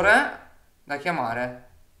cursore da chiamare.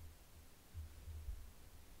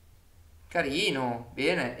 Carino,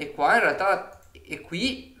 bene. E qua in realtà, e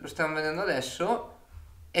qui lo stiamo vedendo adesso,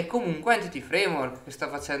 è comunque Entity Framework che sta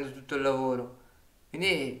facendo tutto il lavoro.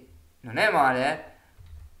 Quindi non è male, eh.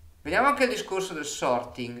 Vediamo anche il discorso del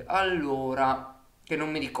sorting. Allora, che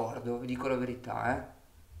non mi ricordo, vi dico la verità, eh.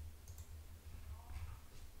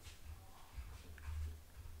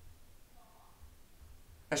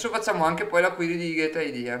 Adesso facciamo anche poi la query di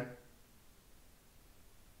getID, eh.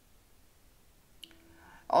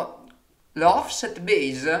 Oh, la offset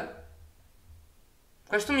base,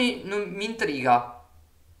 questo mi intriga.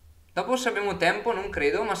 Dopo, se abbiamo tempo, non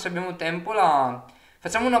credo, ma se abbiamo tempo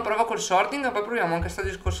facciamo una prova col sorting e poi proviamo anche questo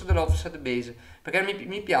discorso dell'offset base, perché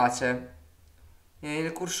mi piace.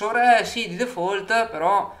 Il cursore sì, di default,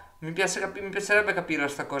 però mi piacerebbe capire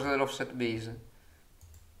questa cosa dell'offset base.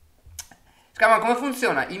 Ma come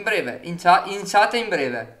funziona? In breve, in chat e in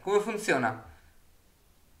breve, come funziona?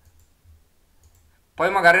 Poi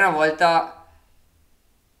magari una volta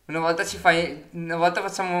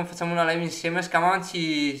facciamo una live insieme, Scaman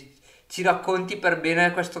ci racconti per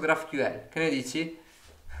bene questo GraphQL, che ne dici?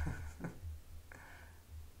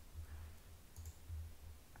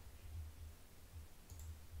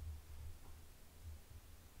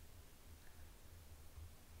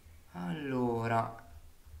 Allora,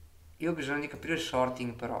 io ho bisogno di capire il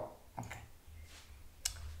sorting però, ok.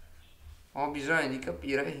 Ho bisogno di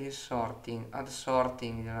capire il sorting, add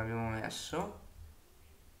sorting gliel'abbiamo messo.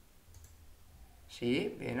 Sì,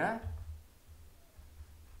 bene.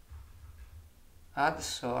 Add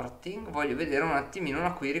sorting, voglio vedere un attimino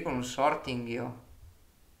una query con un sorting io.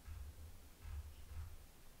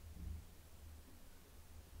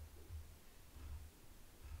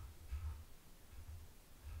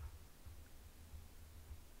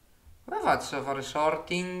 Come faccio a fare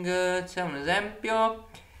sorting? C'è un esempio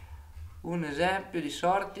di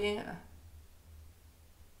sorting.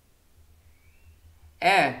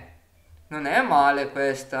 Non è male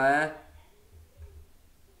questa, eh.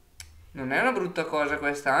 Non è una brutta cosa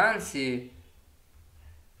questa, anzi.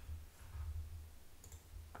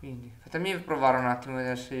 Quindi, fatemi provare un attimo a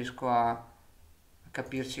vedere se riesco a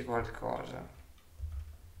capirci qualcosa.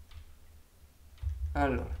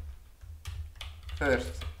 Allora,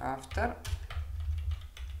 first, after,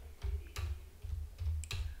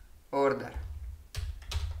 order.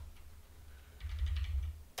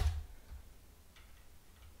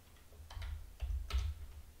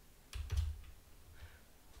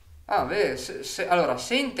 Ah, beh, allora,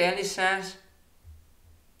 se IntelliSense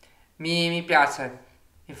mi piace.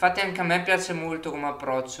 Infatti anche a me piace molto come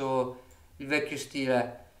approccio il vecchio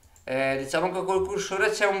stile. Diciamo che col cursore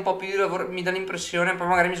c'è un po' più di lavoro, mi dà l'impressione, poi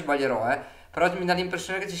magari mi sbaglierò, però mi dà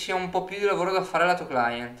l'impressione che ci sia un po' più di lavoro da fare lato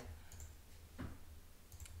client.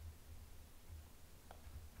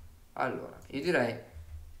 Allora, io direi,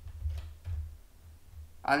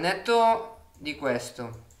 al netto di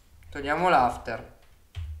questo, togliamo l'after.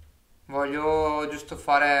 Voglio giusto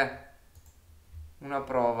fare una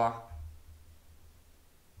prova.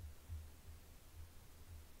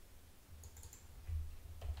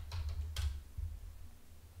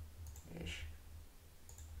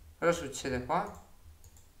 Cosa succede qua?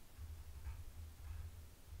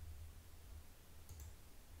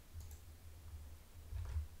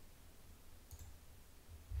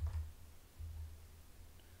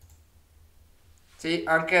 Sì,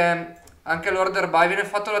 anche l'order by viene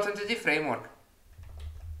fatto da Entity Framework.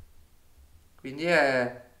 Quindi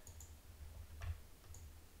è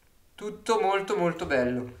tutto molto molto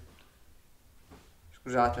bello.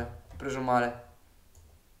 Scusate, ho preso male.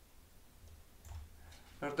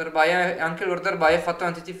 Anche l'order by è fatto da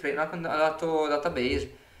Entity Framework, lato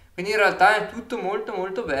database. Quindi in realtà è tutto molto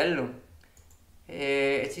molto bello.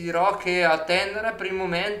 E ti dirò che attendere per il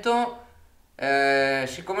momento,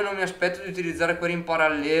 siccome non mi aspetto di utilizzare query in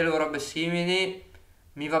parallelo o robe simili,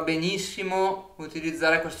 mi va benissimo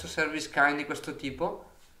utilizzare questo service kind di questo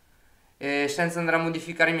tipo, senza andare a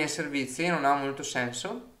modificare i miei servizi, non ha molto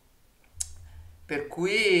senso. Per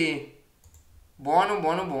cui buono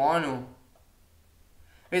buono buono.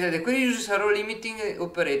 Vedete, qui use sarò limiting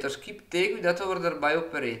operator, skip take without order by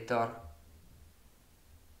operator.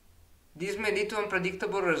 This may lead to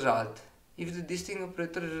unpredictable result. If the distinct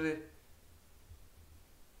operator is...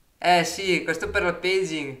 sì, questo per il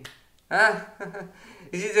paging.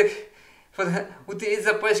 Esige che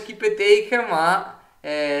utilizza poi skip e take, ma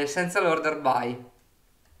senza l'order by.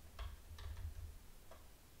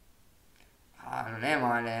 Ah, non è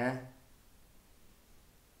male, eh.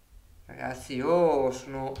 Ragazzi, io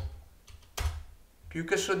sono più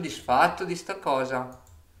che soddisfatto di sta cosa.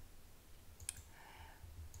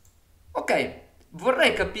 Ok,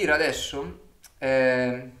 vorrei capire adesso,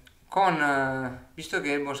 visto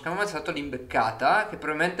che il Moscano è stato l'imbeccata, che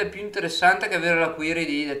probabilmente è più interessante che avere la query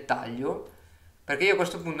di dettaglio, perché io a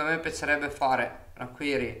questo punto a me piacerebbe fare la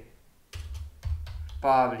query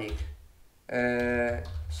public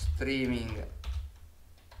streaming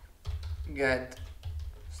get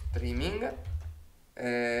streaming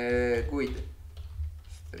with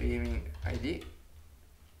streaming id,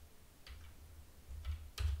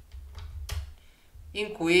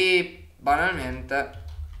 in cui banalmente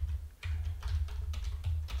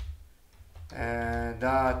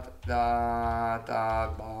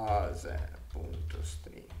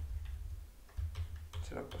database.stream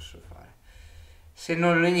ce la posso fare. Se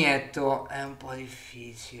non lo inietto è un po'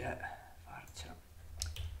 difficile farcela,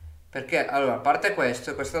 perché allora, a parte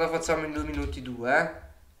questo, questa la facciamo in 2 minuti 2,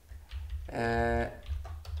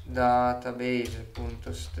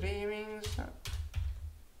 database.streamings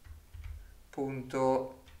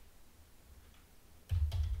punto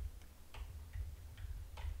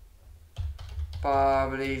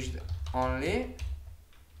published only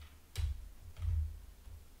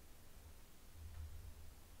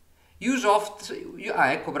use of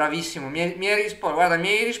ecco, bravissimo, mi hai risposto, guarda, mi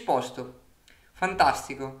hai risposto,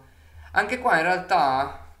 fantastico. Anche qua in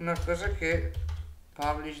realtà una cosa che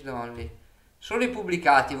published only, solo i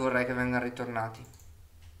pubblicati vorrei che vengano ritornati,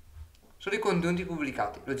 solo i contenuti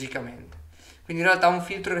pubblicati, logicamente. Quindi in realtà un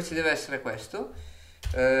filtro che ci deve essere questo,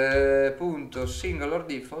 punto single or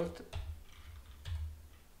default,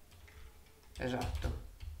 esatto,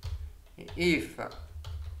 if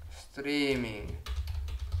streaming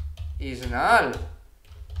is null,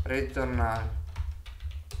 return null,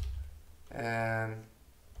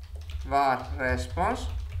 var response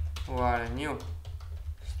uguale new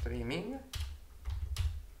streaming,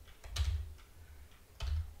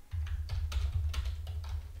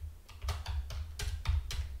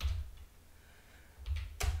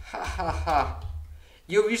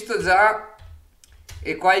 io ho visto già,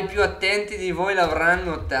 e qua i più attenti di voi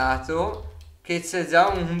l'avranno notato, che c'è già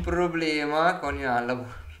un problema con i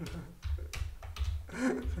Allabor.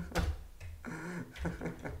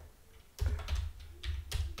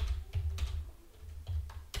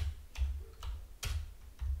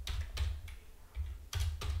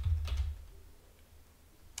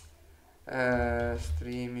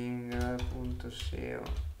 Streaming.seo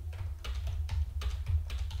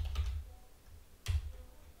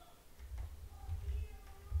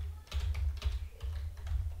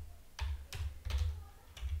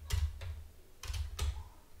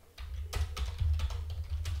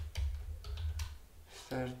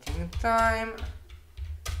starting time.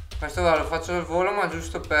 Questo lo faccio al volo, ma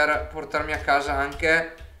giusto per portarmi a casa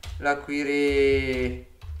anche la query.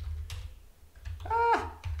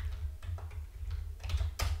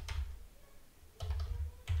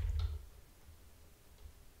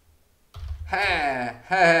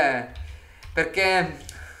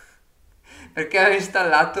 Perché ho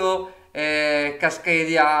installato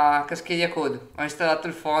Cascadia Code, ho installato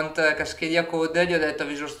il font Cascadia Code e gli ho detto a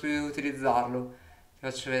Visual Studio di utilizzarlo. Ti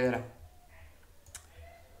faccio vedere.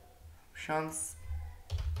 Options,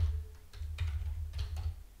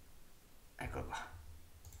 eccolo qua.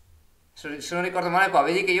 Se non ricordo male qua,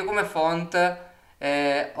 vedi che io come font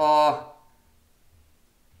ho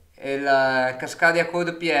il Cascadia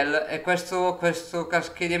Code PL, e questo questo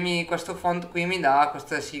font qui mi dà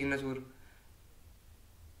questa signature.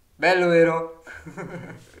 Bello, vero?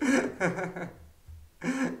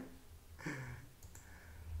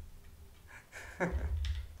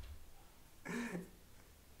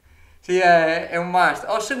 Sì, è un must.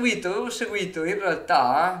 Avevo seguito, in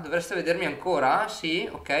realtà, dovreste vedermi ancora, sì,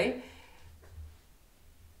 ok.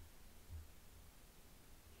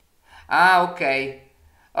 Ah, ok.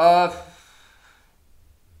 Uh,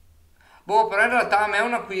 boh, però in realtà a me è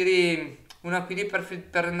una query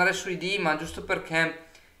per andare su ID, ma giusto perché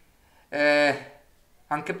eh,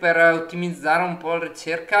 anche per ottimizzare un po' la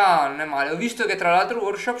ricerca non è male. Ho visto che tra l'altro il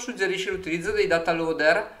workshop suggerisce l'utilizzo dei data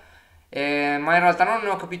loader, ma in realtà non ne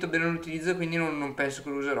ho capito bene l'utilizzo, quindi non penso che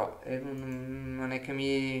lo userò. Non è che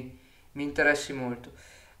mi interessi molto.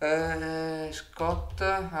 Scott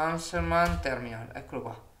Hanselman Terminal, eccolo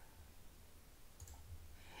qua.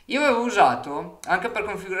 Io avevo usato, anche per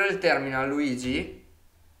configurare il terminal, Luigi,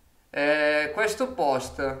 questo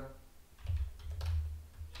post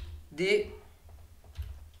di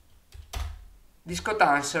Scott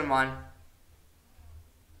Hanselman.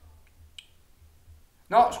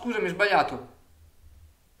 No, scusami, ho sbagliato.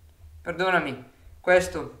 Perdonami.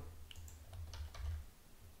 Questo.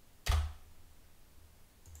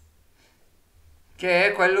 Che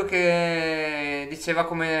è quello che diceva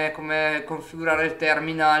come configurare il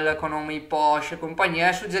terminal con nomi posh e compagnia,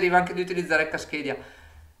 e suggeriva anche di utilizzare Cascadia.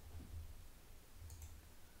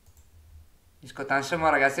 Gli Scott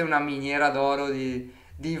Hanselman, ragazzi, è una miniera d'oro di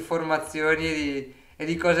informazioni e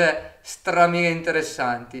di cose stramega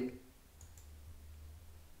interessanti.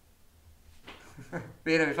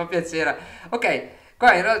 Bene, mi fa piacere. Ok,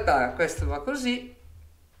 qua in realtà questo va così.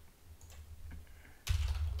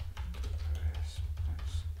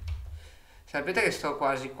 Sapete che sto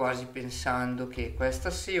quasi pensando che questa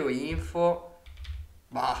SEO info,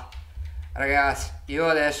 bah, ragazzi, io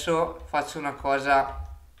adesso faccio una cosa.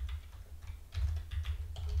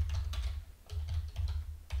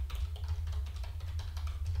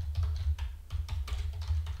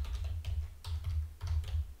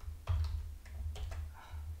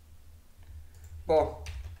 Boh,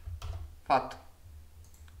 fatto.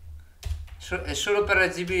 È solo per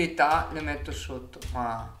leggibilità le metto sotto,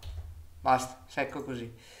 ma basta, secco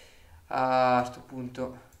così. A sto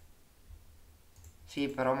punto. Sì,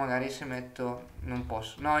 però magari se metto... Non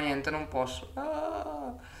posso. No, niente, non posso.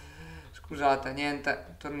 Scusate,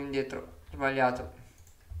 niente, torno indietro. Ho sbagliato.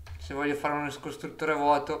 Se voglio fare un costruttore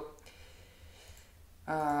vuoto...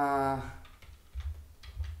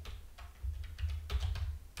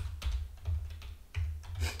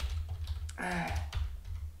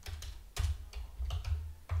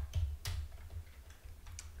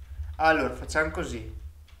 Allora, facciamo così.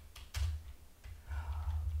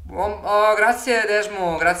 Grazie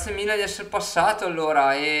Desmo, grazie mille di essere passato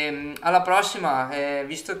allora e alla prossima,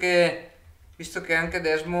 visto che anche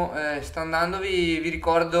Desmo sta andando, vi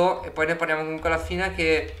ricordo, e poi ne parliamo comunque alla fine,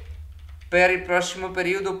 che per il prossimo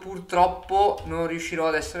periodo purtroppo non riuscirò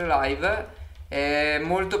ad essere live,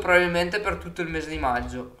 molto probabilmente per tutto il mese di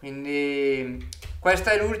maggio, quindi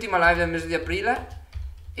questa è l'ultima live del mese di aprile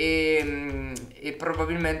e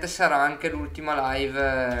probabilmente sarà anche l'ultima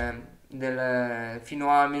live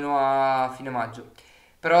fino almeno a fine maggio.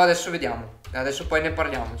 Però adesso vediamo, adesso poi ne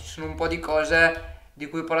parliamo. Ci sono un po' di cose di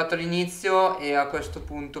cui ho parlato all'inizio e a questo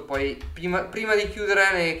punto poi prima di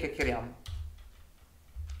chiudere ne chiacchieriamo.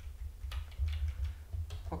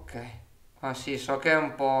 Ok, ah sì, so che è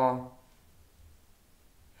un po'...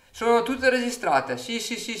 Sono tutte registrate,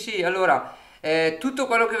 sì, allora tutto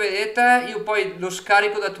quello che vedete io poi lo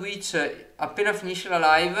scarico da Twitch appena finisce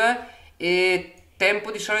la live e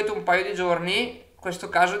tempo di solito un paio di giorni, in questo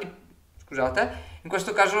caso scusate, in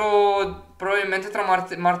questo caso probabilmente tra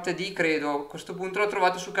martedì credo, a questo punto l'ho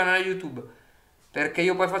trovato sul canale YouTube, perché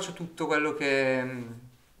io poi faccio tutto quello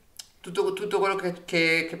tutto quello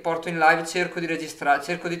che porto in live, cerco di registrare,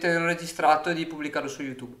 cerco di tenerlo registrato e di pubblicarlo su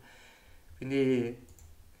YouTube. Quindi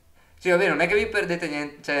sì, vabbè, non è che vi perdete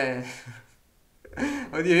niente, cioè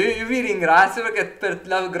oddio, io vi ringrazio perché per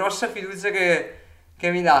la grossa fiducia che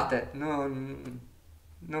mi date.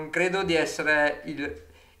 Non credo di essere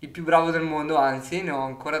il più bravo del mondo, anzi, ne ho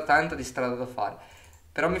ancora tanta di strada da fare.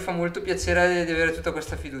 Però mi fa molto piacere di avere tutta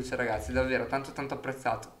questa fiducia, ragazzi, davvero, tanto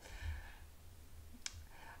apprezzato.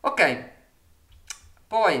 Ok,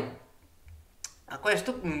 poi a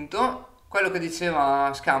questo punto quello che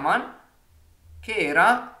diceva Scaman, che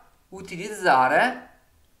era utilizzare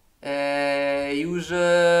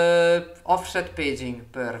use offset paging,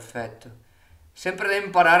 perfetto. Sempre da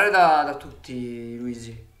imparare da tutti,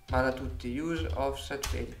 Luigi, ma da tutti, use offset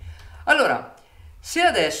paging. Allora, se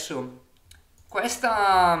adesso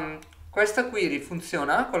questa query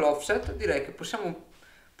funziona con l'offset, direi che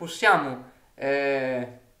possiamo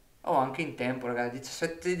oh, anche in tempo, ragazzi,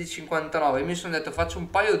 17 di 59. Io mi sono detto faccio un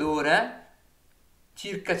paio d'ore,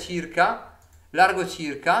 circa, largo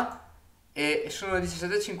circa, e sono le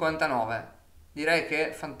 17:59. Direi che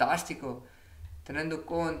è fantastico, tenendo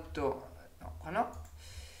conto... No, qua no.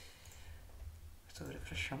 Questo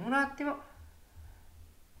refresciamo un attimo.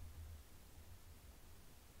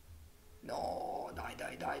 No, dai.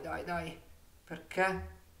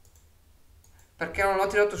 Perché? Perché non l'ho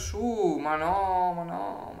tirato su? Ma no.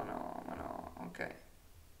 Ok.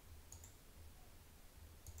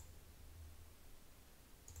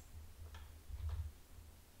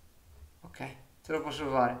 Ok, ce lo posso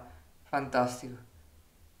fare. Fantastico.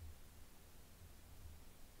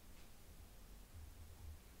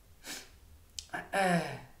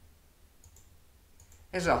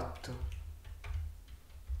 Esatto.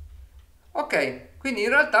 Ok, quindi in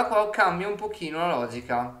realtà qua cambia un pochino la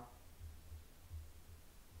logica.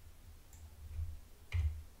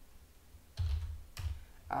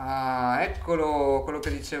 Ah, eccolo quello che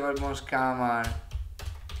diceva il buon Scaman.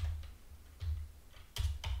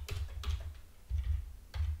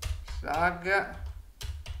 Slug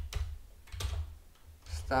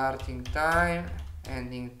starting time,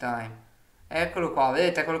 ending time. Eccolo qua,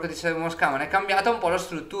 vedete quello che diceva il buon Scaman. È cambiata un po' la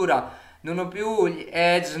struttura. Non ho più gli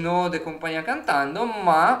edge, node e compagnia cantando,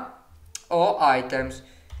 ma ho items.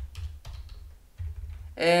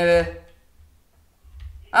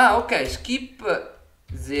 Ah, ok, skip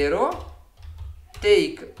 0,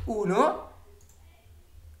 take 1.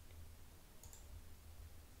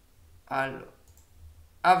 Allora,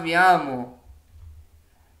 avviamo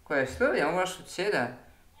questo, vediamo cosa succede.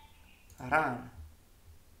 Run.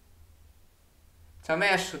 Ci ha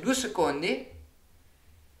messo 2 secondi.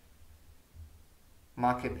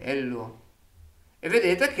 Ma che bello. E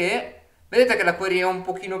vedete che la query è un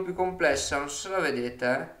pochino più complessa, non so se la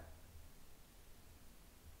vedete,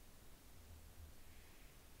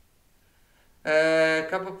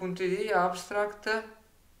 k.id abstract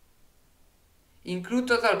include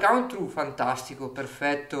total count true, fantastico,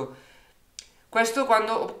 perfetto. Questo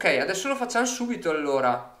quando, ok, adesso lo facciamo subito.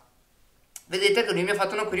 Allora vedete che lui mi ha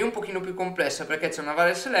fatto una query un pochino più complessa, perché c'è una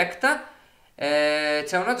variable select,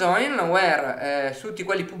 c'è una join where su tutti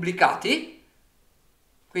quelli pubblicati.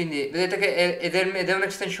 Quindi vedete che ed è un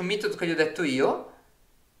extension method che gli ho detto io.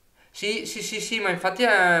 Sì, ma infatti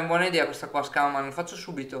è una buona idea questa qua, Scamman, lo faccio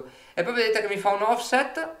subito. E poi vedete che mi fa un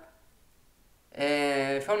offset,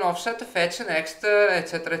 fetch, next,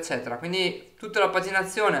 eccetera, eccetera. Quindi tutta la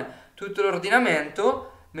paginazione, tutto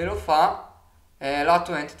l'ordinamento me lo fa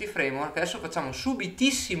lato Entity Framework. Adesso facciamo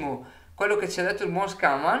subitissimo quello che ci ha detto il buon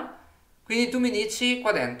Scamman. Quindi tu mi dici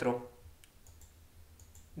qua dentro.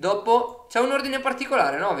 Dopo c'è un ordine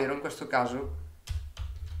particolare, no? Vero, in questo caso?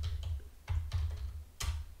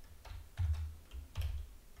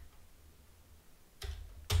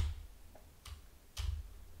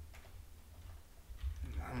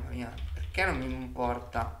 Mamma mia, perché non mi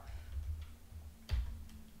importa?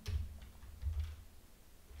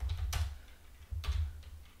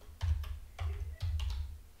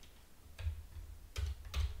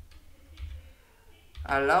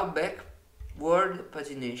 Allow backward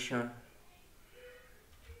pagination.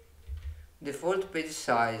 Default page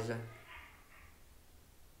size.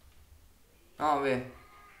 No, beh.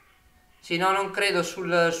 Sì, no, non credo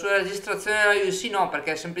sulla registrazione della UC, no,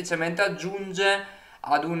 perché semplicemente aggiunge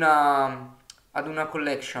ad una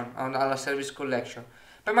collection, alla service collection.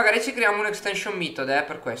 Poi magari ci creiamo un extension method,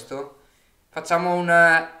 per questo. Facciamo un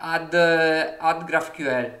add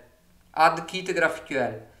GraphQL, add KITT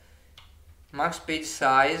GraphQL. Max page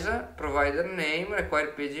size, provider name, require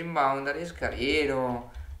paging boundaries,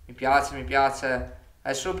 carino. Mi piace, mi piace.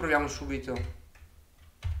 Adesso lo proviamo subito.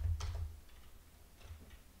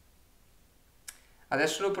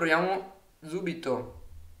 Adesso lo proviamo subito.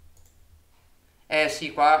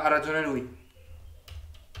 Sì, qua ha ragione lui.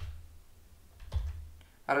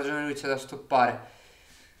 Ha ragione lui, c'è da stoppare.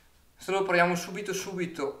 Adesso lo proviamo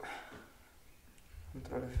subito.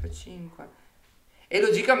 Ctrl F5. E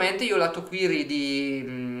logicamente io lato query di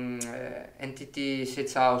entity, se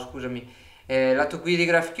ciao, scusami. Lato query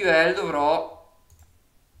GraphQL dovrò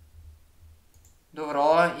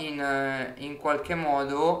in qualche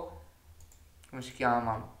modo, come si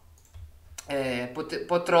chiama?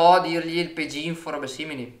 Potrò dirgli il page info, robe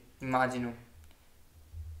simili, immagino.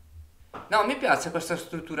 No, mi piace questa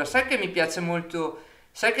struttura, sai che mi piace molto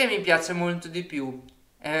di più.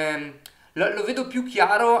 Lo vedo più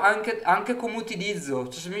chiaro anche come utilizzo.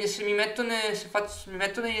 Cioè, se mi metto,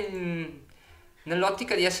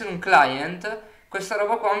 nell'ottica di essere un client, questa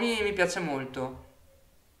roba qua mi piace molto.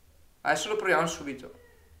 Adesso lo proviamo subito.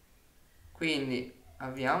 Quindi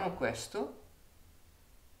avviamo questo.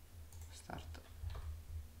 Start.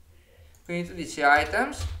 Quindi tu dici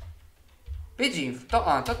items, page info,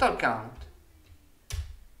 total count,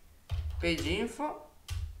 page info.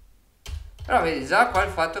 Però vedi già qua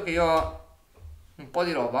il fatto che io ho un po'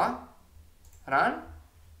 di roba. Run.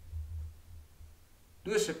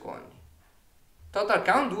 2 secondi. Total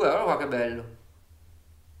count 2, guarda qua che bello.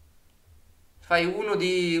 Fai 1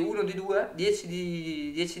 di 2, 10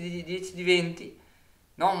 di 20.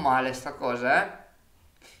 Non male sta cosa,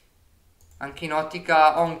 Anche in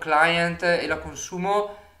ottica on client e la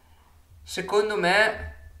consumo. Secondo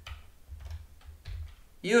me,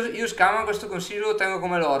 io Scamman questo consiglio lo tengo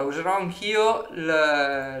come loro. Userò anch'io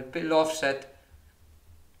l'offset.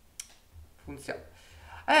 Funziona.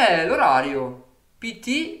 L'orario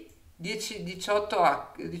PT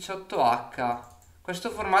 18H. Questo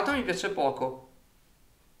formato mi piace poco.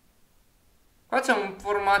 Qua c'è un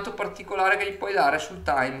formato particolare che gli puoi dare sul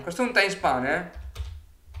time. Questo è un time span,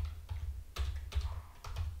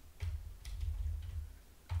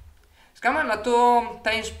 chiama lato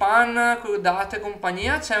time span, date e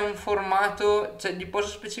compagnia, c'è un formato, cioè gli posso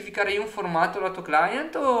specificare io un formato lato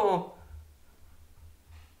client o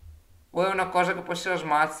è una cosa che poi se la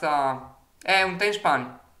smazza? È un time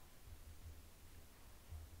span.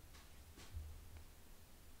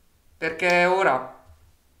 Perché ora...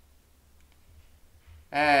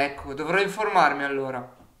 ecco, dovrò informarmi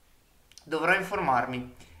allora. Dovrò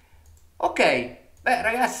informarmi. Ok, beh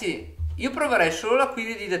ragazzi, io proverei solo la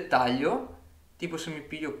query di dettaglio. Tipo se mi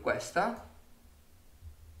piglio questa.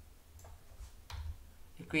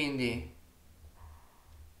 E quindi...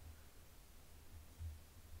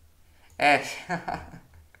 Eh...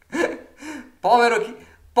 povero chi...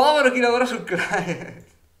 Povero chi lavora sul client.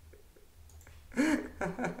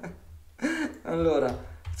 Allora,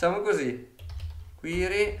 facciamo così.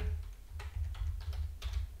 Query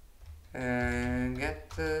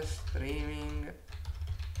get streaming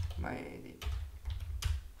my ID.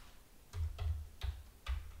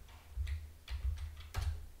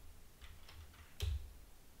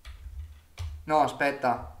 No,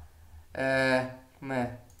 aspetta.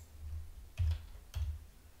 Com'è?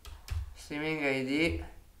 Streaming ID.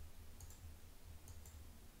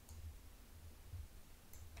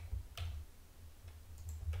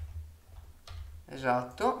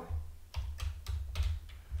 Esatto.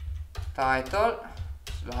 Title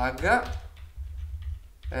slug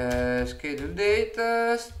schedule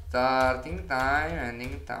date starting time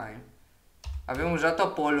ending time. Abbiamo usato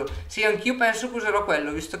Apollo. Sì, anch'io penso che userò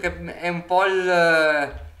quello, visto che è un po'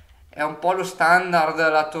 è un po' lo standard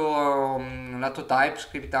lato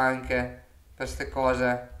TypeScript anche per queste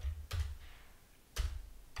cose.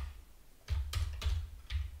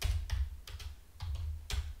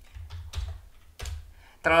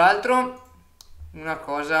 Tra l'altro, una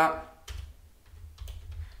cosa,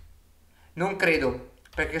 non credo,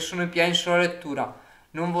 perché sono i PA in sola lettura.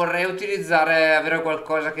 Non vorrei avere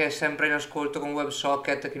qualcosa che è sempre in ascolto con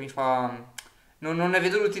WebSocket che mi fa... non ne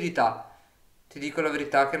vedo l'utilità. Ti dico la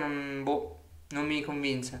verità che non, boh, non mi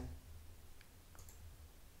convince.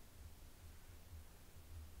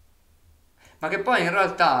 Ma che poi in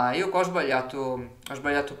realtà io qua ho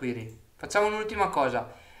sbagliato query. Facciamo un'ultima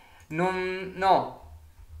cosa. Non, no,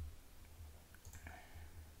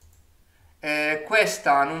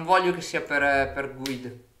 questa non voglio che sia per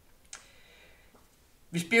guide.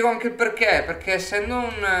 Vi spiego anche il perché, perché essendo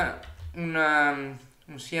un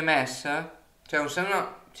CMS, cioè essendo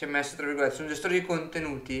una CMS tra virgolette, un gestore di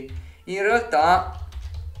contenuti, in realtà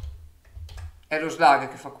è lo Slug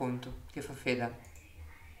che fa conto, che fa fede.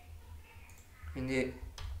 Quindi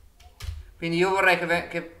io vorrei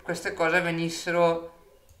che queste cose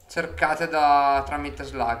venissero cercate tramite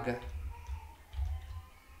Slug.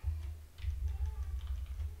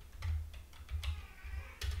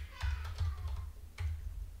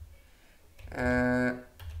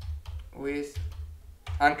 With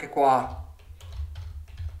anche qua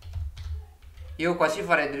io qua ci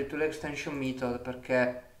farei addirittura l'extension method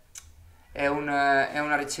perché è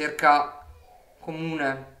una ricerca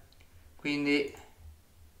comune, quindi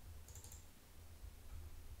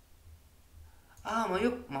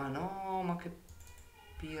ma no, ma che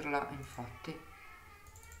pirla, infatti.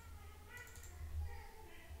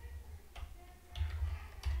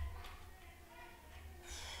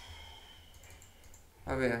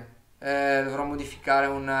 Va bene, dovrò modificare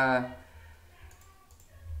un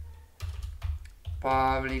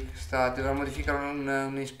public state, dovrò modificare un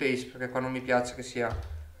namespace perché qua non mi piace che sia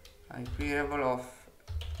queryable of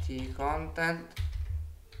t content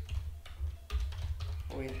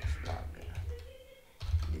with slug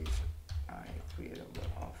this queryable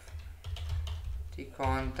of t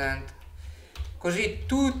content, così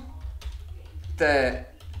tutti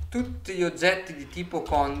gli oggetti di tipo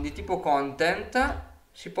content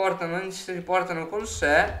si portano con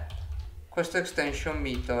sé questo extension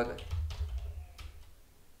method.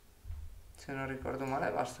 Se non ricordo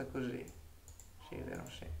male basta così. Sì, vero,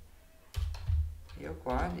 sì. Io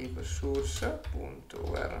qua dico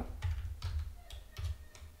source.where.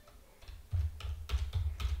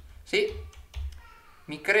 Sì,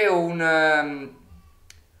 mi creo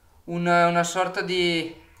una sorta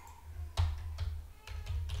di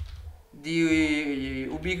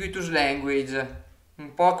ubiquitous language,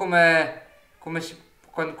 un po' come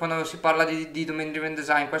quando si parla di domain driven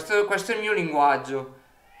design. Questo è il mio linguaggio.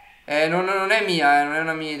 Non è mia, non è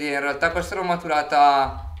una mia idea. In realtà questa l'ho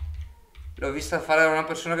maturata, l'ho vista fare da una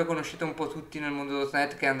persona che conoscete un po' tutti nel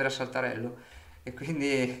mondo.net, che è Andrea Saltarello. E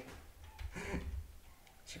quindi,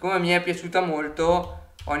 siccome mi è piaciuta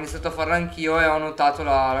molto, ho iniziato a farla anch'io e ho notato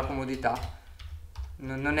la comodità.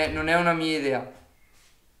 Non è una mia idea.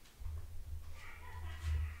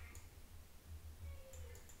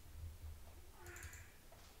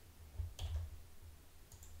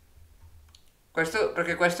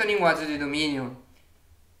 Perché questo è un linguaggio di dominio.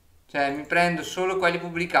 Cioè mi prendo solo quelli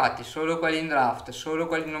pubblicati, solo quelli in draft, solo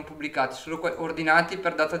quelli non pubblicati, solo ordinati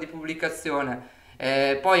per data di pubblicazione.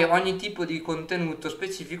 Poi ogni tipo di contenuto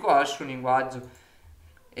specifico ha il suo linguaggio.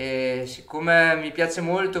 E siccome mi piace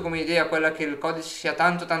molto come idea quella che il codice sia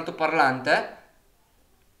tanto tanto parlante,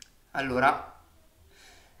 allora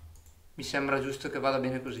mi sembra giusto che vada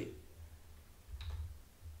bene così.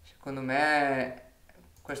 Secondo me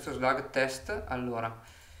questo slug test, allora,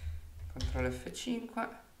 CTRL F5.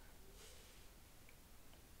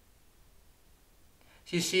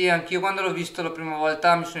 Sì, anch'io quando l'ho visto la prima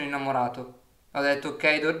volta mi sono innamorato. Ho detto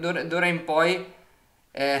ok, d'ora in poi,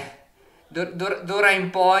 d'ora in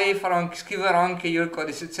poi scriverò anche io il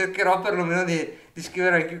codice. Cercherò perlomeno di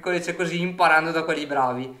scrivere anche il codice così, imparando da quelli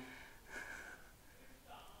bravi.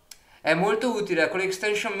 È molto utile, con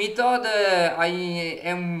l'extension method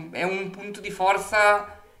è un punto di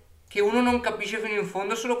forza che uno non capisce fino in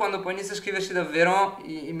fondo solo quando poi inizia a scriversi davvero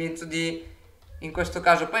i metodi in questo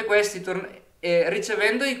caso. Poi questi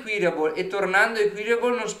ricevendo equirable e tornando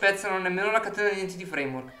equirable non spezzano nemmeno la catena di entity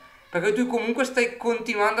framework, perché tu comunque stai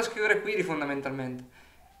continuando a scrivere query fondamentalmente.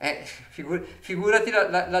 Figurati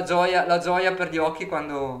la gioia per gli occhi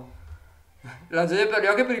quando... La gioia per gli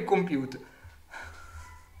occhi e per il computer.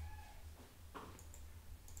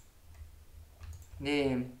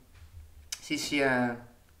 Sì, è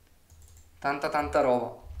tanta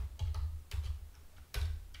roba.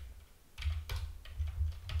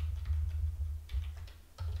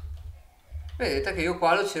 Vedete che io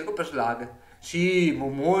qua lo cerco per slug. Sì,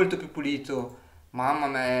 molto più pulito. Mamma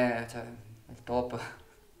mia, cioè, è il top.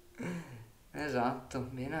 Esatto,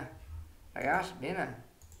 bene. Ragazzi, bene.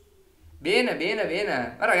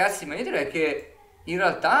 Bene. Ma ragazzi, ma io direi che in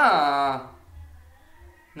realtà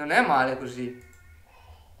non è male così.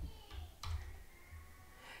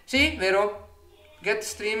 Sì, vero. Get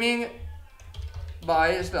streaming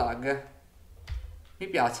by slug. Mi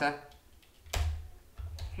piace.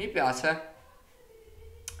 Mi piace.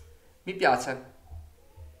 Mi piace.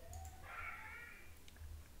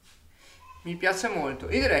 Mi piace molto.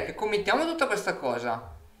 Io direi che commettiamo tutta questa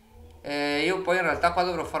cosa. Io poi in realtà qua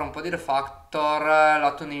dovrò fare un po' di refactor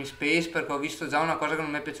lato namespace, perché ho visto già una cosa che non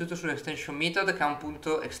mi è piaciuta sull'extension method, che ha un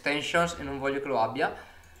punto extensions e non voglio che lo abbia.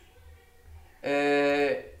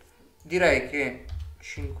 Direi che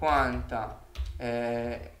 50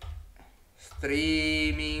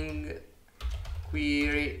 streaming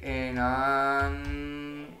query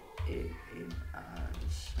enhancement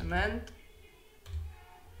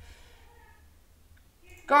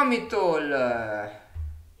commit all.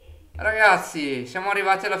 Ragazzi, siamo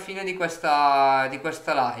arrivati alla fine di questa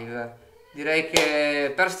live. Direi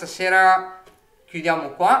che per stasera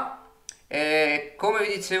chiudiamo qua. Come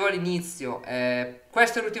vi dicevo all'inizio,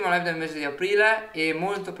 questa è l'ultima live del mese di aprile e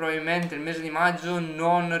molto probabilmente il mese di maggio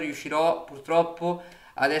non riuscirò purtroppo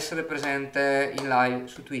ad essere presente in live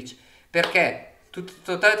su Twitch, perché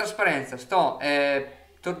totale trasparenza,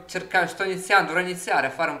 dovrò iniziare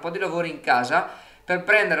a fare un po' di lavoro in casa per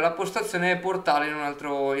prendere la postazione e portarla in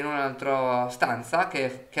un'altra stanza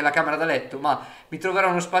che è la camera da letto, ma mi troverò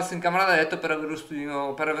uno spazio in camera da letto per avere uno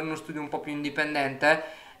studio un po' più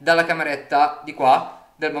indipendente dalla cameretta di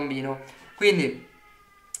qua del bambino. Quindi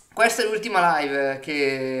questa è l'ultima live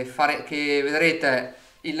che vedrete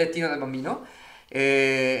il lettino del bambino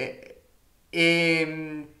e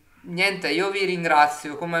niente, io vi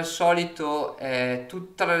ringrazio come al solito.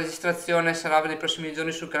 Tutta la registrazione sarà nei prossimi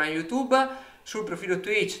giorni sul canale YouTube. Sul profilo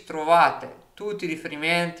Twitch trovate tutti i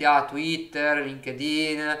riferimenti a Twitter,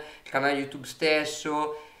 LinkedIn, il canale YouTube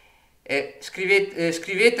stesso.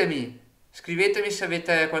 Scrivetemi se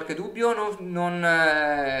avete qualche dubbio,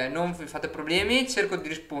 non vi fate problemi, cerco di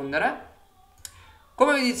rispondere.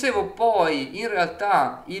 Come vi dicevo, poi in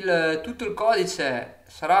realtà tutto il codice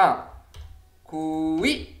sarà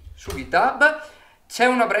qui su GitHub. C'è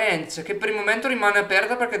una branch che per il momento rimane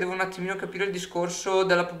aperta perché devo un attimino capire il discorso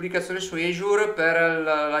della pubblicazione su Azure per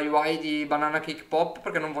la UI di Banana Cake Pop,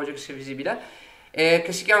 perché non voglio che sia visibile,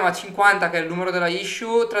 che si chiama 50, che è il numero della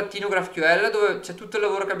issue, trattino GraphQL, dove c'è tutto il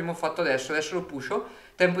lavoro che abbiamo fatto adesso lo pusho,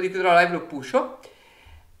 tempo di chiudere la live lo pusho,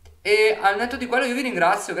 e al netto di quello io vi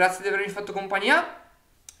ringrazio, grazie di avermi fatto compagnia,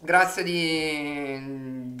 grazie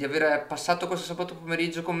di aver passato questo sabato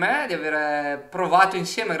pomeriggio con me, di aver provato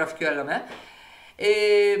insieme GraphQL a me.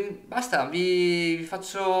 E basta, vi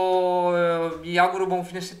auguro buon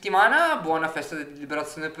fine settimana, buona festa di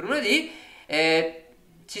liberazione per lunedì.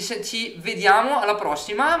 Ci vediamo alla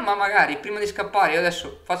prossima, ma magari prima di scappare, io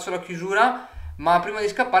adesso faccio la chiusura, ma prima di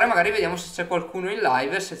scappare magari vediamo se c'è qualcuno in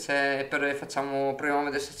live, se c'è, proviamo a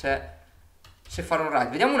vedere se se fare un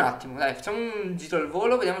raid. Vediamo un attimo, dai, facciamo un giro al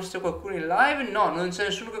volo, vediamo se c'è qualcuno in live. No, non c'è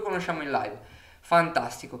nessuno che conosciamo in live.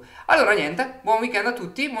 Fantastico. Allora niente, buon weekend a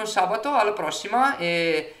tutti, buon sabato, alla prossima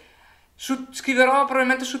e scriverò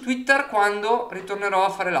probabilmente su Twitter quando ritornerò a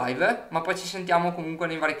fare live, ma poi ci sentiamo comunque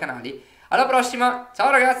nei vari canali. Alla prossima, ciao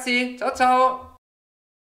ragazzi, ciao ciao!